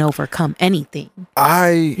I can overcome anything.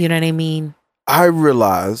 You know what I mean? I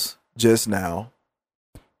realize just now,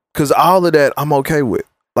 because all of that I'm okay with.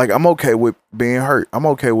 Like, I'm okay with being hurt. I'm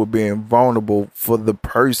okay with being vulnerable for the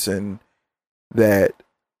person that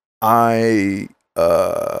I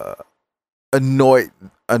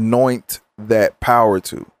anoint that power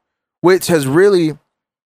to, which has really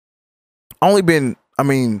only been,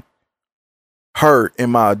 hurt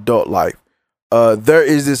in my adult life. There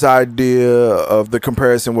is this idea of the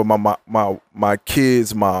comparison with my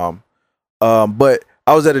kid's mom, but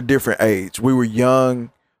I was at a different age. We were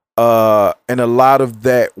young, and a lot of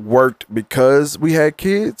that worked because we had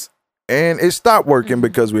kids, and it stopped working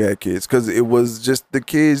because we had kids, because it was just the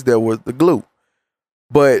kids that were the glue.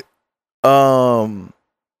 But I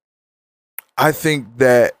think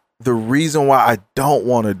that the reason why I don't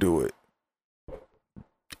want to do it,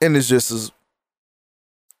 and it's just as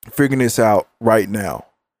figuring this out right now,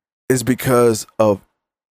 is because of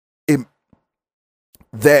it.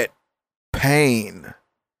 That pain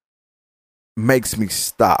makes me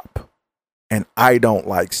stop, and I don't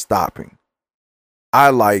like stopping. I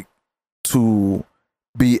like to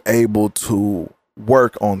be able to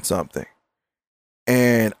work on something.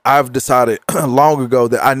 And I've decided long ago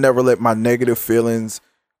that I never let my negative feelings,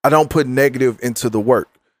 I don't put negative into the work.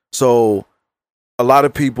 So a lot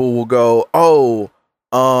of people will go,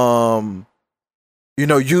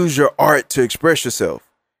 use your art to express yourself.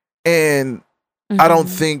 And I don't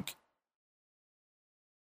think,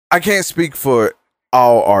 I can't speak for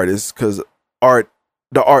all artists, because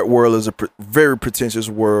the art world is a very pretentious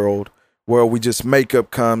world where we just make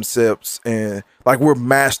up concepts and like we're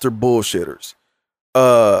master bullshitters.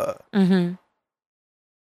 But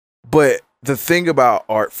the thing about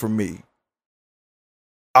art for me,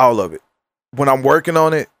 all of it, when I'm working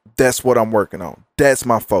on it, that's what I'm working on. That's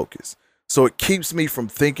my focus. So it keeps me from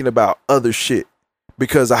thinking about other shit,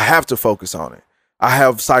 because I have to focus on it. I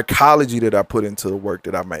have psychology that I put into the work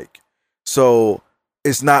that I make. So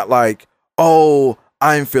it's not like, oh,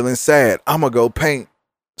 I'm feeling sad, I'm gonna go paint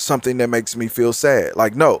something that makes me feel sad.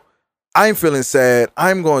 Like, no, I'm feeling sad,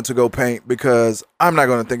 I'm going to go paint, because I'm not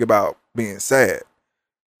going to think about being sad.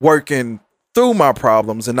 Working through my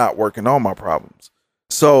problems and not working on my problems.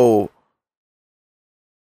 So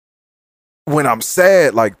when I'm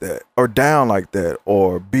sad like that, or down like that,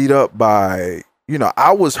 or beat up by,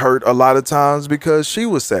 I was hurt a lot of times because she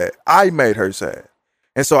was sad. I made her sad.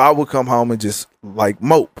 And so I would come home and just like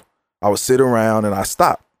mope. I would sit around and I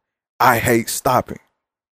stop. I hate stopping.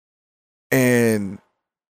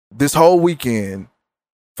 this whole weekend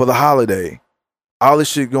for the holiday, all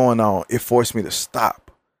this shit going on, it forced me to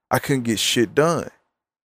stop. I couldn't get shit done.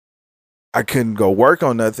 I couldn't go work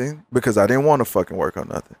on nothing because I didn't want to fucking work on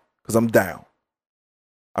nothing because I'm down.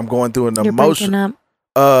 I'm going through an You're emotion. breaking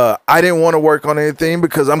up. I didn't want to work on anything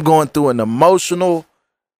because I'm going through an emotional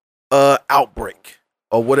outbreak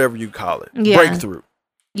or whatever you call it. Yeah. Breakthrough.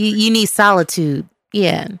 You need solitude.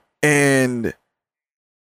 Yeah. And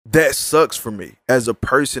that sucks for me as a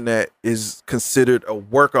person that is considered a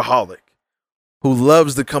workaholic who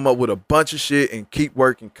loves to come up with a bunch of shit and keep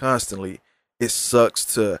working constantly. It sucks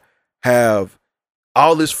to have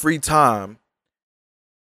all this free time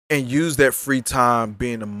and use that free time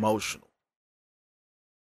being emotional.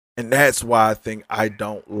 And that's why I think I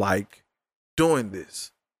don't like doing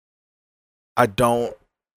this. I don't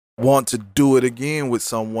want to do it again with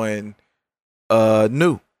someone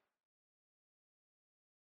new.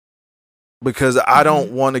 Because I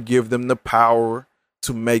don't want to give them the power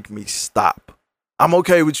to make me stop. I'm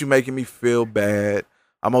okay with you making me feel bad.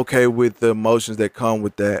 I'm okay with the emotions that come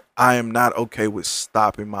with that. I am not okay with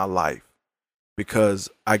stopping my life because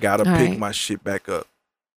I got to pick my shit back up.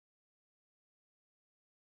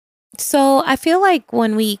 So I feel like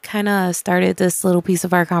when we kind of started this little piece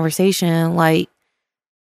of our conversation, like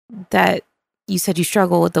that you said you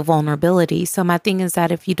struggle with the vulnerability. So my thing is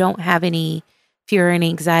that if you don't have any fear and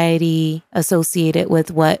anxiety associated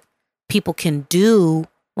with what people can do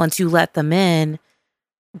once you let them in,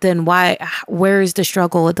 then where is the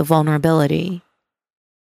struggle with the vulnerability?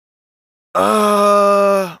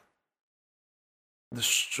 The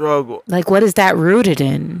struggle. Like, what is that rooted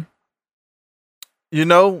in? You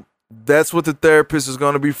know, that's what the therapist is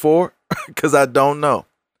going to be for, because I don't know.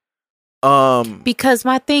 Because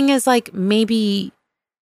my thing is like, maybe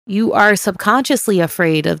you are subconsciously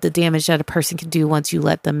afraid of the damage that a person can do once you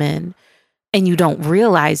let them in and you don't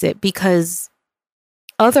realize it, because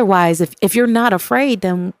otherwise, if you're not afraid,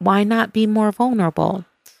 then why not be more vulnerable?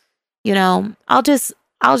 You know, I'll just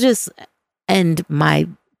end my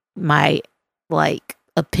like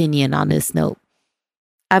opinion on this note.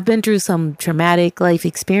 I've been through some traumatic life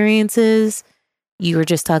experiences. You were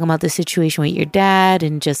just talking about the situation with your dad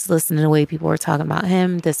and just listening to the way people were talking about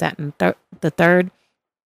him, this, that, and the third.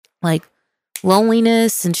 Like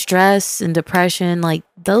loneliness and stress and depression, like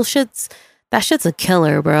that shit's a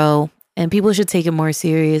killer, bro. And people should take it more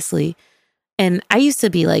seriously. And I used to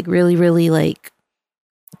be like really, really like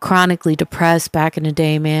chronically depressed back in the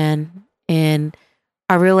day, man. And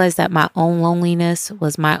I realized that my own loneliness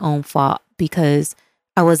was my own fault because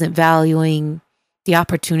I wasn't valuing the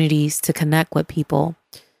opportunities to connect with people.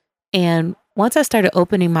 And once I started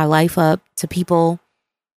opening my life up to people,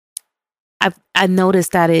 I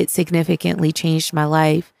noticed that it significantly changed my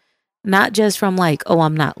life. Not just from like, oh,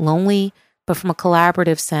 I'm not lonely, but from a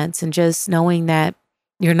collaborative sense, and just knowing that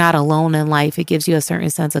you're not alone in life. It gives you a certain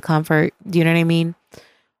sense of comfort. Do you know what I mean?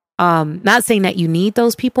 Not saying that you need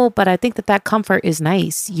those people, but I think that comfort is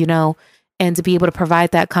nice, you know, and to be able to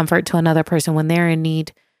provide that comfort to another person when they're in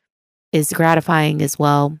need is gratifying as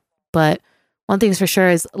well. But one thing's for sure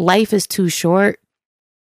is life is too short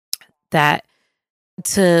that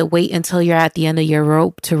to wait until you're at the end of your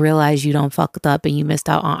rope to realize you don't fucked up and you missed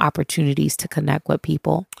out on opportunities to connect with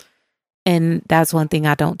people. And that's one thing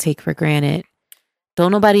I don't take for granted.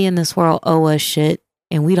 Don't nobody in this world owe us shit,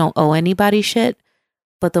 and we don't owe anybody shit.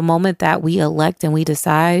 But the moment that we elect and we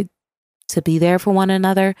decide to be there for one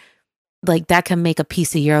another, like that can make a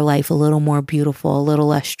piece of your life a little more beautiful, a little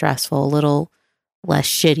less stressful, a little less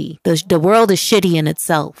shitty. The world is shitty in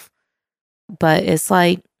itself, but it's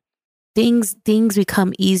like things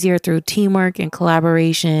become easier through teamwork and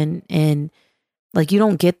collaboration, and like you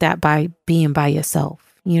don't get that by being by yourself.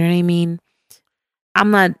 You know what I mean?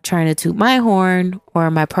 I'm not trying to toot my horn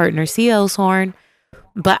or my partner CL's horn,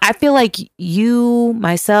 but I feel like you,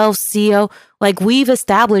 myself, CO, like we've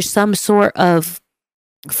established some sort of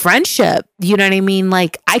friendship. You know what I mean?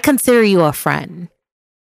 Like I consider you a friend.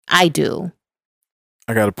 I do.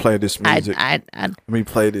 I gotta play this music. Let me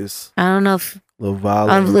play this. I don't know if little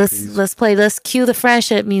violin. Let's cue the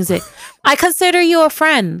friendship music. I consider you a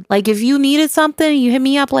friend. Like if you needed something, you hit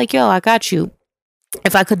me up like, yo, I got you.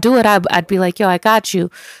 If I could do it, I'd be like, yo, I got you.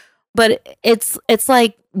 But it's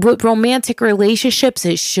like with romantic relationships,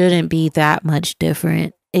 it shouldn't be that much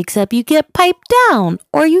different, except you get piped down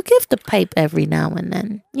or you give the pipe every now and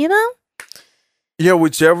then, you know? Yeah,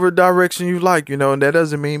 whichever direction you like, you know, and that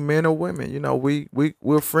doesn't mean men or women. You know,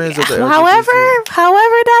 we're friends of the LGBT.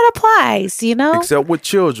 However that applies, you know? Except with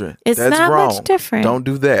children. It's That's not wrong. much different. Don't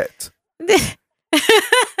do that.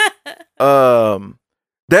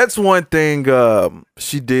 That's one thing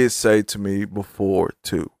she did say to me before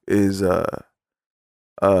too. Is and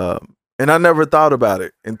I never thought about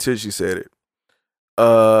it until she said it.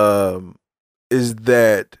 Is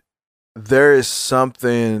that there is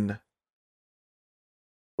something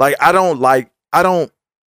like I don't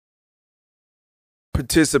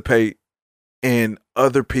participate in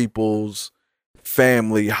other people's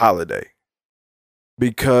family holiday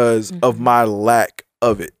because of my lack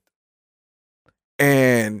of it.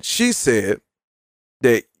 And she said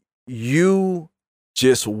that you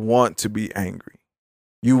just want to be angry.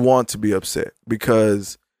 You want to be upset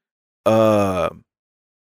because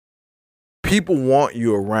people want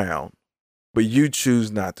you around, but you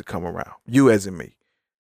choose not to come around. You as in me.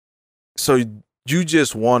 So you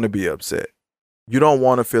just want to be upset. You don't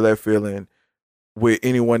want to feel that feeling with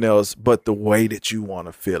anyone else but the way that you want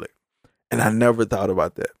to feel it. And I never thought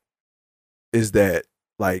about that. Is that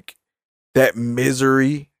like that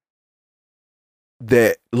misery,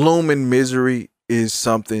 that looming misery is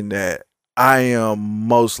something that I am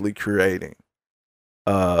mostly creating.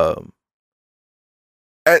 Like,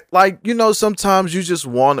 you know, sometimes you just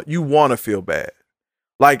want to feel bad.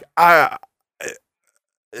 Like I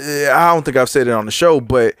don't think I've said it on the show,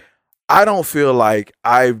 but I don't feel like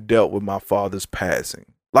I've dealt with my father's passing.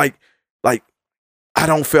 Like I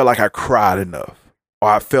don't feel like I cried enough or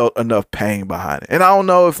I felt enough pain behind it. And I don't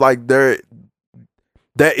know if like that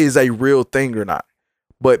is a real thing or not.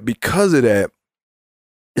 But because of that,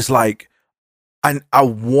 it's like I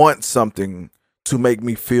want something to make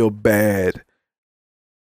me feel bad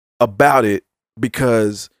about it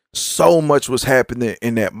because so much was happening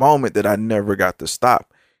in that moment that I never got to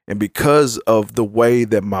stop. And because of the way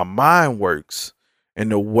that my mind works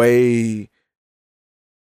and the way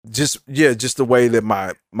just the way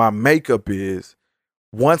that my makeup is,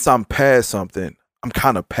 once I'm past something, I'm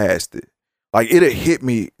kind of past it. Like it'll hit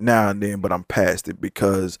me now and then, but I'm past it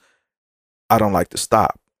because I don't like to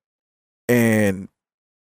stop. And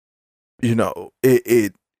you know,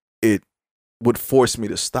 it would force me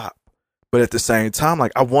to stop. But at the same time,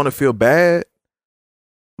 like I want to feel bad.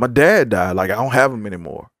 My dad died. Like I don't have him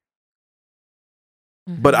anymore.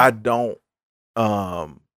 But I don't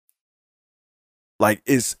like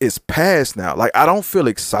it's past now. Like I don't feel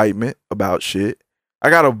excitement about shit. I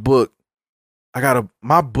got a book.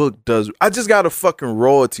 My book does. I just got a fucking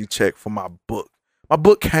royalty check for my book. My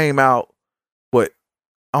book came out, what,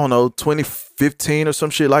 I don't know, 2015 or some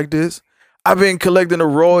shit like this. I've been collecting a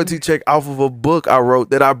royalty check off of a book I wrote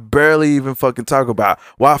that I barely even fucking talk about.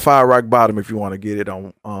 Wi-Fi Rock Bottom, if you want to get it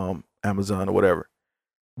on Amazon or whatever.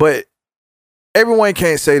 But everyone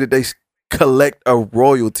can't say that they collect a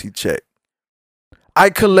royalty check. I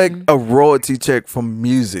collect a royalty check from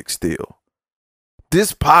music still.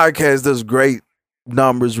 This podcast does great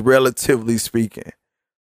numbers, relatively speaking.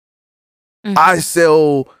 I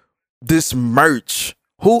sell this merch.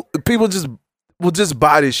 People will just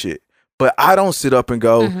buy this shit. But I don't sit up and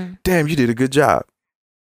go, damn, you did a good job.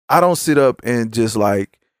 I don't sit up and just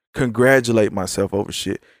like congratulate myself over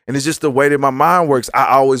shit. And it's just the way that my mind works. I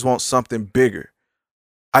always want something bigger.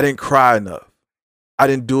 I didn't cry enough. I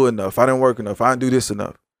didn't do enough. I didn't work enough. I didn't do this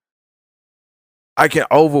enough. I can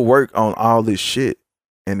overwork on all this shit.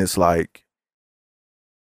 And it's like,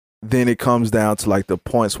 then it comes down to like the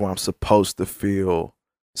points where I'm supposed to feel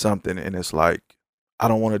something. And it's like, I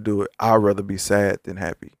don't want to do it. I'd rather be sad than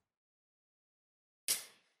happy.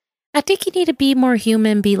 I think you need to be more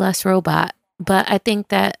human, be less robot. But I think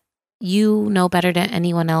that you know better than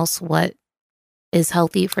anyone else what is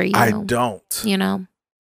healthy for you. I don't. You know?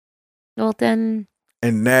 Well, then.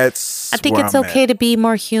 And that's I think it's okay to be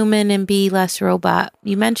more human and be less robot.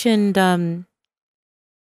 You mentioned either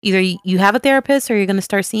you have a therapist or you're going to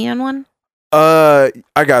start seeing one? I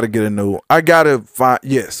got to get a new one. I got to find,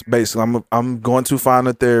 yes, basically. I'm going to find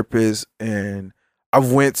a therapist, and I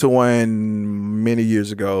went to one many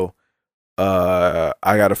years ago. I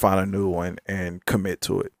got to find a new one and commit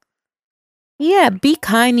to it. Yeah, be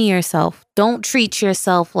kind to yourself. Don't treat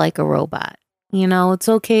yourself like a robot. You know, it's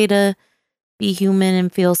okay to be human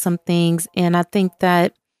and feel some things. And I think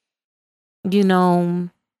that, you know,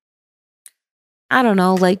 I don't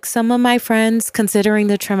know, like some of my friends, considering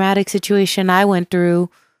the traumatic situation I went through,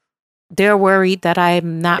 they're worried that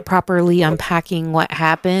I'm not properly unpacking what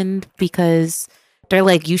happened because they're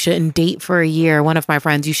like, you shouldn't date for a year. One of my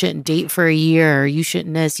friends, you shouldn't date for a year. Or you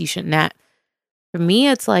shouldn't this, you shouldn't that. For me,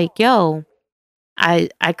 it's like, yo, I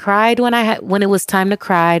cried when it was time to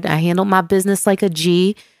cry. I handled my business like a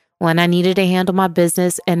G when I needed to handle my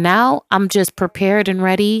business. And now I'm just prepared and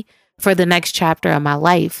ready for the next chapter of my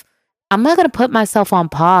life. I'm not going to put myself on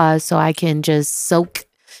pause so I can just soak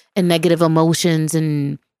and negative emotions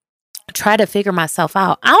and try to figure myself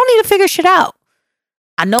out. I don't need to figure shit out.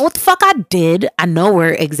 I know what the fuck I did. I know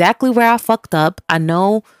exactly where I fucked up. I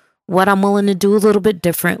know what I'm willing to do a little bit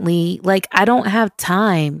differently. Like, I don't have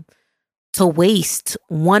time to waste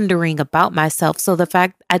wondering about myself. So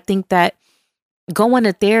I think that going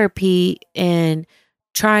to therapy and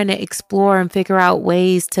trying to explore and figure out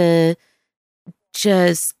ways to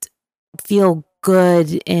just feel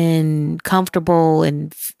good and comfortable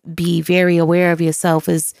and be very aware of yourself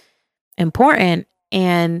is important.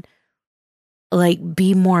 And like,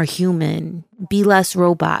 be more human, be less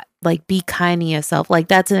robot, like be kind to yourself. Like,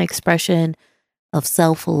 that's an expression of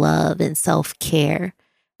self-love and self-care.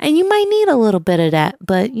 And you might need a little bit of that,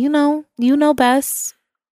 but you know best.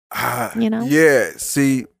 Yeah,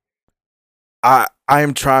 see, I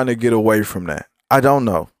am trying to get away from that. I don't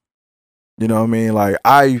know. You know what I mean? Like,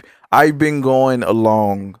 I've been going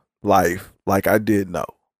along life like I did know.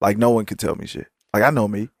 Like, no one could tell me shit. Like, I know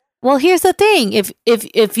me. Well, here's the thing.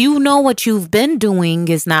 If you know what you've been doing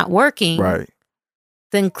is not working, right,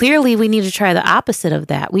 then clearly we need to try the opposite of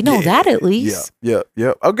that. We know that at least. Yeah.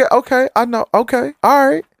 Okay. I know. Okay. All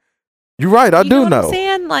right. You're right. I do know. What I'm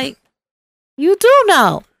saying? Like, you do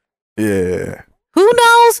know. Yeah. Who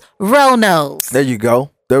knows? Ro knows. There you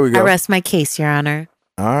go. There we go. I rest my case, Your Honor.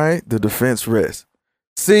 All right. The defense rests.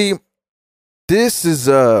 See, this is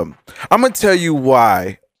I'm gonna tell you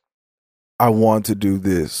why I want to do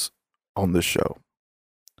this on the show.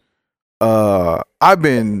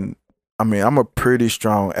 I'm a pretty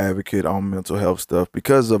strong advocate on mental health stuff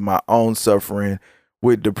because of my own suffering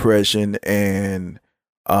with depression and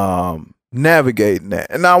navigating that.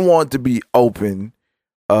 And I want to be open,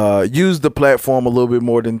 use the platform a little bit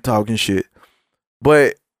more than talking shit.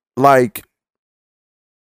 But like,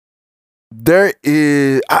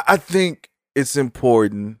 I think it's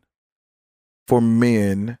important for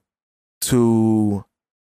men to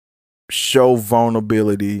show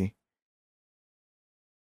vulnerability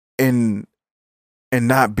and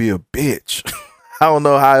not be a bitch. I don't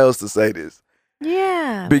know how else to say this.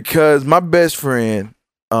 Yeah. Because my best friend,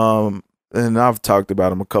 and I've talked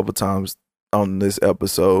about him a couple times on this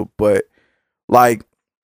episode, but like,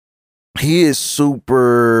 he is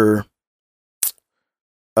super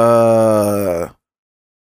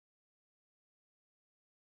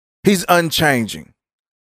he's unchanging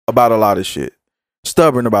about a lot of shit,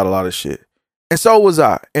 stubborn about a lot of shit. And so was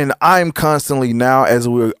I. And I'm constantly now, as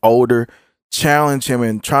we're older, challenge him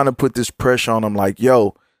and trying to put this pressure on him like,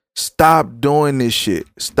 yo, stop doing this shit.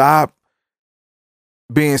 Stop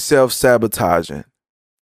being self-sabotaging.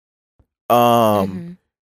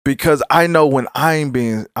 Because I know when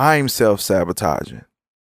I'm self-sabotaging.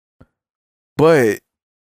 But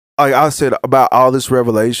like I said about all this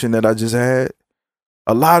revelation that I just had,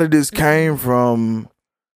 a lot of this came from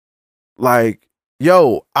like,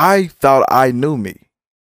 yo, I thought I knew me.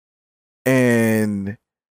 And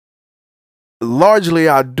largely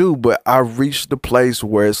I do, but I reached the place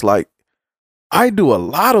where it's like, I do a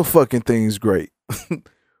lot of fucking things great.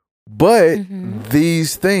 But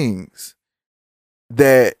these things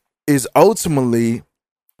that is ultimately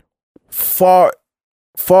far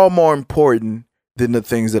more important than the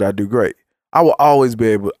things that I do great. I will always be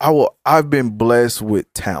able, I've been blessed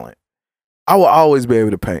with talent. I will always be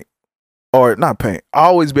able to paint. Or not paint. I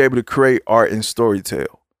always be able to create art and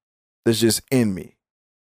storytell. That's just in me.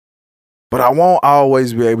 But I won't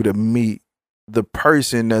always be able to meet the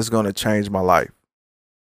person that's going to change my life.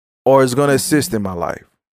 Or is going to assist in my life.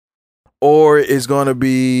 Or is going to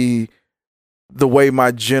be the way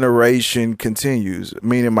my generation continues.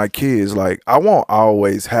 Meaning my kids. Like, I won't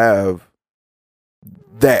always have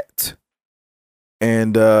that.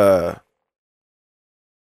 And I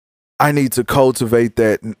need to cultivate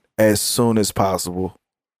that as soon as possible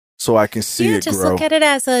so I can see it just grow. Look at it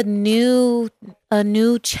as a new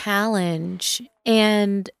challenge.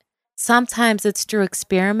 And sometimes it's through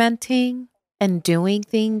experimenting and doing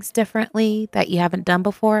things differently that you haven't done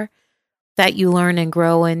before that you learn and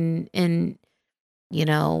grow. And you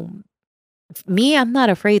know, me, I'm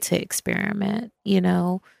not afraid to experiment, you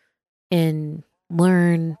know, and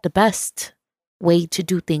learn the best way to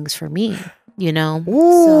do things for me, you know.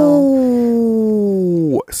 Ooh.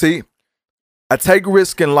 So see, I take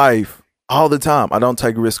risk in life all the time. I don't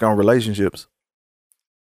take risk on relationships.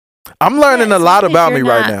 I'm learning a lot about me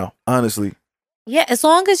right now, honestly. Yeah, as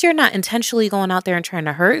long as you're not intentionally going out there and trying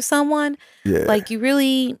to hurt someone, like, you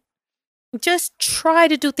really just try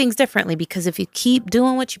to do things differently, because if you keep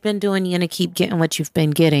doing what you've been doing, you're going to keep getting what you've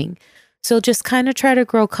been getting. So just kind of try to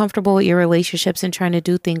grow comfortable with your relationships and trying to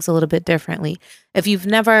do things a little bit differently. If you've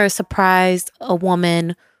never surprised a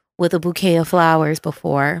woman with a bouquet of flowers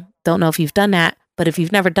before. Don't know if you've done that, but if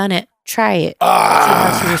you've never done it, try it. See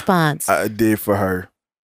how she responds. I did for her.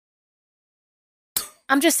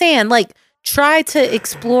 I'm just saying, like, try to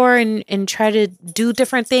explore and try to do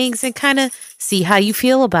different things and kind of see how you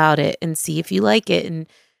feel about it and see if you like it. And,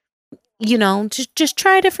 you know, just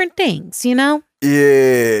try different things, you know?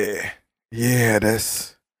 Yeah. Yeah,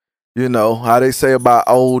 that's, you know, how they say about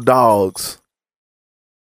old dogs.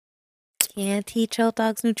 Can't teach old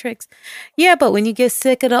dogs new tricks. Yeah, but when you get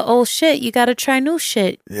sick of the old shit, you got to try new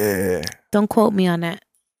shit. Yeah. Don't quote me on that.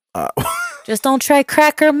 Uh, Just don't try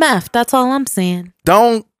crack or meth. That's all I'm saying.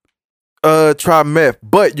 Don't try meth,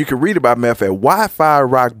 but you can read about meth at Wi-Fi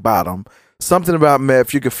Rock Bottom. Something about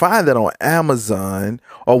meth. You can find that on Amazon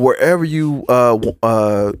or wherever you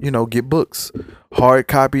you know, get books, hard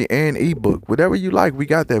copy and ebook, whatever you like. We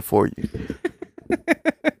got that for you.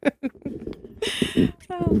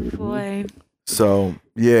 Oh boy. So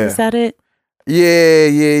yeah, Is that it?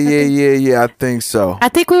 yeah. I think so. I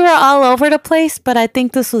think we were all over the place, but I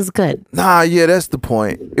think this was good. Nah, yeah, that's the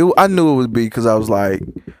point. I knew it would be because I was like,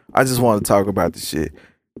 I just want to talk about the shit.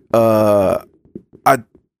 I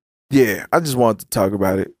just wanted to talk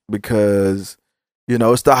about it because, you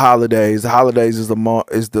know, it's the holidays. The holidays is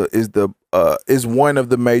is one of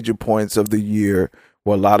the major points of the year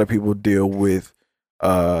where a lot of people deal with.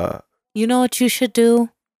 You know what you should do?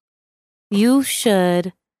 You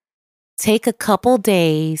should take a couple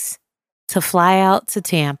days to fly out to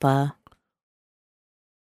Tampa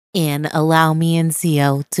and allow me and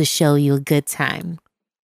Zio to show you a good time.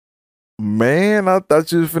 Man, I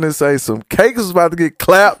thought you was finna say some cake was about to get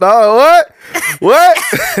clapped. Oh, what? What?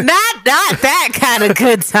 Not that kind of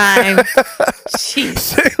good time.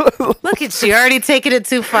 Jeez. Look at you, already taking it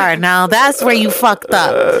too far. Now that's where you fucked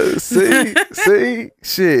up. See,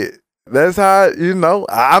 shit. That's how, you know,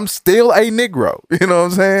 I'm still a Negro. You know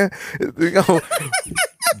what I'm saying? You know,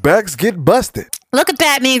 backs get busted. Look at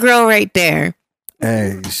that Negro right there.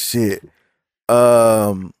 Hey, shit.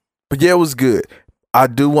 But yeah, it was good. I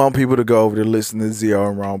do want people to go over to listen to Zio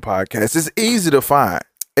and Rome podcast. It's easy to find.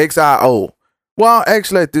 XIO. Well,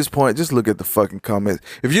 actually, at this point, just look at the fucking comments.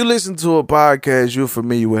 If you listen to a podcast, you're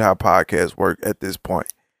familiar with how podcasts work at this point.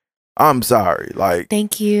 I'm sorry. Like,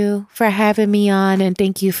 thank you for having me on, and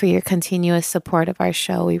thank you for your continuous support of our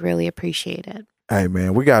show. We really appreciate it. Hey,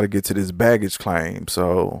 man, we got to get to this baggage claim.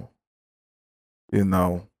 So, you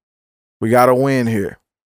know, we got to win here.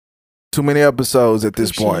 Too many episodes at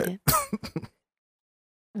this point.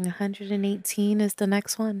 118 is the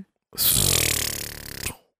next one.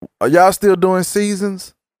 Are y'all still doing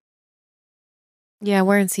seasons? Yeah,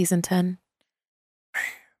 we're in season 10.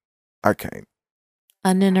 I can't.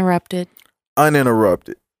 Uninterrupted.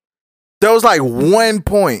 There was like one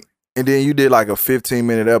point, and then you did like a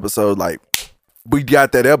 15-minute episode. Like, we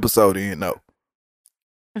got that episode in, though.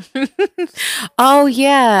 Oh,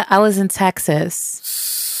 yeah. I was in Texas.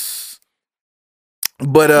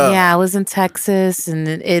 But yeah, I was in Texas,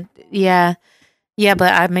 and yeah,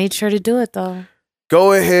 but I made sure to do it though.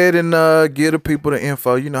 Go ahead and give the people the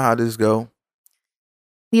info. You know how this go.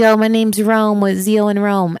 Yo, my name's Rome with Zio and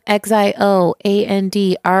Rome.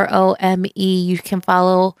 XIOANDROME. You can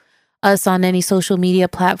follow us on any social media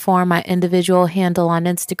platform. My individual handle on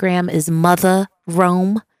Instagram is Mother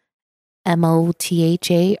Rome,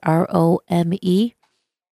 MOTHAROME.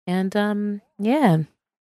 And yeah.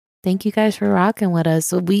 Thank you guys for rocking with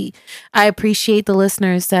us. I appreciate the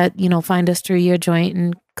listeners that, you know, find us through your joint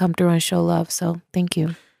and come through and show love. So thank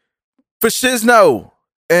you. For Shizno.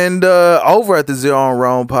 And over at the Zio and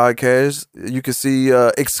Rome podcast, you can see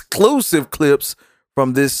exclusive clips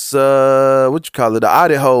from this, what you call it, the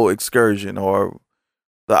Idaho excursion or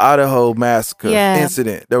the Idaho massacre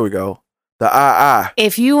incident. There we go. The II.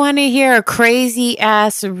 If you want to hear a crazy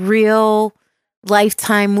ass real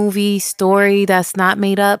Lifetime movie story that's not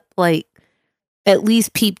made up, like, at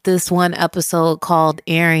least peep this one episode called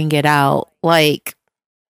Airing It Out. Like,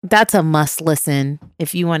 that's a must listen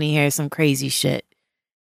if you want to hear some crazy shit.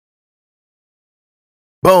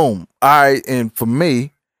 Boom. All right. And for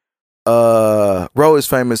me, Ro is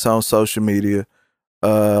famous on social media.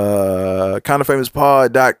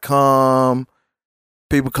 KindofFamousPod.com.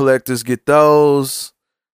 People collectors get those.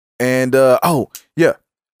 And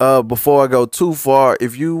before I go too far,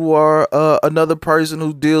 if you are another person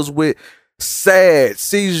who deals with sad,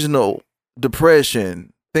 seasonal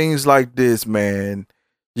depression, things like this, man,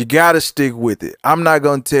 you got to stick with it. I'm not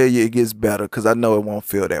going to tell you it gets better because I know it won't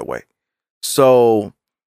feel that way. So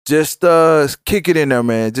just kick it in there,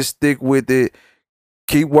 man. Just stick with it.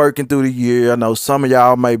 Keep working through the year. I know some of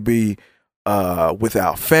y'all may be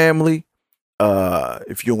without family.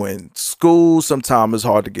 If you're in school, sometimes it's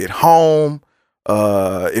hard to get home.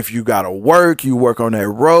 If you gotta work, you work on that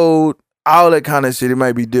road, all that kind of shit. It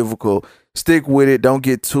might be difficult. Stick with it. Don't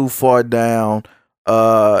get too far down.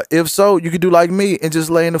 If so, you could do like me and just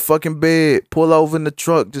lay in the fucking bed, pull over in the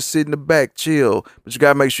truck, just sit in the back, chill. But you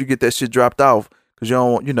gotta make sure you get that shit dropped off, because you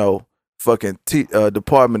don't want, fucking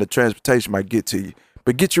Department of Transportation might get to you.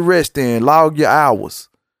 But get your rest in, log your hours.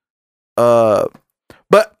 But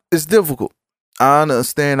it's difficult. I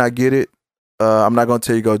understand, I get it. I'm not gonna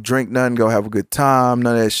tell you go drink nothing, go have a good time,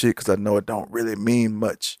 none of that shit, because I know it don't really mean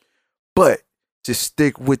much. But just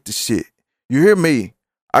stick with the shit. You hear me?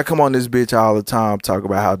 I come on this bitch all the time, talk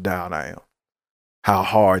about how down I am, how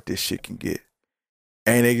hard this shit can get.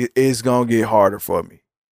 And it's gonna get harder for me.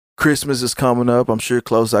 Christmas is coming up. I'm sure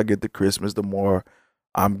closer I get to Christmas, the more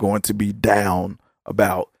I'm going to be down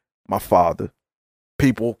about my father.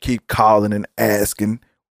 People keep calling and asking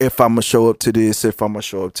if I'm gonna show up to this, if I'm gonna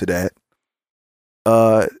show up to that.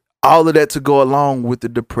 All of that to go along with the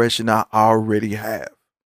depression I already have.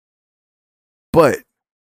 But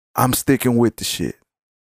I'm sticking with the shit.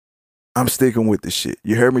 I'm sticking with the shit.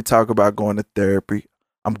 You heard me talk about going to therapy.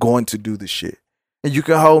 I'm going to do the shit. And you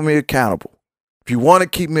can hold me accountable. If you want to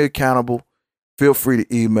keep me accountable, feel free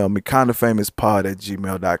to email me,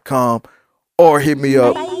 kindofamouspod@gmail.com, or hit me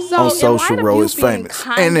up on social row is famous.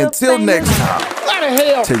 And until next time, Why the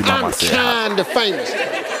hell tell you about I'm myself. kinda famous?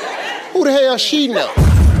 Who the hell she know?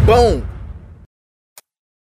 Boom.